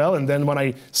things work well. And then when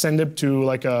I send it to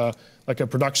like a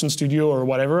production studio or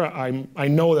whatever, I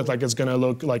know that like it's gonna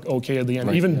look like okay at the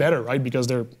end, even better, right? Because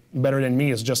they're better than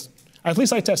me. It's just at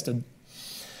least I tested.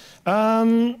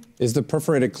 Is the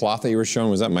perforated cloth that you were showing,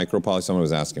 was that micropoly? Someone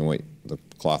was asking, wait, the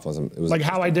cloth wasn't, it was like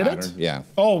how I did it? Yeah.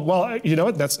 Oh, well, you know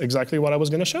what? That's exactly what I was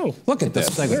going to show. Look at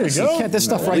this. There you go. This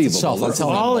stuff writes itself. It's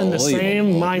all in the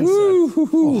same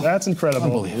mindset. That's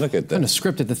incredible. Look at I'm going to this.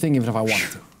 script it the thing even if I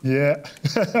wanted to.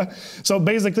 Yeah. So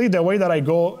basically, the way that I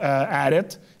go at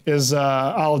it is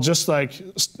I'll just like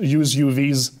use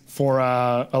UVs for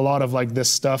a lot of like this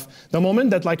stuff. The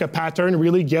moment that like a pattern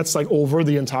really gets like over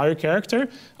the entire character,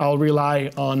 I'll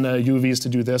rely on UVs to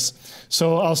do this.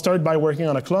 So I'll start by working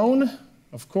on a clone,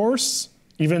 of course.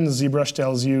 Even ZBrush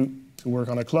tells you to work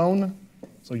on a clone,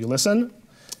 so you listen.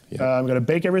 Yep. I'm gonna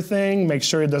bake everything, make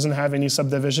sure it doesn't have any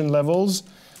subdivision levels.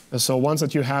 So once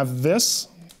that you have this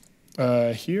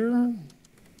here,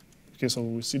 okay, so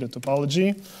we see the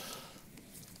topology.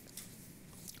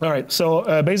 All right,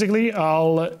 so basically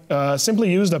I'll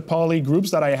simply use the poly groups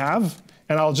that I have,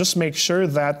 and I'll just make sure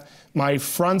that my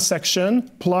front section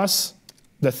plus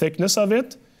the thickness of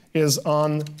it is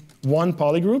on one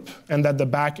polygroup and that the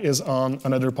back is on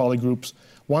another polygroup.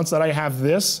 Once that I have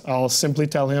this, I'll simply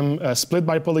tell him split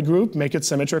by polygroup, make it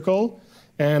symmetrical,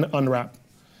 and unwrap.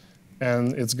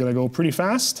 And it's gonna go pretty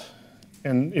fast.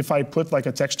 And if I put like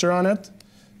a texture on it,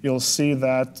 you'll see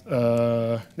that,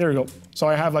 there we go. So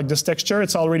I have like this texture,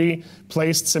 it's already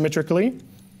placed symmetrically,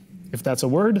 if that's a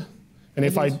word. And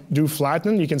if I do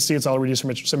flatten, you can see it's already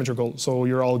symmetrical, so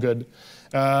you're all good.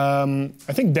 I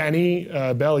think Danny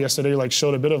Bell yesterday like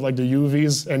showed a bit of like the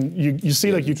UVs, and you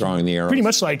see like you drawing the arrows. Pretty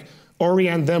much like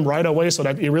orient them right away so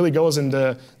that it really goes in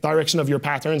the direction of your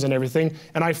patterns and everything.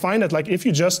 And I find that like if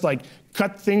you just like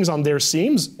cut things on their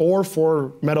seams, or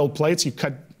for metal plates, you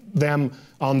cut them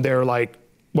on their like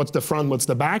what's the front, what's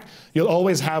the back, you'll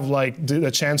always have like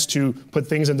the chance to put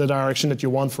things in the direction that you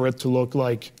want for it to look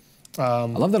like. I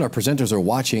love that our presenters are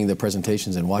watching the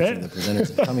presentations and watching the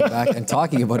presenters and coming back and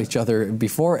talking about each other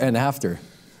before and after.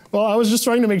 Well, I was just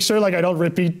trying to make sure like I don't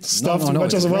repeat stuff too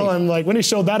much as well. I'm like, when he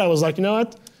showed that, I was like, you know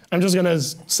what? I'm just gonna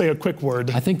say a quick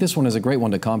word. I think this one is a great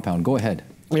one to compound. Go ahead.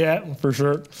 Yeah, for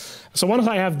sure. So once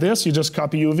I have this, you just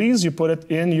copy UVs, you put it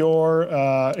in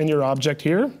your object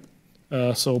here.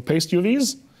 So paste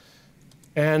UVs.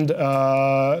 And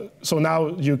so now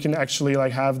you can actually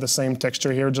like have the same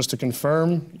texture here just to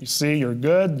confirm. You see, you're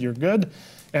good, you're good.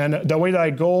 And the way that I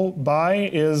go by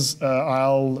is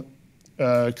I'll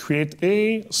create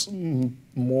a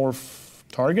morph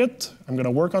target. I'm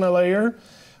gonna work on a layer.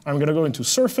 I'm gonna go into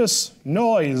surface,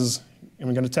 noise. And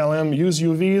I'm gonna tell him use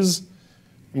UVs.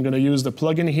 I'm gonna use the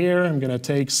plugin here. I'm gonna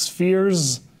take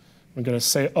spheres. I'm gonna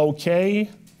say okay.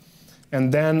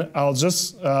 And then I'll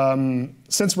just,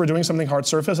 since we're doing something hard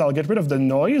surface, I'll get rid of the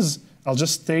noise. I'll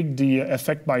just take the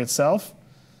effect by itself,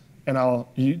 and I'll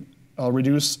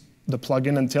reduce the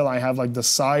plugin until I have like the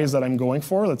size that I'm going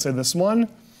for. Let's say this one.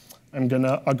 I'm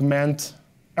gonna augment,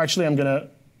 actually I'm gonna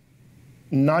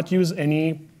not use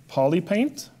any poly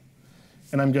paint,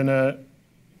 and I'm gonna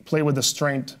play with the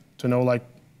strength to know like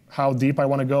how deep I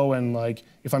wanna go and like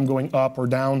if I'm going up or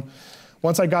down.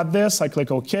 Once I got this, I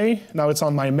click OK. Now it's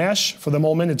on my mesh. For the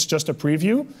moment, it's just a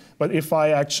preview. But if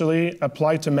I actually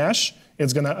apply to mesh,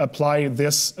 it's going to apply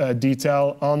this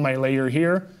detail on my layer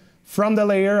here. From the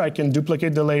layer, I can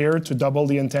duplicate the layer to double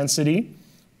the intensity.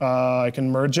 I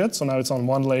can merge it, so now it's on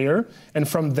one layer. And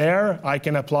from there, I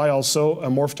can apply also a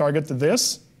morph target to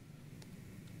this,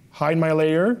 hide my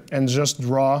layer, and just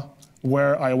draw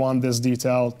where I want this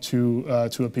detail to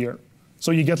appear.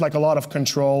 So you get like a lot of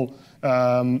control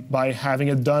by having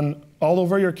it done all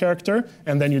over your character,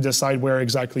 and then you decide where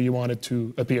exactly you want it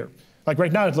to appear. Like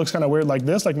right now, it looks kind of weird like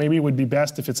this. Like maybe it would be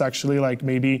best if it's actually like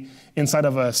maybe inside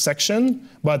of a section,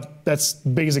 but that's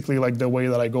basically like the way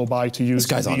that I go by to use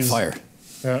This guy's these. on fire.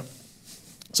 Yeah.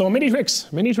 So many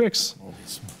tricks, many tricks.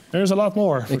 There's a lot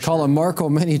more. They call him Marco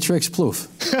Many Tricks Plouffe.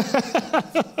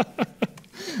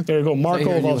 There you go,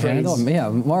 Marco of all trades. Yeah,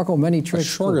 Marco Many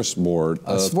Tricks. Smorgasbord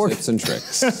of tips and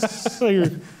tricks.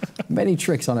 Many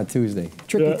tricks on a Tuesday.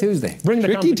 Tricky Tuesday. Bring the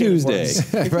Tricky Tuesday.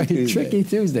 Right, Tricky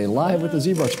Tuesday, live with the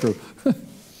ZBrush crew.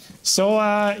 So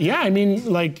yeah, I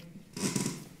mean, like,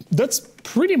 that's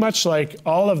pretty much like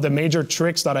all of the major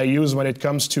tricks that I use when it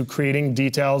comes to creating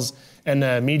details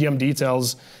and medium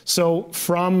details. So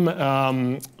from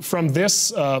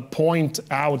this point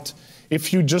out,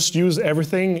 if you just use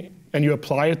everything and you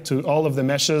apply it to all of the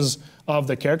meshes of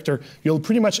the character, you'll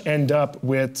pretty much end up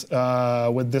with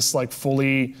this like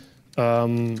fully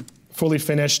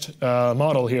finished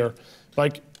model here.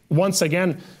 Like once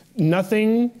again,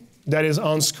 nothing that is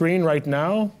on screen right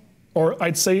now, or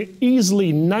I'd say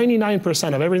easily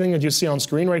 99% of everything that you see on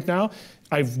screen right now,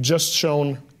 I've just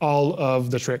shown all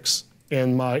of the tricks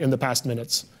in the past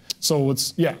minutes. So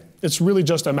it's really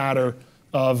just a matter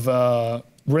of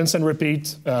rinse and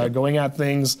repeat, going at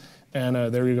things, and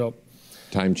there you go.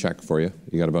 Time check for you.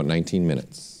 You got about 19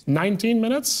 minutes. 19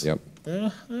 minutes? Yep.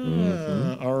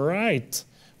 All right.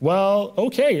 Well,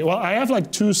 okay. Well, I have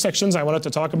like 2 sections I wanted to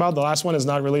talk about. The last one is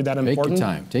not really that important.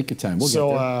 Take your time. We'll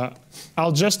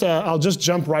get there. I'll just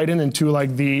jump right into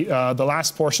like the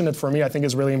last portion that for me I think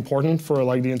is really important for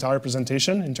like the entire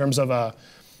presentation in terms of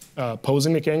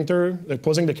posing the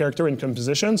character in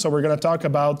composition. So we're going to talk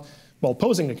about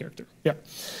posing the character. Yeah.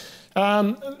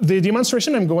 The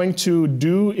demonstration I'm going to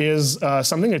do is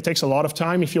something that takes a lot of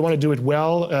time if you want to do it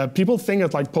well. People think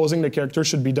that like posing the character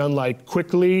should be done like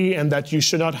quickly and that you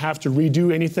should not have to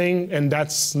redo anything, and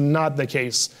that's not the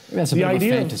case. That's a bit of a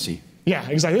fantasy. Yeah,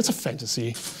 exactly. It's a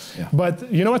fantasy. Yeah.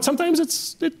 But you know what? Sometimes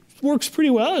it works pretty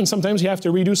well, and sometimes you have to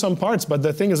redo some parts. But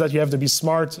the thing is that you have to be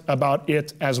smart about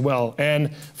it as well.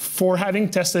 And for having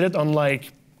tested it on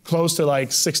like close to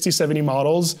like 60, 70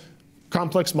 models,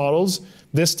 complex models,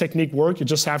 this technique works. You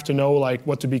just have to know like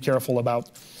what to be careful about.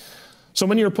 So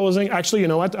when you're posing, actually, you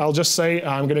know what? I'll just say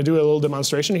I'm going to do a little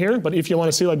demonstration here. But if you want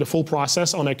to see like the full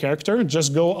process on a character,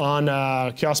 just go on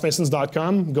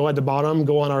chaosmasons.com. Go at the bottom.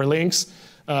 Go on our links.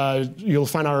 You'll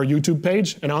find our YouTube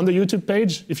page. And on the YouTube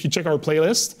page, if you check our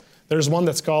playlist, there's one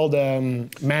that's called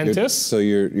Mantis. So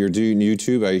you're doing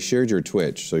YouTube. I shared your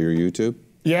Twitch. So your YouTube.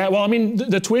 Yeah. Well, I mean,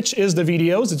 the Twitch is the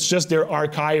videos. It's just they're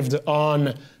archived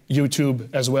on YouTube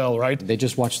as well, right? They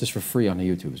just watch this for free on the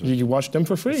YouTube. You watch them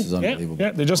for free. This is unbelievable.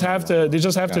 Yeah, they just have to. They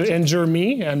just have to injure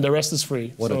me, and the rest is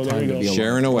free. What so a time to be alive.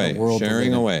 Sharing away.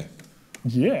 Sharing away.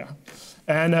 Yeah,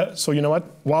 and so you know what?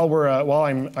 While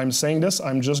I'm saying this,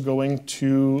 I'm just going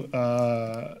to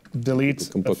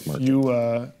delete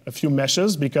a few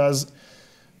meshes, because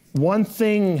one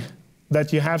thing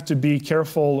that you have to be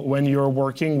careful when you're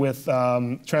working with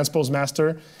Transpose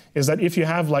Master is that if you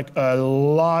have like a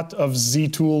lot of Z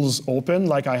tools open,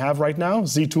 like I have right now,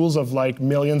 Z tools of like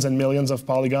millions and millions of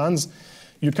polygons,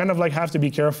 you kind of like have to be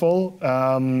careful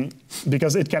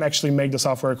because it can actually make the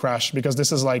software crash, because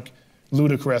this is like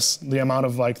ludicrous, the amount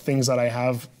of like things that I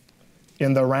have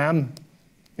in the RAM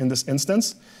in this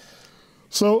instance.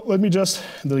 So let me just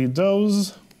delete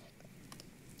those.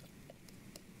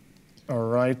 All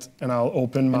right, and I'll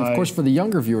open my... And of course, for the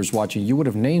younger viewers watching, you would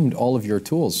have named all of your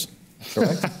tools,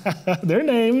 correct? They're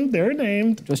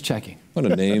named. Just checking. What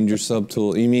have named your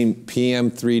subtool? You mean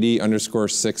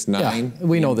PM3D_69? Yeah,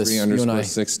 we know this, you and I.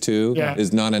 PM3_62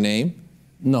 is not a name?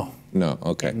 No. No,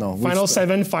 okay. No. Final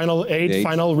 7, final 8,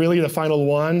 final, really the final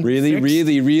 1. Really, 6.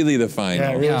 really the final.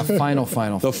 Yeah, really. Yeah, final.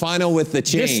 The final with the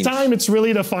change. This time it's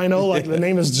really the final, like the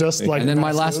name is just like... And then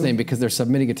my last name, because they're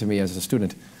submitting it to me as a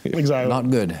student. Exactly. Not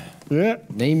good. Yeah.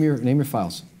 Name your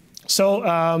files. So,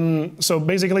 so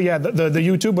basically, yeah, the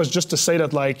YouTube was just to say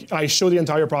that like I show the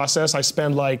entire process. I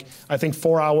spend like I think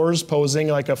 4 hours posing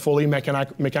like a fully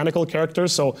mechanical character.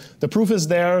 So the proof is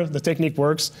there, the technique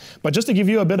works. But just to give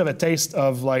you a bit of a taste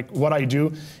of like what I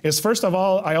do is, first of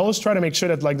all, I always try to make sure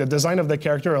that like the design of the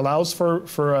character allows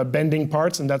for bending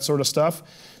parts and that sort of stuff.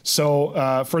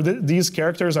 So for these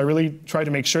characters, I really try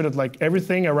to make sure that like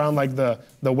everything around like the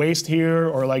waist here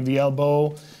or like the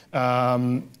elbow,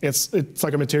 it's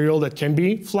like a material that can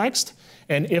be flexed.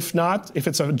 And if not, if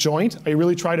it's a joint,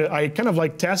 I kind of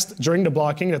like test during the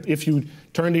blocking that if you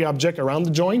turn the object around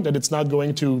the joint, that it's not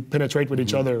going to penetrate with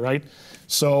each other, right?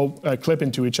 So clip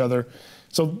into each other.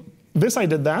 So this, I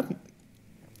did that.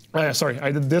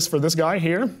 I did this for this guy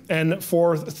here. And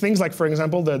for things like, for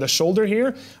example, the shoulder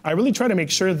here, I really try to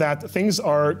make sure that things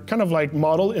are kind of like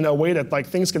modeled in a way that like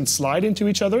things can slide into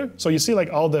each other. So you see like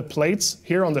all the plates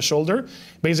here on the shoulder.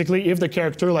 Basically, if the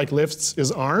character like lifts his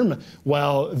arm,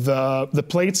 well, the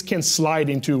plates can slide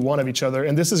into one of each other.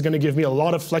 And this is going to give me a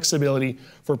lot of flexibility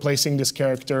for placing this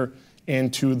character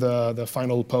into the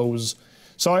final pose.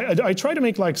 So I try to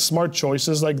make like smart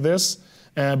choices like this.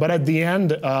 But at the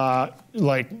end,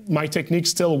 like my technique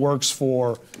still works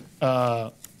for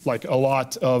like a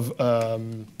lot of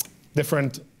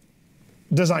different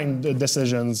design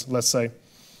decisions, let's say.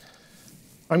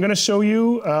 I'm going to show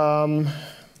you.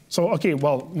 So, okay,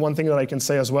 well, one thing that I can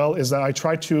say as well is that I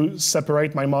try to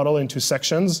separate my model into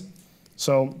sections.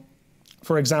 So,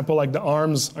 for example, like the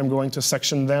arms, I'm going to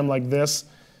section them like this.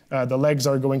 The legs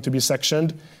are going to be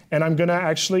sectioned. And I'm going to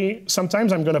actually,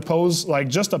 sometimes I'm going to pose like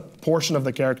just a portion of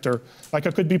the character. Like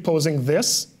I could be posing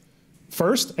this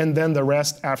first and then the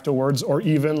rest afterwards, or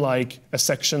even like a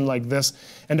section like this.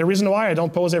 And the reason why I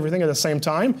don't pose everything at the same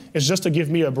time is just to give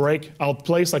me a break. I'll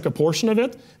place like a portion of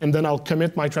it, and then I'll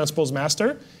commit my Transpose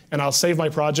Master, and I'll save my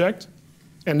project,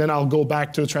 and then I'll go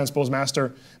back to the Transpose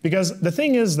Master. Because the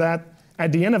thing is that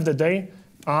at the end of the day,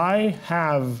 I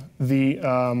have the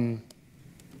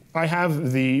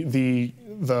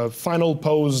final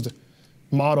posed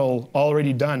model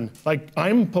already done. Like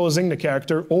I'm posing the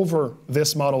character over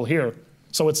this model here.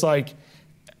 So it's like,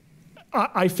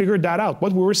 I figured that out.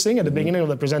 What we were seeing at the beginning of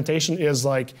the presentation is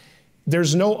like,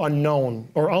 there's no unknown,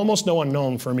 or almost no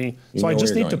unknown for me. So I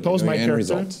just need to pose my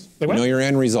character. You know your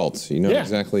end results. You know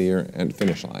exactly your end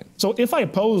finish line. So if I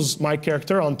pose my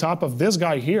character on top of this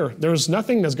guy here, there's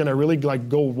nothing that's gonna really like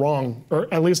go wrong,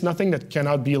 or at least nothing that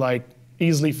cannot be like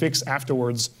easily fixed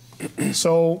afterwards.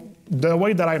 So the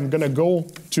way that I'm going to go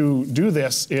to do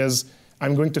this is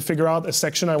I'm going to figure out a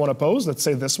section I want to pose. Let's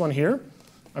say this one here.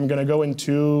 I'm going to go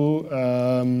into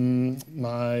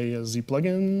my Z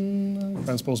plugin,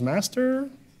 Transpose Master,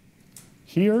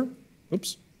 here.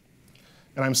 Oops.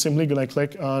 And I'm simply going to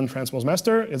click on Transpose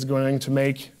Master. It's going to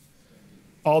make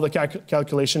all the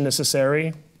calculation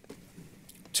necessary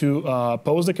to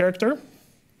pose the character.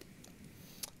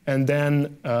 And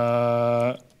then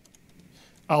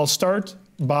I'll start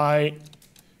by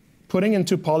putting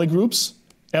into polygroups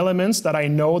elements that I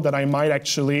know that I might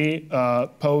actually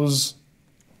pose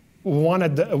one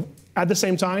at the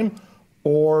same time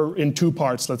or in two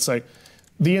parts, let's say.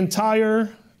 The entire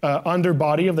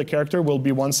underbody of the character will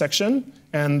be one section,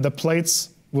 and the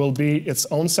plates will be its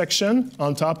own section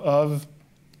on top of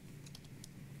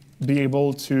be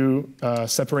able to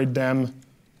separate them,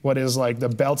 what is like the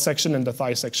belt section and the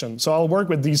thigh section. So I'll work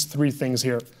with these three things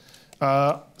here.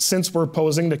 Since we're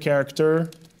posing the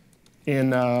character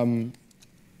in,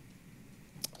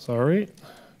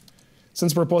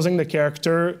 since we're posing the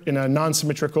character in a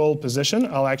non-symmetrical position,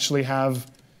 I'll actually have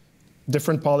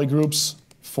different polygroups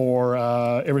for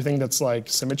everything that's like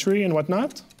symmetry and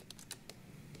whatnot.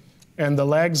 And the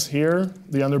legs here,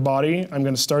 the underbody, I'm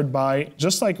going to start by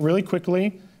just like really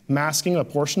quickly masking a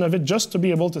portion of it just to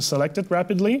be able to select it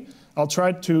rapidly. I'll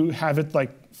try to have it like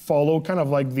follow kind of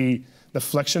like the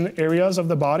flexion areas of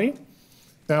the body.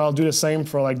 Then I'll do the same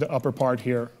for like the upper part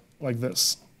here, like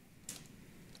this.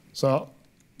 So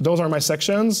those are my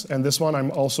sections, and this one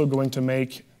I'm also going to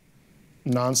make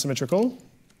non-symmetrical.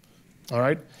 All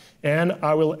right, and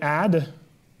I will add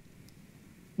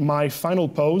my final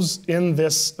pose in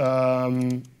this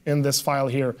file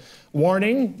here.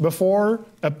 Warning, before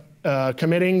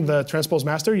committing the transpose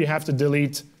master, you have to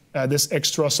delete this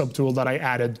extra subtool that I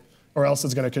added, or else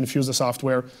it's going to confuse the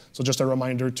software. So just a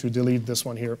reminder to delete this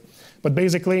one here. But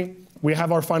basically, we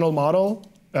have our final model.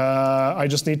 I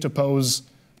just need to pose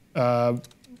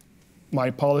my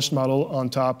polished model on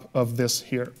top of this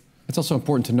here. It's also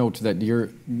important to note that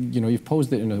you've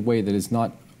posed it in a way that is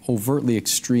not overtly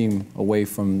extreme away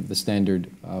from the standard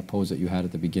pose that you had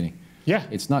at the beginning. Yeah.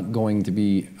 It's not going to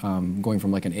be going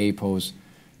from like an A pose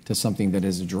to something that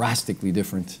is drastically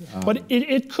different. But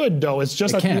it could, though. It's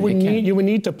just that you would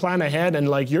need to plan ahead, and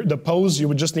like the pose, you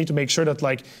would just need to make sure that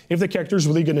like if the character is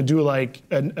really going to do like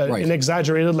an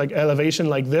exaggerated like elevation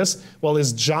like this, well,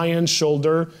 his giant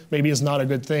shoulder maybe is not a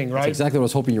good thing, right? That's exactly what I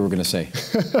was hoping you were going to say.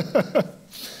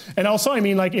 And also, I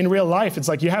mean, like in real life, it's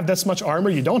like you have this much armor,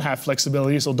 you don't have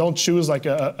flexibility, so don't choose like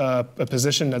a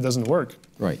position that doesn't work.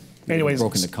 Right. Anyways, you've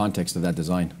broken the context of that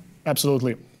design.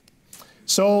 Absolutely.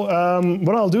 So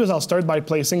what I'll do is I'll start by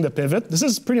placing the pivot. This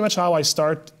is pretty much how I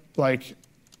start like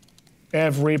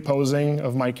every posing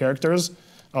of my characters.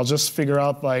 I'll just figure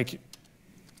out like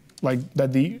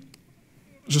that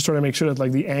just try to make sure that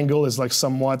like the angle is like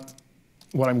somewhat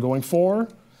what I'm going for.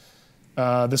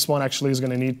 This one actually is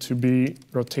going to need to be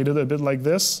rotated a bit like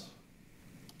this.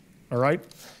 All right.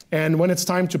 And when it's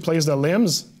time to place the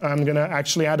limbs, I'm going to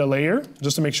actually add a layer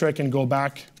just to make sure I can go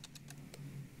back.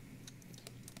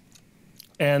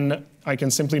 And I can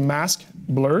simply mask,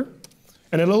 blur.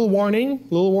 And a little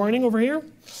warning over here.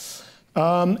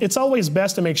 It's always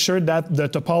best to make sure that the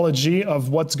topology of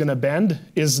what's going to bend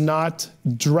is not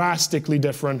drastically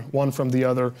different one from the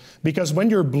other. Because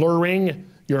when you're blurring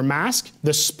your mask,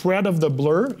 the spread of the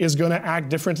blur is going to act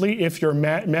differently if your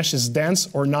mesh is dense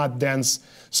or not dense.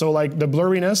 So like the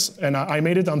blurriness, and I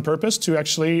made it on purpose to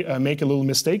actually make a little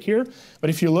mistake here. But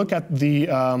if you look at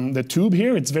the tube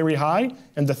here, it's very high,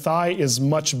 and the thigh is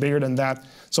much bigger than that.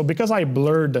 So because I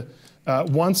blurred,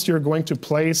 once you're going to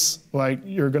place, like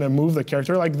you're going to move the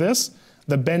character like this,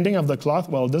 the bending of the cloth,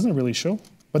 well, it doesn't really show.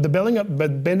 But the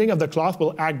bending of the cloth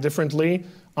will act differently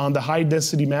on the high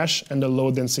density mesh and the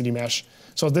low density mesh.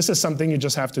 So this is something you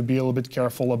just have to be a little bit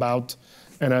careful about.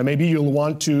 And maybe you'll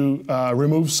want to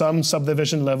remove some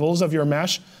subdivision levels of your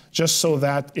mesh just so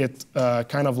that it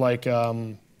kind of like,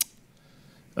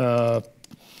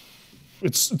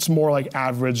 it's more like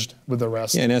averaged with the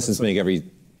rest. Yeah, in essence, make every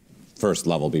first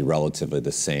level be relatively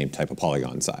the same type of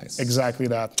polygon size. Exactly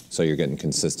that. So you're getting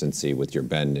consistency with your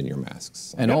bend and your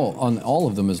masks. And on all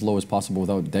of them as low as possible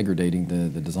without degrading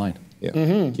the design.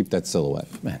 Yeah, keep that silhouette.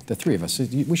 Man, the three of us,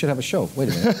 we should have a show. Wait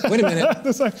a minute. Wait a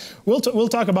minute. We'll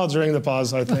talk about during the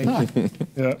pause, I think.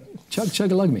 Yeah.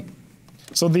 Chug-a-lug me.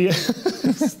 So the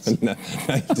No,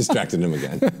 I distracted him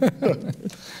again.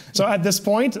 So at this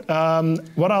point,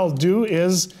 what I'll do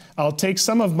is I'll take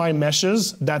some of my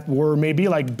meshes that were maybe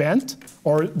like bent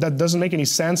or that doesn't make any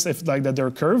sense if like that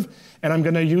they're curved, and I'm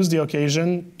going to use the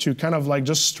occasion to kind of like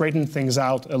just straighten things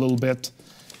out a little bit.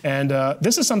 And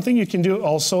this is something you can do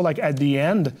also like at the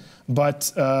end,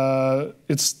 but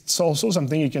it's also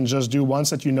something you can just do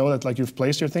once that you know that like you've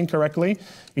placed your thing correctly.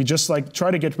 You just like try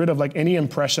to get rid of like any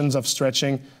impressions of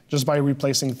stretching just by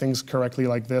replacing things correctly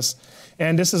like this.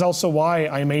 And this is also why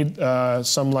I made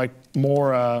some like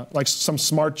more like some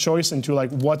smart choice into like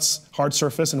what's hard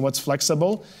surface and what's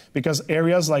flexible, because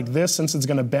areas like this, since it's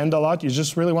going to bend a lot, you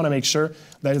just really want to make sure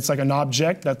that it's like an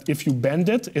object that if you bend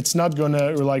it, it's not going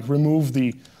to like remove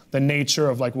the the nature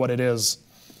of like what it is.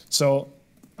 So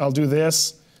I'll do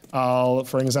this.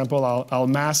 For example, I'll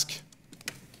mask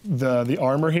the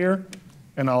armor here,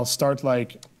 and I'll start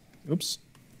like, oops,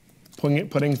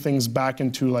 putting things back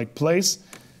into like place.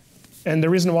 And the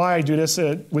reason why I do this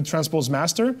with Transpose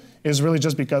Master is really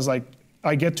just because like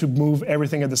I get to move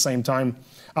everything at the same time.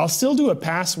 I'll still do a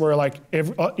pass where like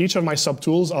each of my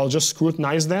subtools, I'll just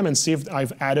scrutinize them and see if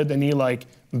I've added any like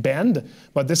bend.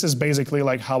 But this is basically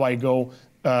like how I go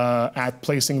at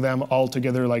placing them all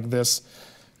together like this.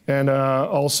 And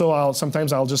also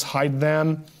sometimes I'll just hide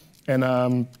them, and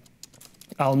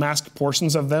I'll mask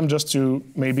portions of them just to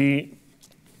maybe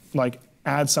like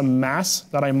add some mass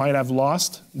that I might have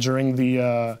lost during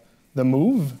the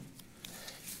move.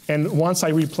 And once I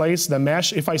replace the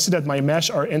mesh, if I see that my mesh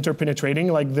are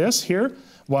interpenetrating like this here,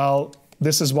 well,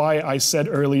 this is why I said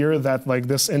earlier that like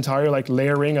this entire like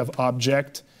layering of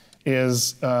object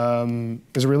is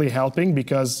really helping,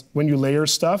 because when you layer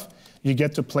stuff, you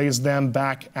get to place them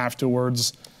back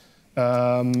afterwards.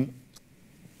 You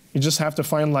just have to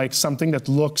find like something that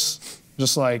looks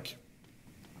just like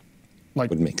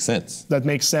would make sense. That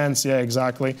makes sense, yeah,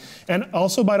 exactly. And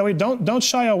also, by the way, don't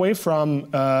shy away from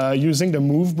using the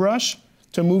move brush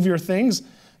to move your things,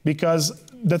 because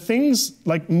the things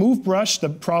like move brush, the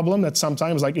problem that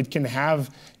sometimes like it can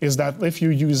have is that if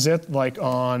you use it like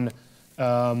on,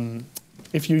 on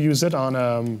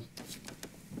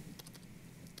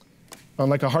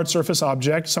like a hard surface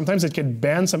object, sometimes it can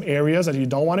bend some areas that you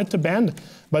don't want it to bend.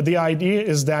 But the idea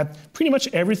is that pretty much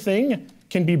everything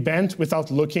can be bent without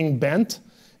looking bent,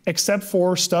 except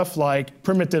for stuff like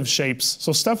primitive shapes.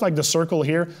 So stuff like the circle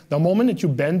here, the moment that you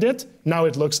bend it, now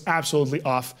it looks absolutely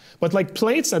off. But like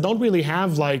plates that don't really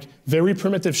have like very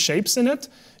primitive shapes in it,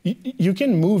 you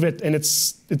can move it and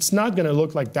it's not gonna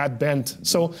look like that bent.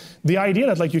 So the idea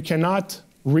that like you cannot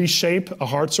reshape a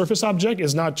hard surface object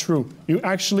is not true. You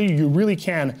really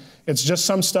can. It's just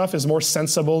some stuff is more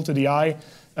sensible to the eye,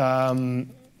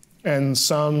 and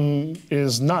some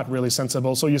is not really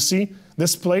sensible. So you see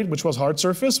this plate, which was hard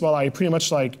surface, well, I pretty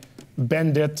much like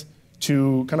bend it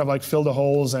to kind of like fill the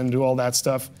holes and do all that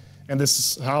stuff. And this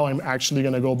is how I'm actually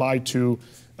gonna go by to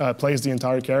place the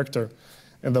entire character.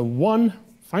 And the one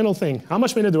final thing, how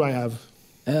much minute do I have?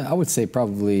 I would say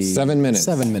probably 7 minutes.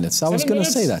 7 minutes. I was going to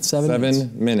say that.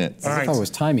 7 minutes. All right. As if I was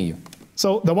timing you.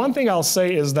 So the one thing I'll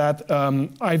say is that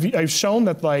I've shown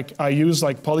that like I use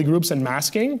like polygroups and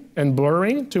masking and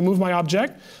blurring to move my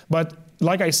object, but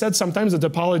like I said, sometimes the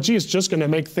topology is just going to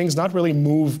make things not really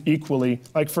move equally.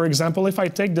 Like for example, if I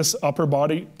take this upper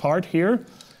body part here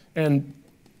and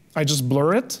I just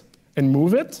blur it and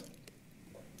move it,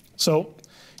 so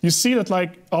you see that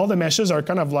like all the meshes are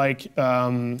kind of like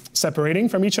separating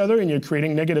from each other, and you're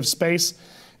creating negative space.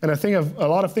 And I think a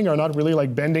lot of things are not really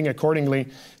like bending accordingly.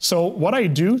 So what I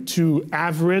do to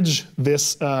average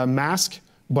this mask,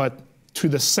 but to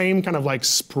the same kind of like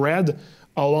spread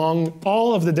along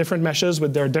all of the different meshes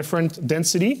with their different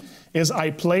density, is I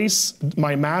place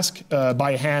my mask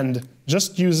by hand,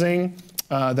 just using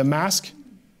the mask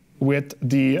with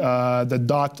the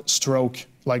dot stroke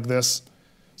like this.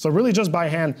 So really just by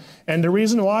hand. And the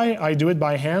reason why I do it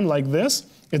by hand like this,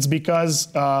 it's because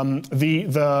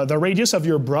the radius of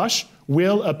your brush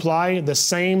will apply the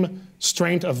same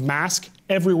strength of mask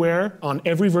everywhere on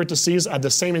every vertices at the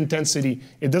same intensity.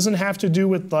 It doesn't have to do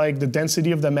with like the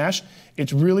density of the mesh.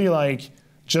 It really like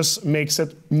just makes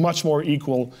it much more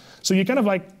equal. So you kind of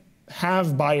like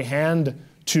have by hand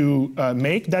to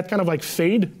make that kind of like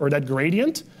fade or that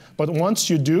gradient. But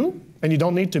once you do, and you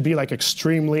don't need to be like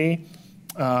extremely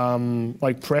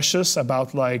like precious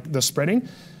about like the spreading.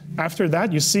 After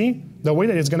that, you see the way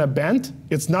that it's gonna bend,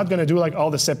 it's not gonna do like all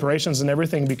the separations and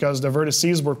everything, because the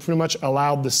vertices were pretty much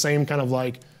allowed the same kind of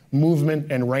like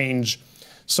movement and range.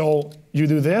 So you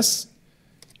do this,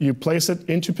 you place it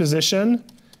into position,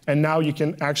 and now you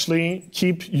can actually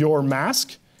keep your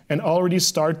mask and already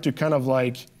start to kind of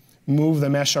like move the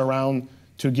mesh around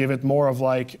to give it more of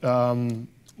like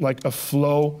a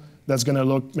flow that's gonna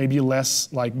look maybe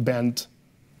less like bent.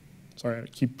 Sorry, I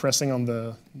keep pressing on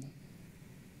the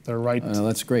right.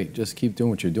 That's great. Just keep doing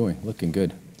what you're doing. Looking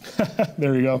good.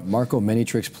 There you go. Marco Many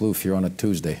Tricks Plouffe here on a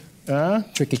Tuesday.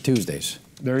 Tricky Tuesdays.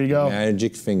 There you go.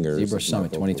 Magic fingers. ZBrush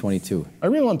Summit 2022. I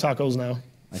really want tacos now.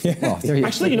 Well, there you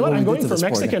Actually, you know what? I'm going for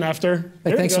Mexican after.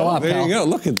 Hey, thanks a lot, pal. There you go.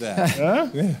 Look at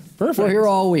that. Yeah. Perfect. We're here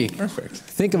all week. Perfect.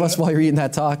 Think of us while you're eating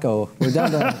that taco. We're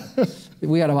down to,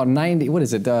 we got about 90, what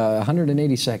is it,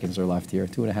 180 seconds are left here,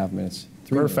 2.5 minutes.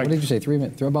 Perfect. What did you say, 3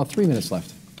 minutes? About 3 minutes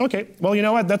left. Okay, well, you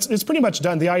know what? It's pretty much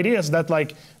done. The idea is that,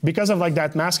 like, because of like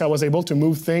that mask, I was able to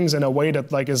move things in a way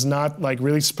that like is not like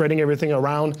really spreading everything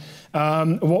around.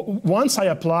 Once I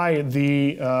apply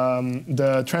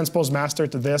the transpose master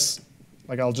to this,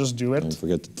 like I'll just do it. Don't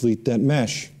forget to delete that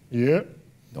mesh. Yeah.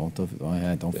 Don't forget.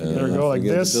 There we go, like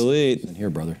this. Delete. And here,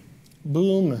 brother.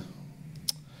 Boom.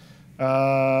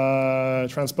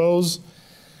 Transpose.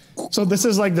 So this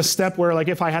is like the step where, like,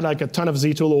 if I had like a ton of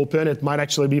Z-tool open, it might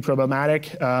actually be problematic.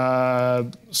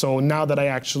 So now that I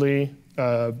actually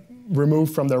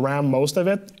remove from the RAM most of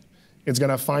it, it's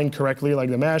gonna find correctly like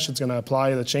the mesh. It's gonna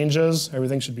apply the changes.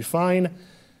 Everything should be fine.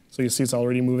 So you see it's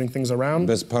already moving things around.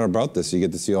 The best part about this, you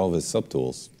get to see all of his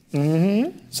subtools.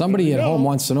 Mm-hmm. Somebody at home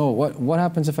wants to know, what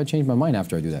happens if I change my mind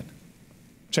after I do that?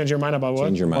 Change your mind about what?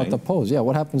 Change your mind. About the pose, yeah.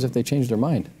 What happens if they change their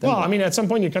mind? Well, I mean, at some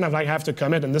point you kind of like have to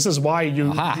commit, and this is why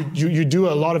you do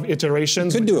a lot of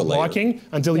iterations with blocking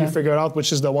until you figure out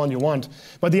which is the one you want.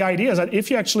 But the idea is that if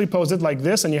you actually pose it like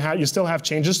this and you still have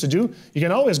changes to do, you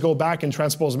can always go back and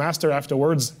transpose master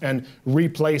afterwards and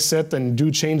replace it and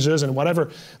do changes and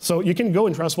whatever. So you can go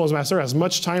in transpose master as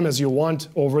much time as you want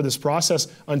over this process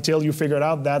until you figure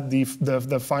out that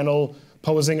the final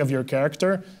posing of your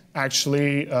character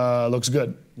actually looks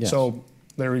good. Yes. So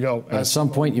there we go. But at some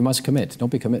point you must commit.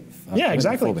 Don't be yeah,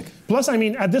 exactly. Plus, I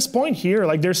mean, at this point here,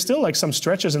 like there's still like some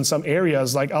stretches in some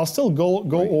areas. Like I'll still go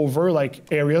over like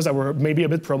areas that were maybe a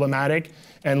bit problematic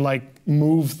and like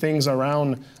move things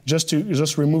around just to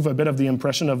remove a bit of the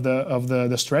impression of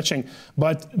the stretching.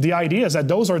 But the idea is that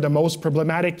those are the most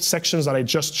problematic sections that I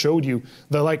just showed you.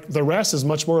 The rest is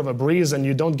much more of a breeze, and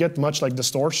you don't get much like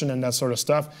distortion and that sort of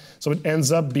stuff. So it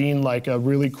ends up being like a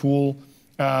really cool,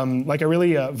 like a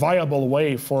really viable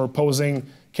way for posing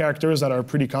characters that are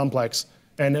pretty complex,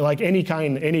 and like any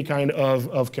kind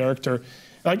of character.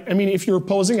 Like, I mean, if you're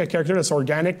posing a character that's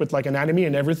organic with like anatomy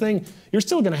and everything, you're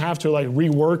still gonna have to like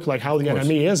rework like how the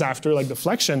anatomy is after like the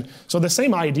flexion. So the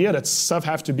same idea that stuff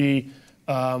have to be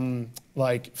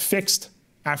like fixed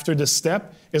after this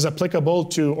step is applicable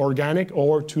to organic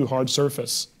or to hard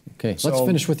surface. Okay, so let's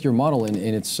finish with your model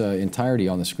in its entirety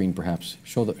on the screen, perhaps.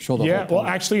 Show the whole well,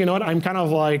 actually, you know what? I'm kind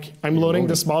of like, I'm loading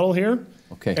this model here.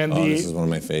 Okay. And this is one of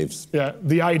my faves. Yeah,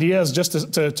 the idea is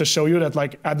just to show you that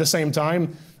like at the same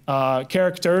time,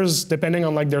 characters, depending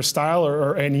on like their style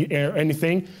or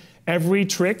anything, every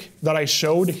trick that I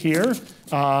showed here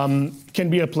can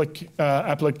be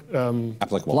applicable.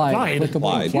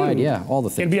 Applied, yeah, all the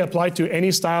things. Can be applied to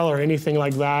any style or anything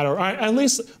like that, or at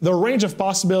least the range of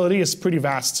possibility is pretty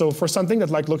vast. So for something that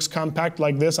like looks compact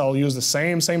like this, I'll use the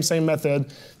same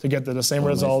method to get the same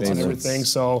results and everything.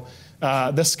 So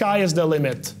the sky is the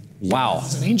limit. Wow.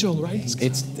 It's an angel, right?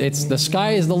 It's the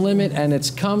sky is the limit, and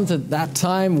it's come to that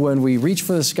time when we reach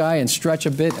for the sky and stretch a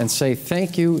bit and say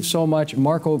thank you so much.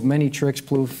 Marco, many tricks,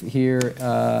 Plouffe here.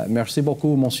 Merci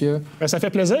beaucoup, monsieur. Ça fait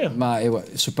plaisir.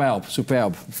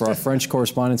 Superbe. For our French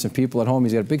correspondents and people at home,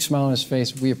 he's got a big smile on his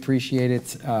face. We appreciate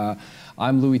it.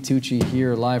 I'm Louis Tucci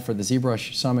here live for the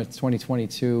ZBrush Summit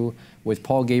 2022 with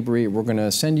Paul Gabriel. We're going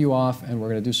to send you off and we're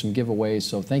going to do some giveaways.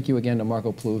 So thank you again to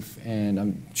Marco Plouffe, and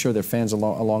I'm sure their fans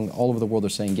along all over the world are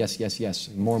saying yes, yes, yes,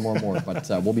 more. But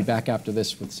we'll be back after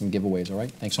this with some giveaways, all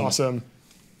right? Thanks so much. Awesome.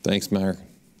 Thanks, Mark.